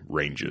hunting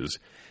ranges.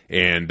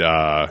 And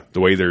the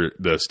way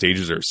the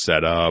stages are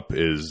set up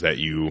is that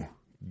you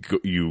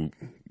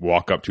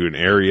walk up to an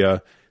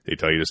area, they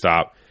tell you to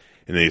stop,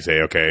 and they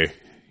say, okay,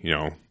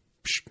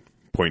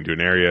 point to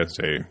an area,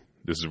 say,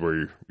 this is where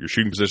your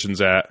shooting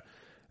position's at,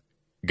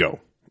 go.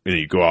 And then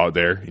you go out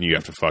there, and you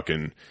have to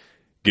fucking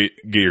get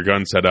your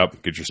gun set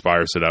up, get your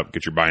spire set up,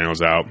 get your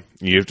binos out,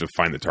 and you have to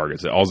find the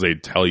targets. All they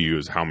tell you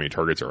is how many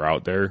targets are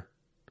out there.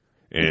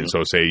 And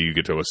so say you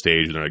get to a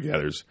stage, and they're like, yeah,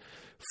 there's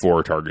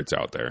 4 targets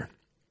out there.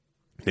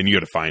 Then you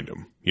have to find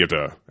them. You have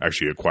to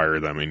actually acquire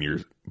them in your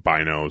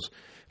binos,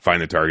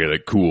 find the target,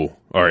 like, cool.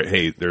 All right,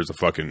 hey, there's a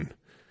fucking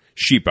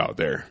sheep out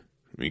there.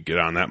 Let me get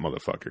on that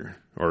motherfucker.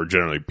 Or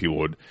generally people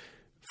would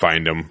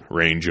find them,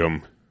 range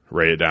them,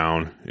 write it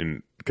down,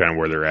 and kind of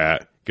where they're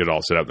at, get it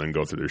all set up, then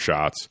go through their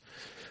shots.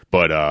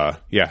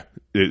 But, yeah,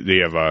 they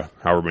have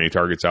however many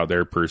targets out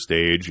there per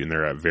stage, and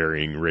they're at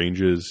varying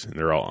ranges, and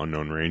they're all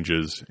unknown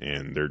ranges,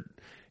 and they're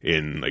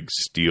in, like,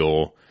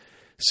 steel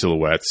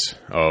silhouettes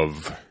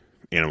of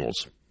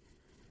animals.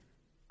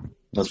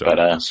 That's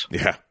badass.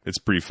 Yeah, it's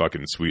pretty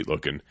fucking sweet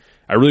looking.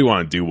 I really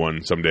want to do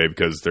one someday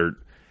because they're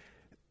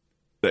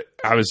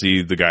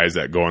obviously the guys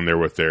that go in there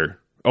with their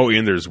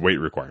and there's weight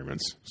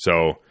requirements.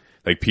 So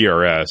like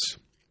PRS,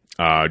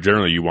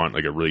 generally you want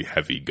like a really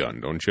heavy gun,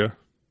 don't you?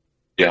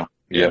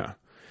 Yeah.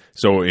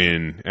 So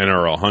in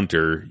NRL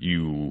Hunter,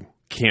 you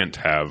can't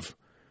have.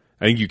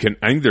 I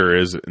think there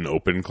is an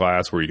open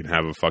class where you can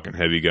have a fucking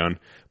heavy gun,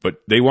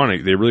 but they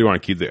really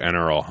want to keep the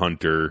NRL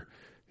Hunter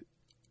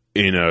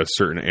in a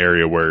certain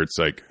area where it's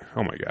like,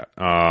 oh my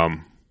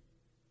God,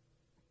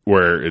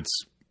 where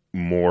it's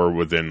more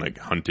within like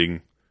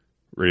hunting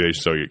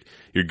radiation. So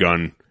your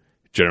gun,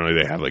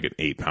 generally they have like an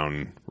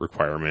 8-pound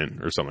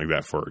requirement or something like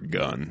that for a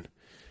gun.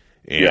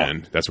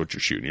 And that's what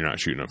you're shooting. You're not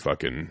shooting a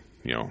fucking,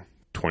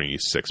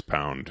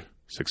 26-pound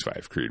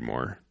 6.5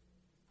 Creedmoor.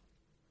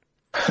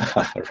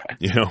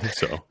 Right.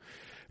 So.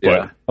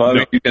 Yeah. Well,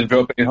 you can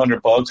drop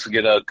 $800 to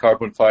get a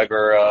carbon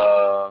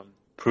fiber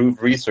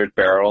proof research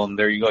barrel, and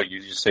there you go.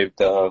 You just saved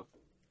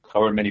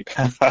however many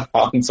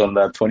pounds on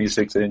that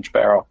 26-inch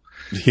barrel.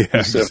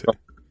 Yeah.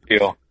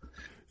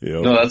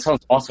 No, that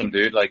sounds awesome,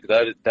 dude. Like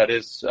that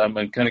is. I'm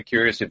kind of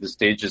curious if the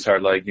stages are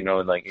like in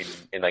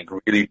like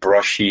really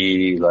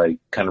brushy, like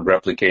kind of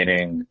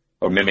replicating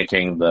or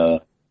mimicking the,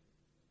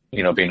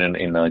 being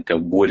in like a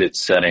wooded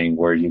setting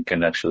where you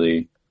can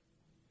actually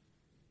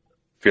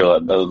feel a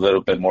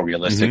little bit more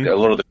realistic. Mm-hmm. A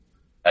little bit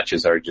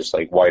matches are just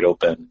like wide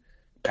open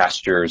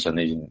pastures, and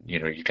then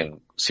you can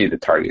see the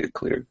target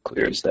clear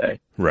as day.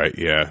 Right.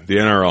 Yeah. The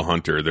NRL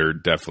Hunter, they're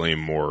definitely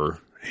more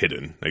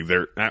hidden. Like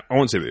I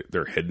won't say that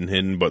they're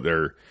hidden, but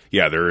they're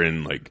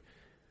in like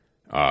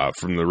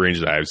from the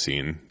ranges I've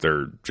seen,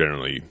 they're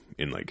generally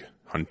in like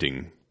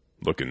hunting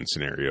looking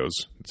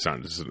scenarios. It's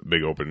not just a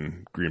big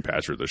open green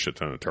pasture with a shit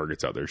ton of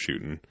targets out there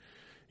shooting.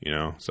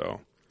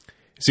 So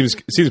it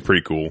seems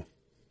pretty cool.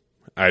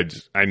 I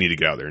need to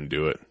get out there and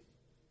do it.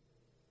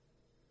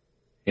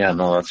 Yeah,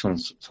 no, that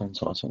sounds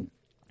awesome.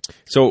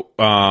 So,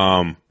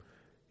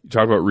 you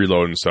talk about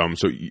reloading some.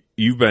 So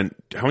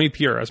how many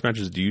PRS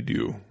matches do you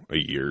do a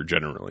year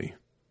generally?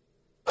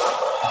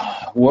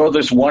 Well,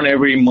 there's one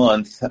every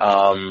month,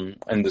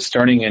 and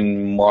starting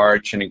in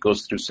March, and it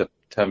goes through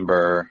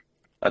September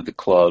at the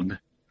club.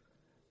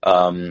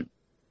 I've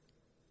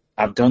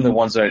done the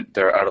ones that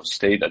are out of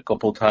state a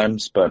couple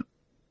times, but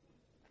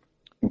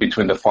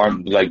between the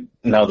farm, like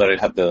now that I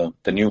have the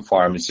new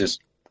farm, it's just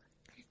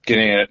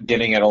getting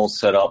it all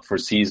set up for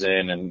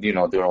season, and doing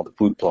all the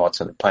food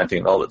plots and the planting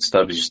and all that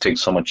stuff. It just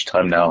takes so much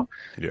time now.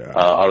 Yeah.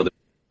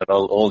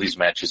 All these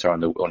matches are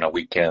on a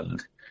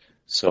weekend,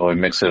 so it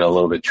makes it a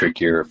little bit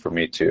trickier for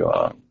me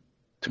to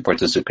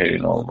participate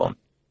in all of them.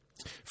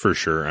 For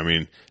sure. I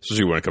mean,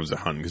 especially when it comes to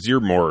hunting, because you're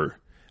more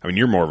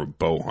of a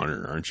bow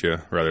hunter, aren't you,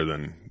 rather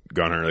than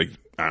gun hunter? Like,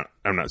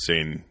 I'm not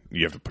saying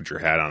you have to put your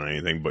hat on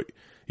anything, but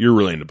you're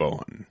really into bow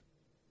hunting.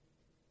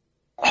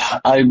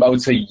 I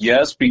would say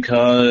yes,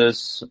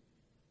 because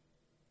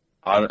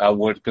I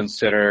would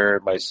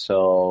consider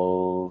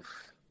myself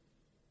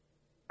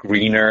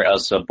greener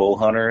as a bow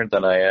hunter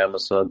than I am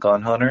as a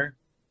gun hunter.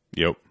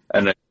 Yep.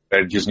 And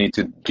I just need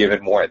to give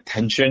it more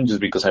attention just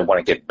because I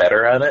want to get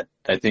better at it.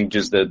 I think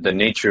just the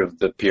nature of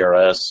the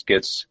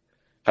PRS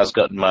has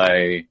gotten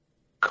my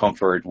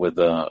comfort with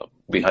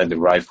behind the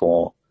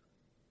rifle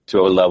to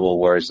a level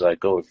where it's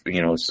like,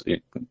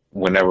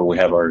 whenever we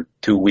have our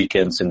 2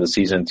 weekends in the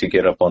season to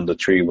get up on the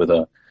tree with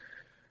a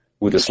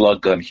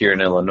slug gun here in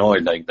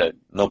Illinois, like that,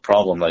 no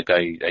problem. Like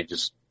I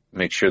just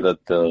make sure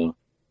that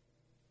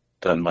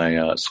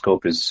my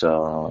scope is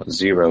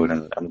zeroed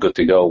and I'm good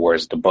to go.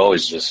 Whereas the bow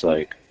is just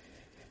like,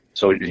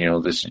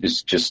 this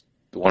is just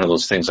one of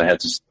those things I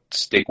had to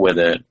stick with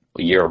it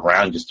year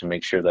round just to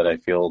make sure that I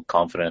feel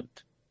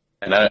confident.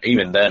 And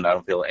even then, I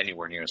don't feel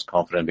anywhere near as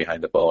confident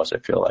behind the bow as I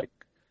feel like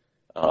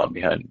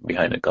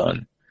behind a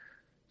gun.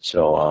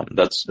 So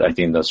I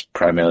think that's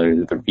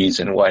primarily the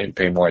reason why I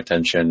pay more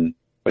attention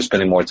or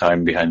spending more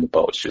time behind the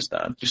bow. It's just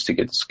that, just to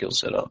get the skill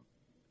set up.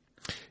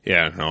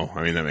 Yeah, no,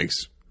 I mean, that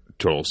makes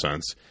total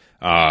sense.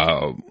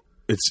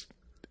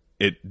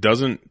 It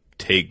doesn't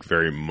take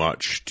very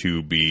much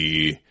to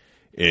be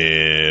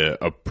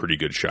a pretty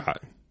good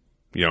shot.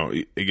 You know,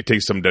 it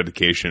takes some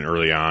dedication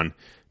early on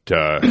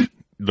to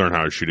learn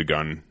how to shoot a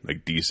gun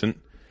like decent,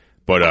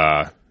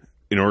 but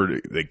in order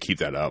to keep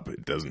that up,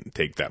 it doesn't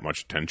take that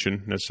much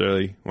attention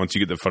necessarily. Once you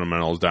get the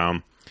fundamentals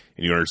down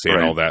and you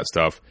understand all that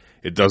stuff,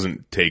 it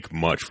doesn't take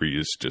much for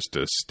you just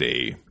to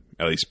stay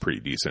at least pretty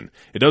decent.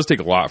 It does take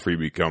a lot for you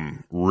to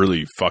become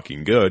really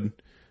fucking good,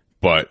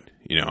 but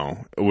you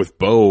know, with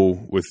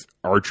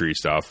archery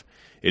stuff,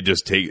 it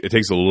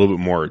takes a little bit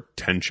more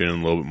attention, a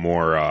little bit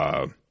more,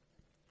 I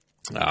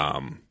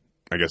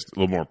guess, a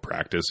little more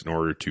practice in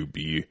order to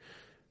be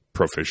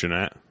proficient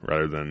at,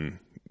 rather than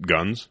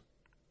guns.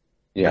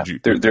 Yeah,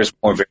 there's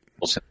more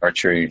variables in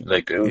archery,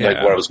 like what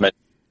I was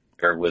mentioning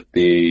here with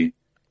I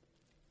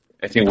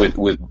think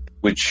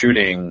with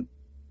shooting,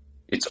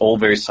 it's all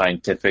very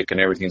scientific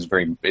and everything's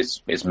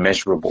it's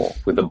measurable.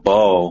 With a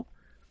bow,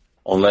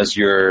 unless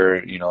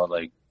you're, you know,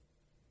 like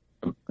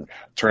a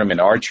tournament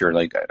archer,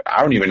 like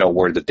I don't even know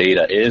where the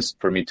data is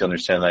for me to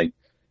understand like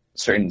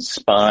certain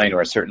spine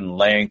or a certain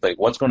length, like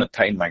what's going to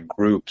tighten my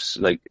groups,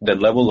 like the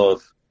level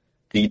of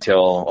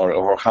detail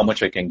or how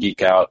much I can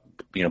geek out,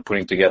 you know,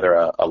 putting together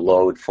a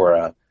load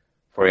for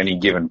any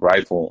given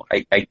rifle.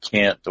 I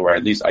can't, or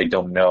at least I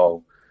don't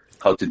know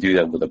how to do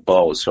that with a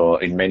bow. So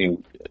in many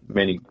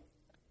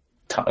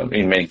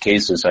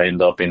cases, I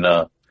end up in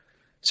a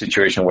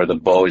situation where the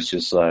bow is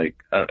just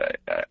like,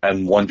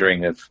 I'm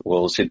wondering is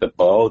it the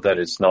bow that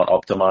is not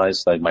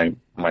optimized like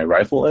my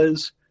rifle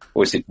is,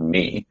 or is it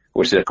me,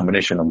 or is it a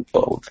combination of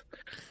both?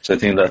 So I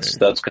think that's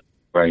kind of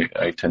where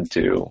I tend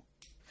to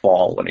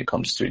fall when it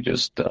comes to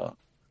just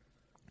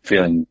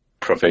feeling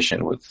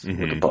proficient with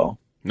the bow.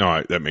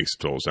 No, that makes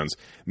total sense.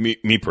 Me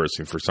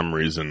personally, for some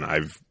reason,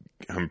 I'm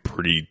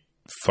pretty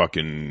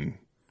fucking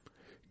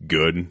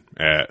good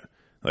at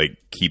like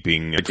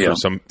keeping. Like,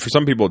 for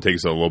some people, it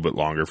takes a little bit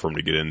longer for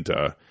them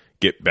to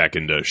get back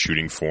into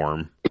shooting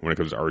form when it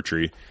comes to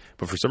archery.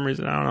 But for some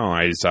reason, I don't know.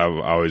 I've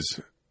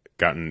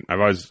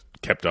always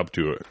kept up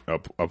to it,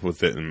 up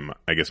with it, and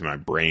I guess in my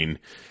brain.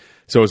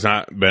 So it's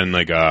not been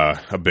like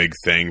a big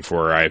thing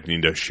for I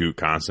need to shoot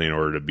constantly in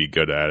order to be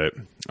good at it.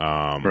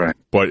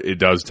 But it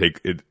does take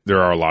it.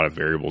 There are a lot of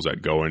variables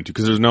that go into,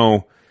 because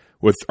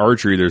with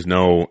archery, there's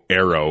no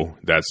arrow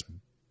that's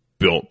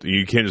built.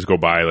 You can't just go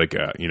buy like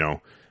an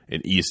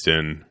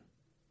Easton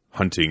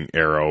hunting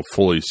arrow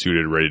fully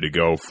suited, ready to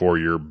go for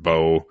your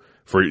bow.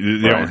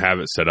 They don't have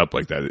it set up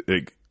like that.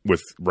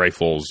 With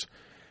rifles,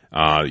 you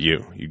buy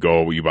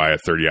a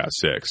 30-06,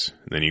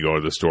 and then you go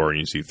to the store and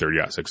you see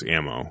 30-06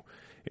 ammo.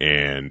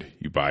 And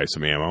you buy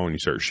some ammo and you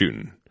start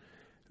shooting.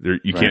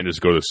 You can't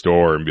just go to the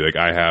store and be like,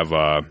 I have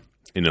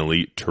an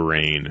elite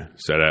terrain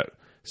set at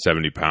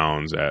 70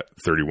 pounds at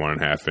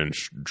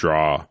 31.5-inch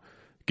draw.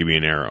 Give me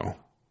an arrow.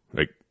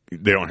 Like,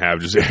 they don't have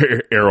just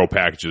arrow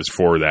packages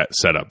for that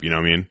setup. You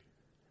know what I mean?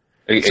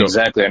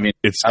 Exactly. So I mean,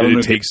 it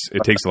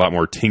takes a lot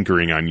more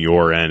tinkering on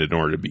your end in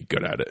order to be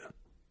good at it.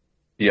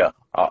 Yeah,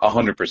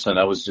 100%.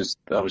 I was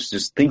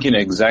just thinking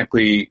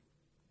exactly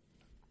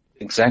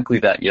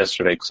that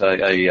yesterday, because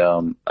I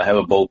have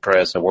a bow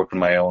press. I work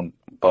with my own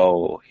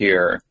bow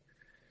here,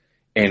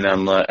 and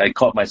I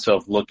caught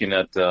myself looking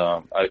at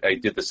I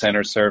did the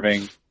center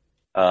serving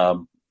by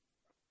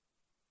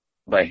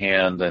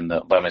hand and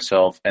by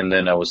myself, and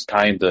then I was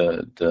tying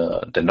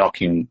the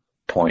knocking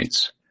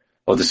points,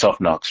 or the soft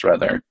knocks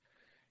rather,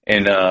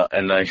 and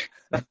I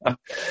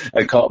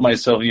I caught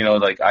myself, you know,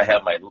 like I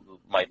have my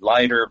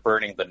lighter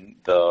burning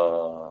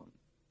the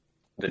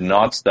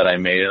knots that I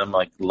made, and I'm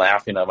like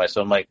laughing at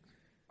myself. I'm like,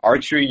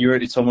 archery,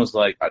 it's almost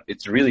like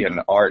it's really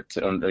an art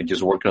on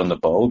just working on the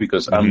bow,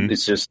 because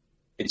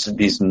it's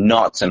these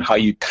knots and how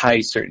you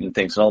tie certain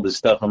things and all this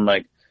stuff. I'm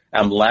like,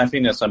 I'm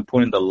laughing as I'm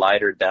putting the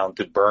lighter down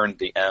to burn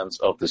the ends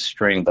of the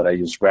string that I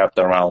just wrapped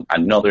around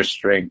another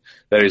string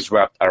that is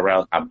wrapped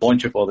around a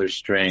bunch of other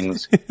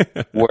strings.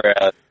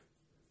 Whereas,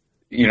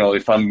 you know,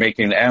 if I'm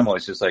making ammo,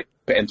 it's just like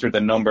enter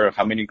the number of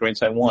how many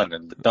grains I want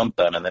and dump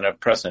that, and then I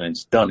press it and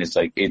it's done. It's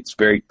like, it's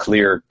very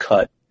clear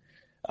cut.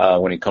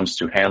 When it comes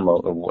to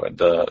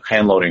the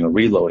hand loading or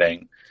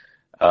reloading,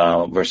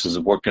 versus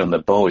working on the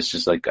bow, it's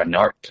just like an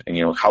art. And,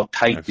 you know, how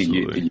tight do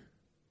you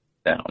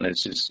down?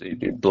 It's just,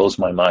 it blows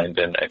my mind.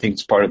 And I think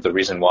it's part of the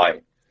reason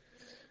why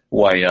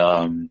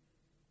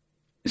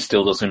it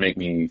still doesn't make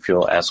me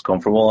feel as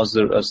comfortable as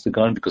the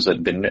gun, because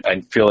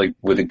I feel like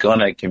with a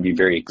gun, I can be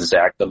very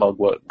exact about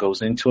what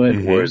goes into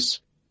it.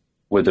 Whereas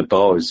with the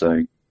bow, it's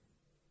like,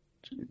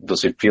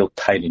 does it feel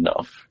tight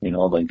enough? You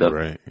know, like that.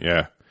 Right.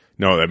 Yeah.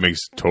 No, that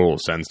makes total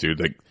sense, dude.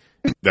 Like,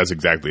 that's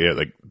exactly it.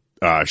 Like,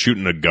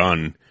 shooting a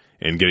gun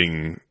and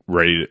getting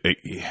ready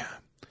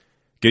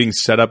getting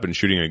set up and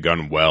shooting a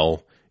gun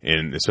well,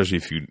 and especially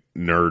if you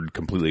nerd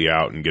completely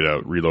out and get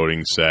a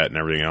reloading set and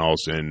everything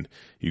else, and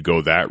you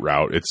go that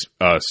route, it's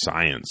a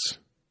science.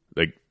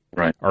 Like,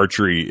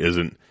 archery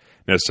isn't.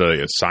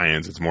 necessarily a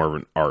science. It's more of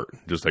an art,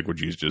 just like what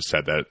you just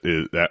said.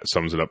 That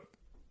sums it up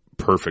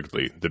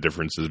perfectly. The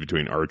differences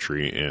between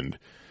archery and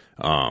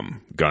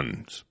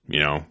guns.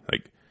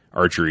 Like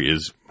archery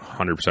is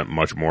 100%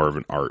 much more of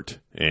an art,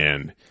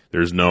 and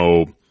there's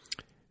no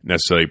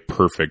necessarily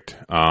perfect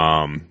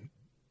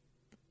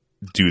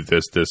do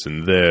this,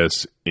 and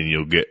this, and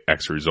you'll get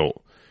X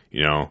result.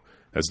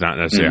 That's not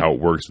necessarily how it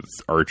works with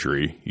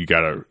archery. You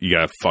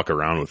gotta fuck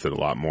around with it a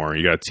lot more.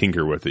 You gotta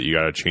tinker with it. You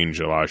gotta change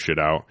a lot of shit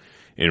out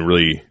and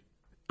really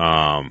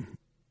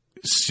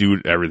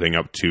suit everything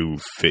up to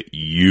fit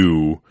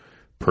you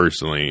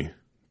personally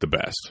the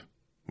best.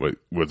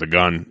 With a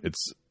gun,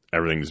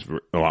 everything's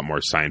a lot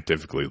more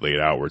scientifically laid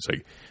out, where it's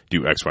like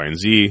do X, Y, and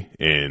Z,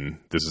 and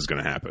this is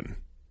going to happen.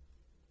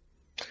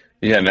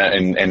 Yeah,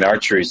 and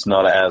archery is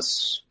not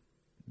as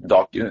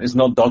it's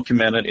not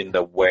documented in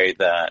the way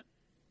that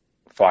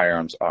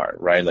firearms are,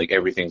 right? Like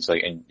everything's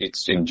like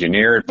it's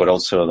engineered, but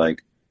also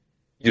like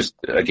just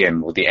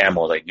again with the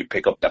ammo, like you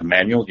pick up that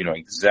manual, you know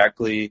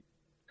exactly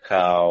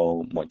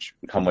how much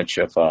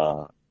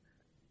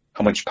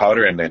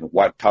powder and then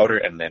what powder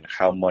and then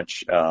how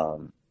much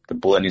the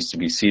bullet needs to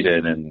be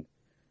seated. And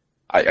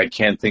I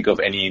can't think of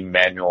any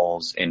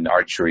manuals in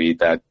archery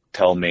that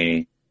tell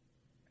me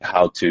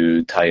how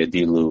to tie a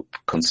D-loop,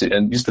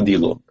 and just a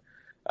D-loop.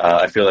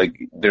 I feel like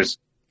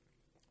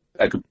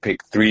I could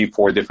pick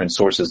 3-4 different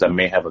sources that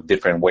may have a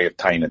different way of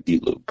tying a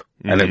D-loop.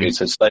 Mm-hmm. And then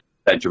it's a slight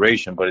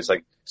exaggeration, but it's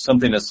like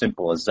something as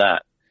simple as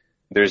that.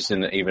 There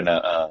isn't even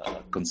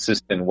a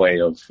consistent way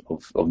of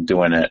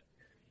doing it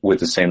with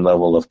the same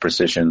level of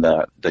precision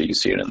that you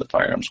see it in the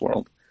firearms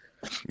world.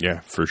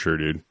 Yeah, for sure,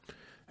 dude.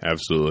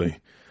 Absolutely.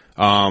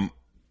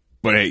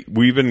 But hey,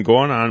 we've been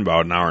going on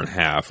about an hour and a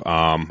half.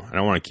 I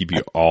don't want to keep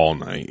you all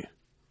night,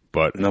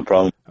 but no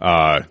problem.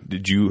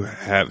 Did you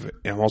have?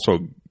 I'm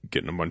also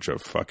getting a bunch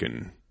of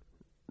fucking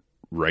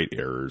write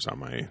errors on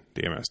my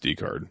damn SD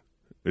card.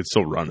 It's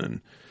still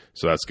running,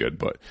 so that's good.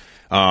 But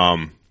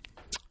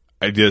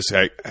is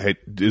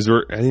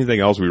there anything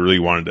else we really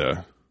wanted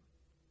to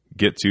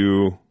get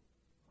to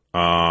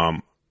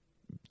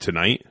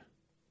tonight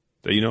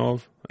that you know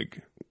of?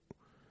 Like,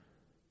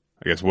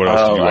 I guess what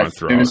else do you want to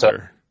throw out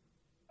there?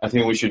 I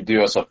think we should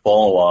do as a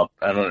follow-up,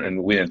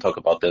 and we didn't talk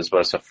about this, but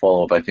as a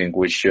follow-up, I think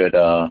we should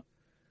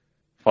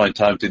find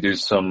time to do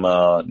some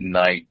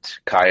night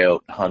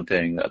coyote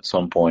hunting at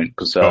some point.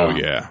 Cause,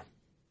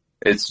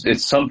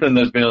 it's something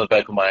that's been in the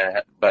back of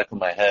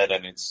my head,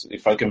 and it's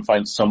if I can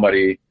find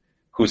somebody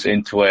who's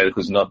into it,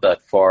 who's not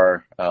that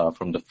far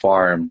from the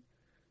farm,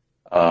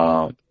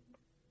 like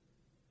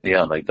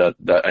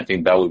that. I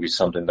think that would be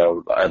something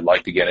that I'd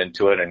like to get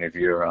into it, and if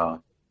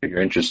you're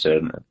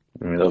interested,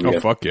 I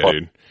mean, fuck yeah,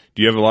 dude.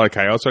 Do you have a lot of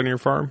coyotes on your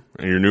farm?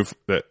 And your new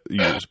that you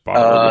just bought a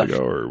while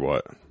ago, or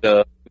what? We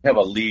have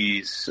a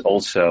lease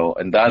also,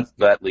 and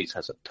that lease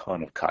has a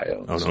ton of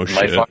coyotes. Oh no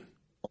shit! My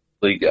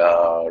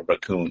farm,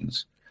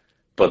 raccoons,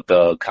 but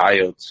the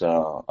coyotes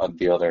on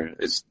the other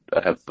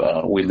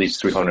we lease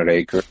 300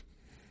 acres,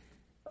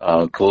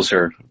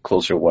 closer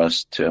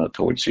west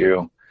towards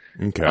you.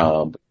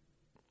 Okay.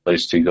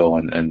 Place to go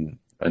and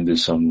do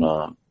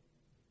some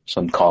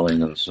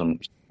calling and some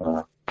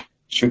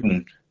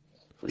shooting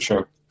for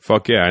sure.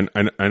 Fuck yeah,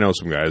 I know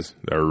some guys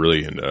that are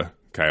really into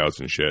coyotes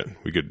and shit.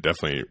 We could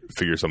definitely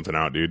figure something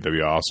out, dude. That'd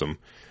be awesome.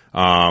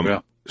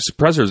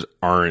 Suppressors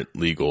aren't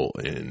legal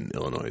in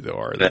Illinois, though,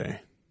 are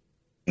they?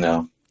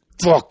 No.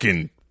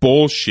 Fucking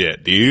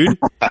bullshit, dude.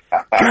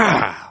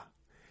 God.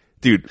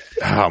 Dude,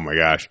 oh my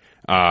gosh.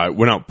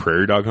 Went out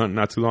prairie dog hunting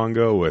not too long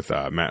ago with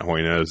Matt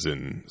Hoynes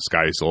and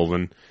Scotty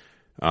Sullivan.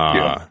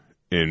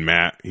 And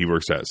Matt, he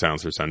works at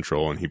Silencer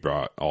Central, and he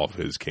brought all of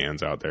his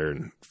cans out there.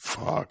 And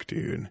fuck,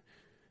 dude.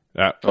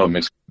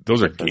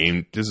 Those are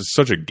game. This is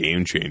such a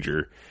game changer.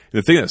 And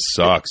the thing that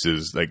sucks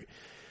is like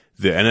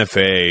the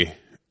NFA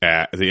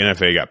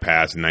got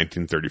passed in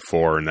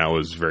 1934, and that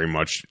was very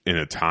much in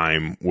a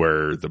time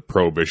where the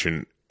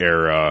Prohibition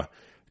era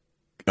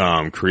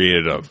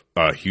created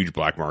a huge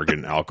black market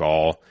in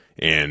alcohol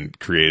and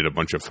created a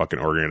bunch of fucking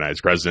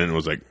organized crime. It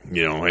was like,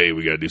 hey,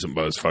 we got to do something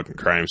about this fucking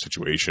crime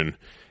situation.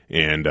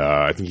 And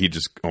I think he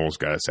just almost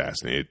got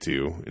assassinated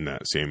too in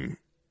that same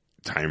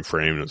time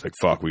frame. And it was like,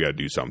 fuck, we got to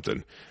do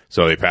something.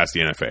 So they passed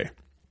the NFA,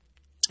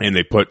 and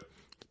they put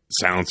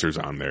silencers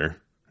on there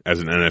as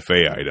an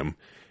NFA item.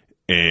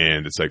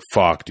 And it's like,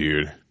 fuck,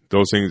 dude,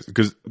 those things,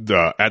 because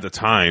at the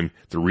time,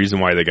 the reason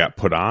why they got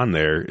put on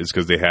there is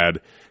because they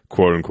had,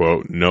 quote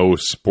unquote, no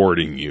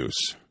sporting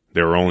use.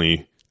 They were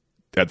only,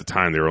 at the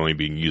time, they were only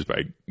being used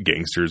by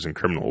gangsters and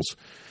criminals.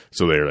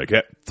 So they're like,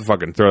 yeah,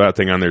 fucking throw that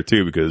thing on there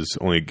too, because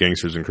only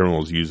gangsters and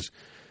criminals use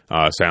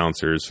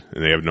silencers,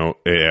 and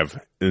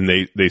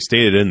they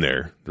stated in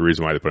there the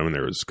reason why they put them in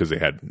there was because they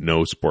had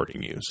no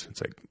sporting use.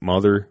 It's like,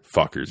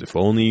 motherfuckers, if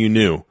only you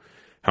knew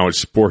how much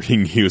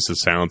sporting use a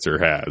silencer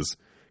has,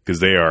 because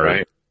they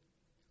are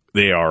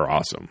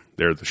awesome.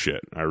 They're the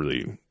shit. I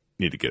really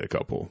need to get a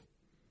couple.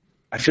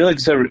 I feel like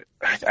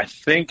I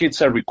think it's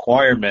a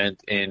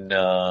requirement in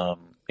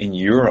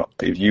Europe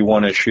if you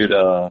want to shoot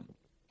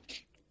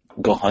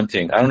go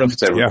hunting. I don't know if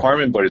it's a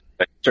requirement, but it's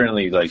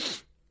certainly like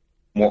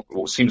more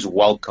seems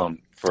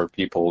welcome for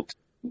people to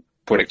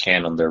put a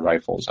can on their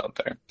rifles out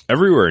there.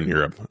 Everywhere in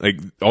Europe, like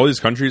all these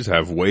countries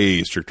have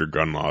way stricter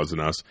gun laws than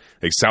us.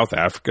 Like South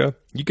Africa,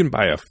 you can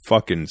buy a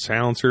fucking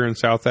silencer in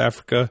South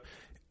Africa,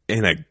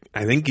 and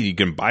I think you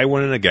can buy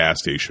one in a gas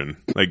station.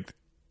 Like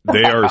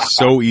they are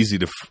so easy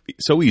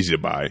to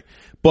buy.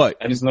 But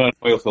and it's not an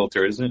oil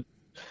filter, is it?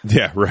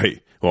 Yeah,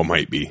 right. Well, it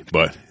might be,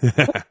 but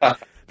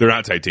they're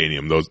not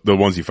titanium. The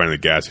ones you find in the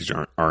gas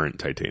station aren't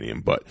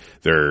titanium, but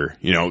they're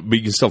but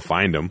you can still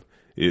find them.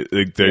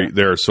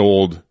 They're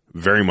sold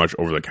very much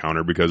over the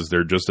counter because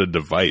they're just a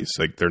device.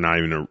 Like they're not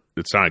even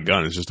it's not a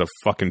gun. It's just a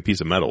fucking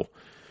piece of metal.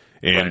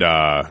 And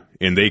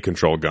and they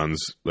control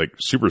guns like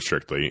super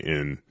strictly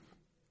in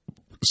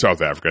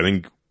South Africa. I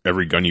think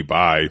every gun you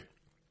buy,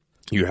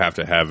 you have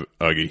to have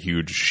like a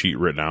huge sheet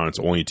written out. It's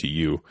only to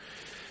you.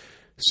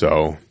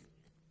 So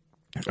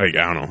like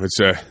I don't know. It's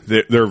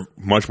they're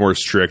much more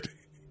strict.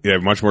 They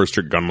have much more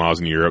strict gun laws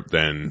in Europe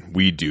than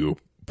we do,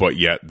 but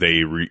yet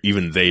they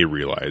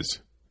realize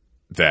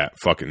that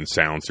fucking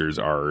silencers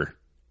are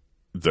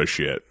the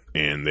shit,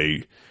 and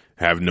they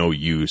have no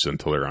use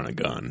until they're on a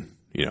gun.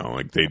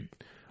 Like they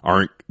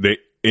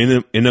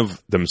in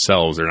of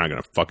themselves, they're not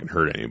going to fucking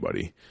hurt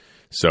anybody.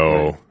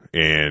 So,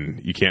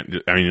 and you can't.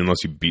 I mean,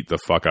 unless you beat the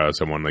fuck out of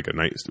someone like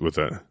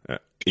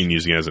in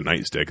using it as a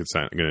nightstick, it's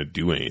not going to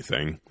do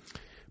anything.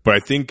 But I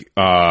think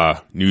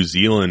New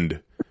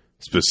Zealand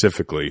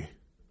specifically,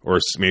 or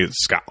maybe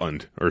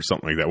Scotland or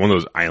something like that, one of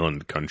those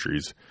island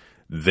countries,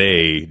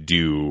 they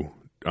do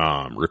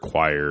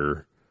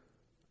require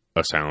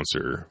a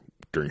silencer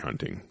during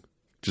hunting,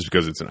 just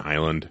because it's an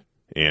island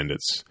and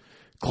it's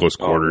close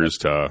quarters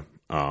to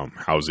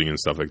housing and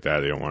stuff like that.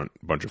 They don't want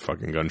a bunch of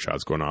fucking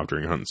gunshots going off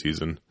during hunting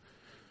season.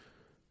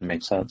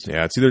 Makes sense.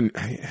 Yeah, it's either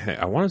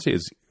I want to say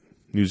it's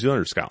New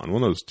Zealand or Scotland,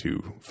 one of those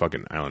two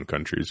fucking island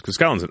countries. Because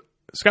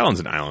Scotland's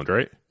an island,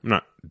 right? I'm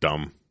not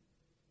dumb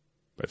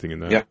by thinking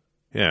that.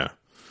 Yeah.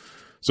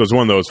 So it's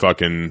one of those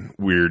fucking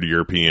weird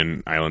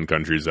European island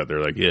countries that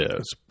they're like, yeah,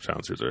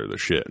 silencers are the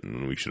shit,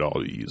 and we should all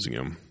be using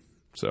them.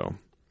 So,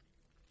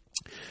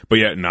 but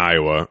yet in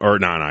Iowa, or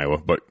not in Iowa,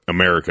 but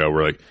America,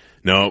 we're like,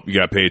 nope, you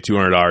got to pay a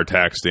 $200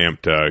 tax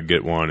stamp to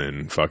get one,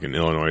 and fucking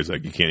Illinois is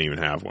like, you can't even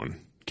have one.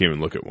 You can't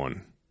even look at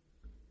one.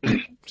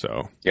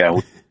 So. Yeah,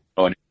 we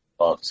don't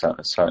know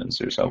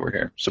silencers over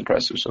here,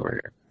 suppressors over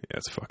here. Yeah,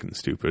 it's fucking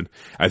stupid.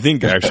 I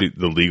think actually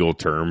the legal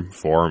term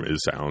for them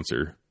is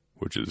silencer,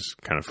 which is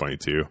kind of funny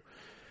too.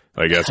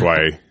 Like that's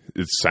why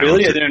it's silencer.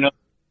 Really? I didn't know.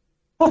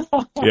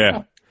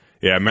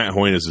 Yeah. Matt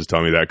Hoynes is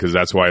telling me that because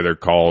that's why they're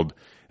called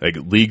like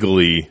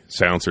legally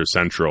Silencer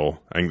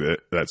Central. I think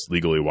that's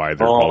legally why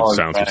they're called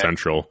Silencer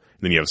Central.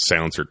 And then you have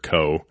Silencer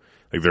Co.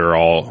 Like they're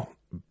all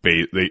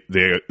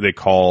they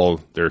call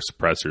their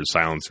suppressors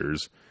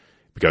silencers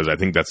because I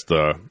think that's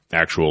the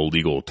actual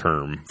legal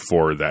term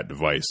for that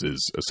device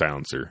is a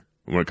silencer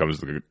when it comes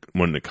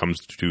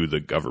to the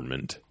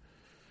government.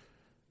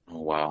 Oh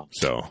wow!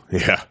 So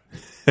yeah.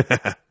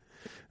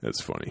 That's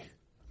funny,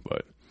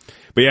 but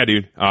yeah,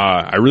 dude,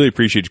 I really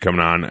appreciate you coming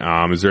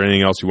on. Is there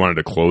anything else you wanted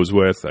to close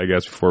with, I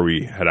guess, before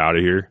we head out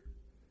of here?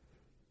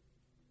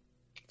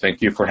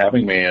 Thank you for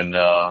having me, and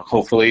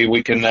hopefully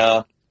we can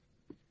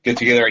get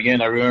together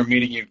again. I remember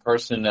meeting you in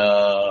person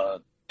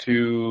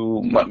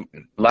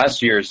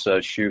last year's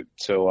shoot,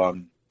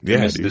 so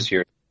this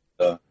year.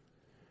 It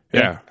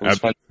was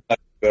fun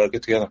to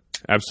get together.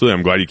 Absolutely,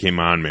 I'm glad you came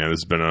on, man.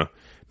 This has been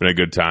a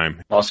good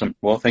time. Awesome.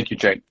 Well, thank you,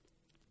 Jake.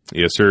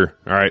 Yes, sir.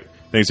 All right.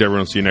 Thanks,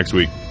 everyone. See you next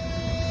week.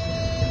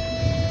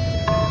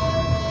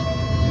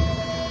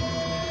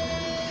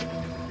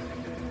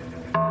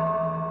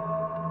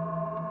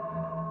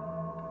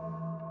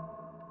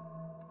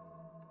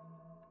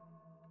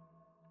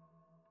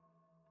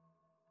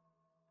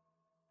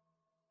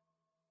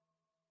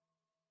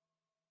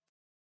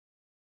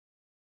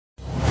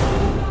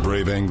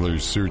 Brave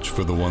anglers search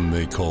for the one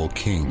they call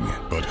king,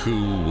 but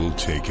who will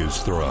take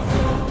his throne?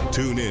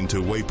 Tune in to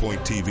Waypoint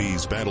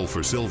TV's Battle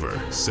for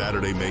Silver,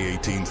 Saturday, May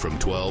 18th from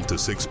 12 to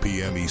 6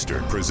 p.m.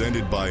 Eastern.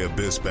 Presented by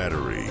Abyss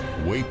Battery.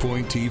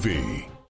 Waypoint TV.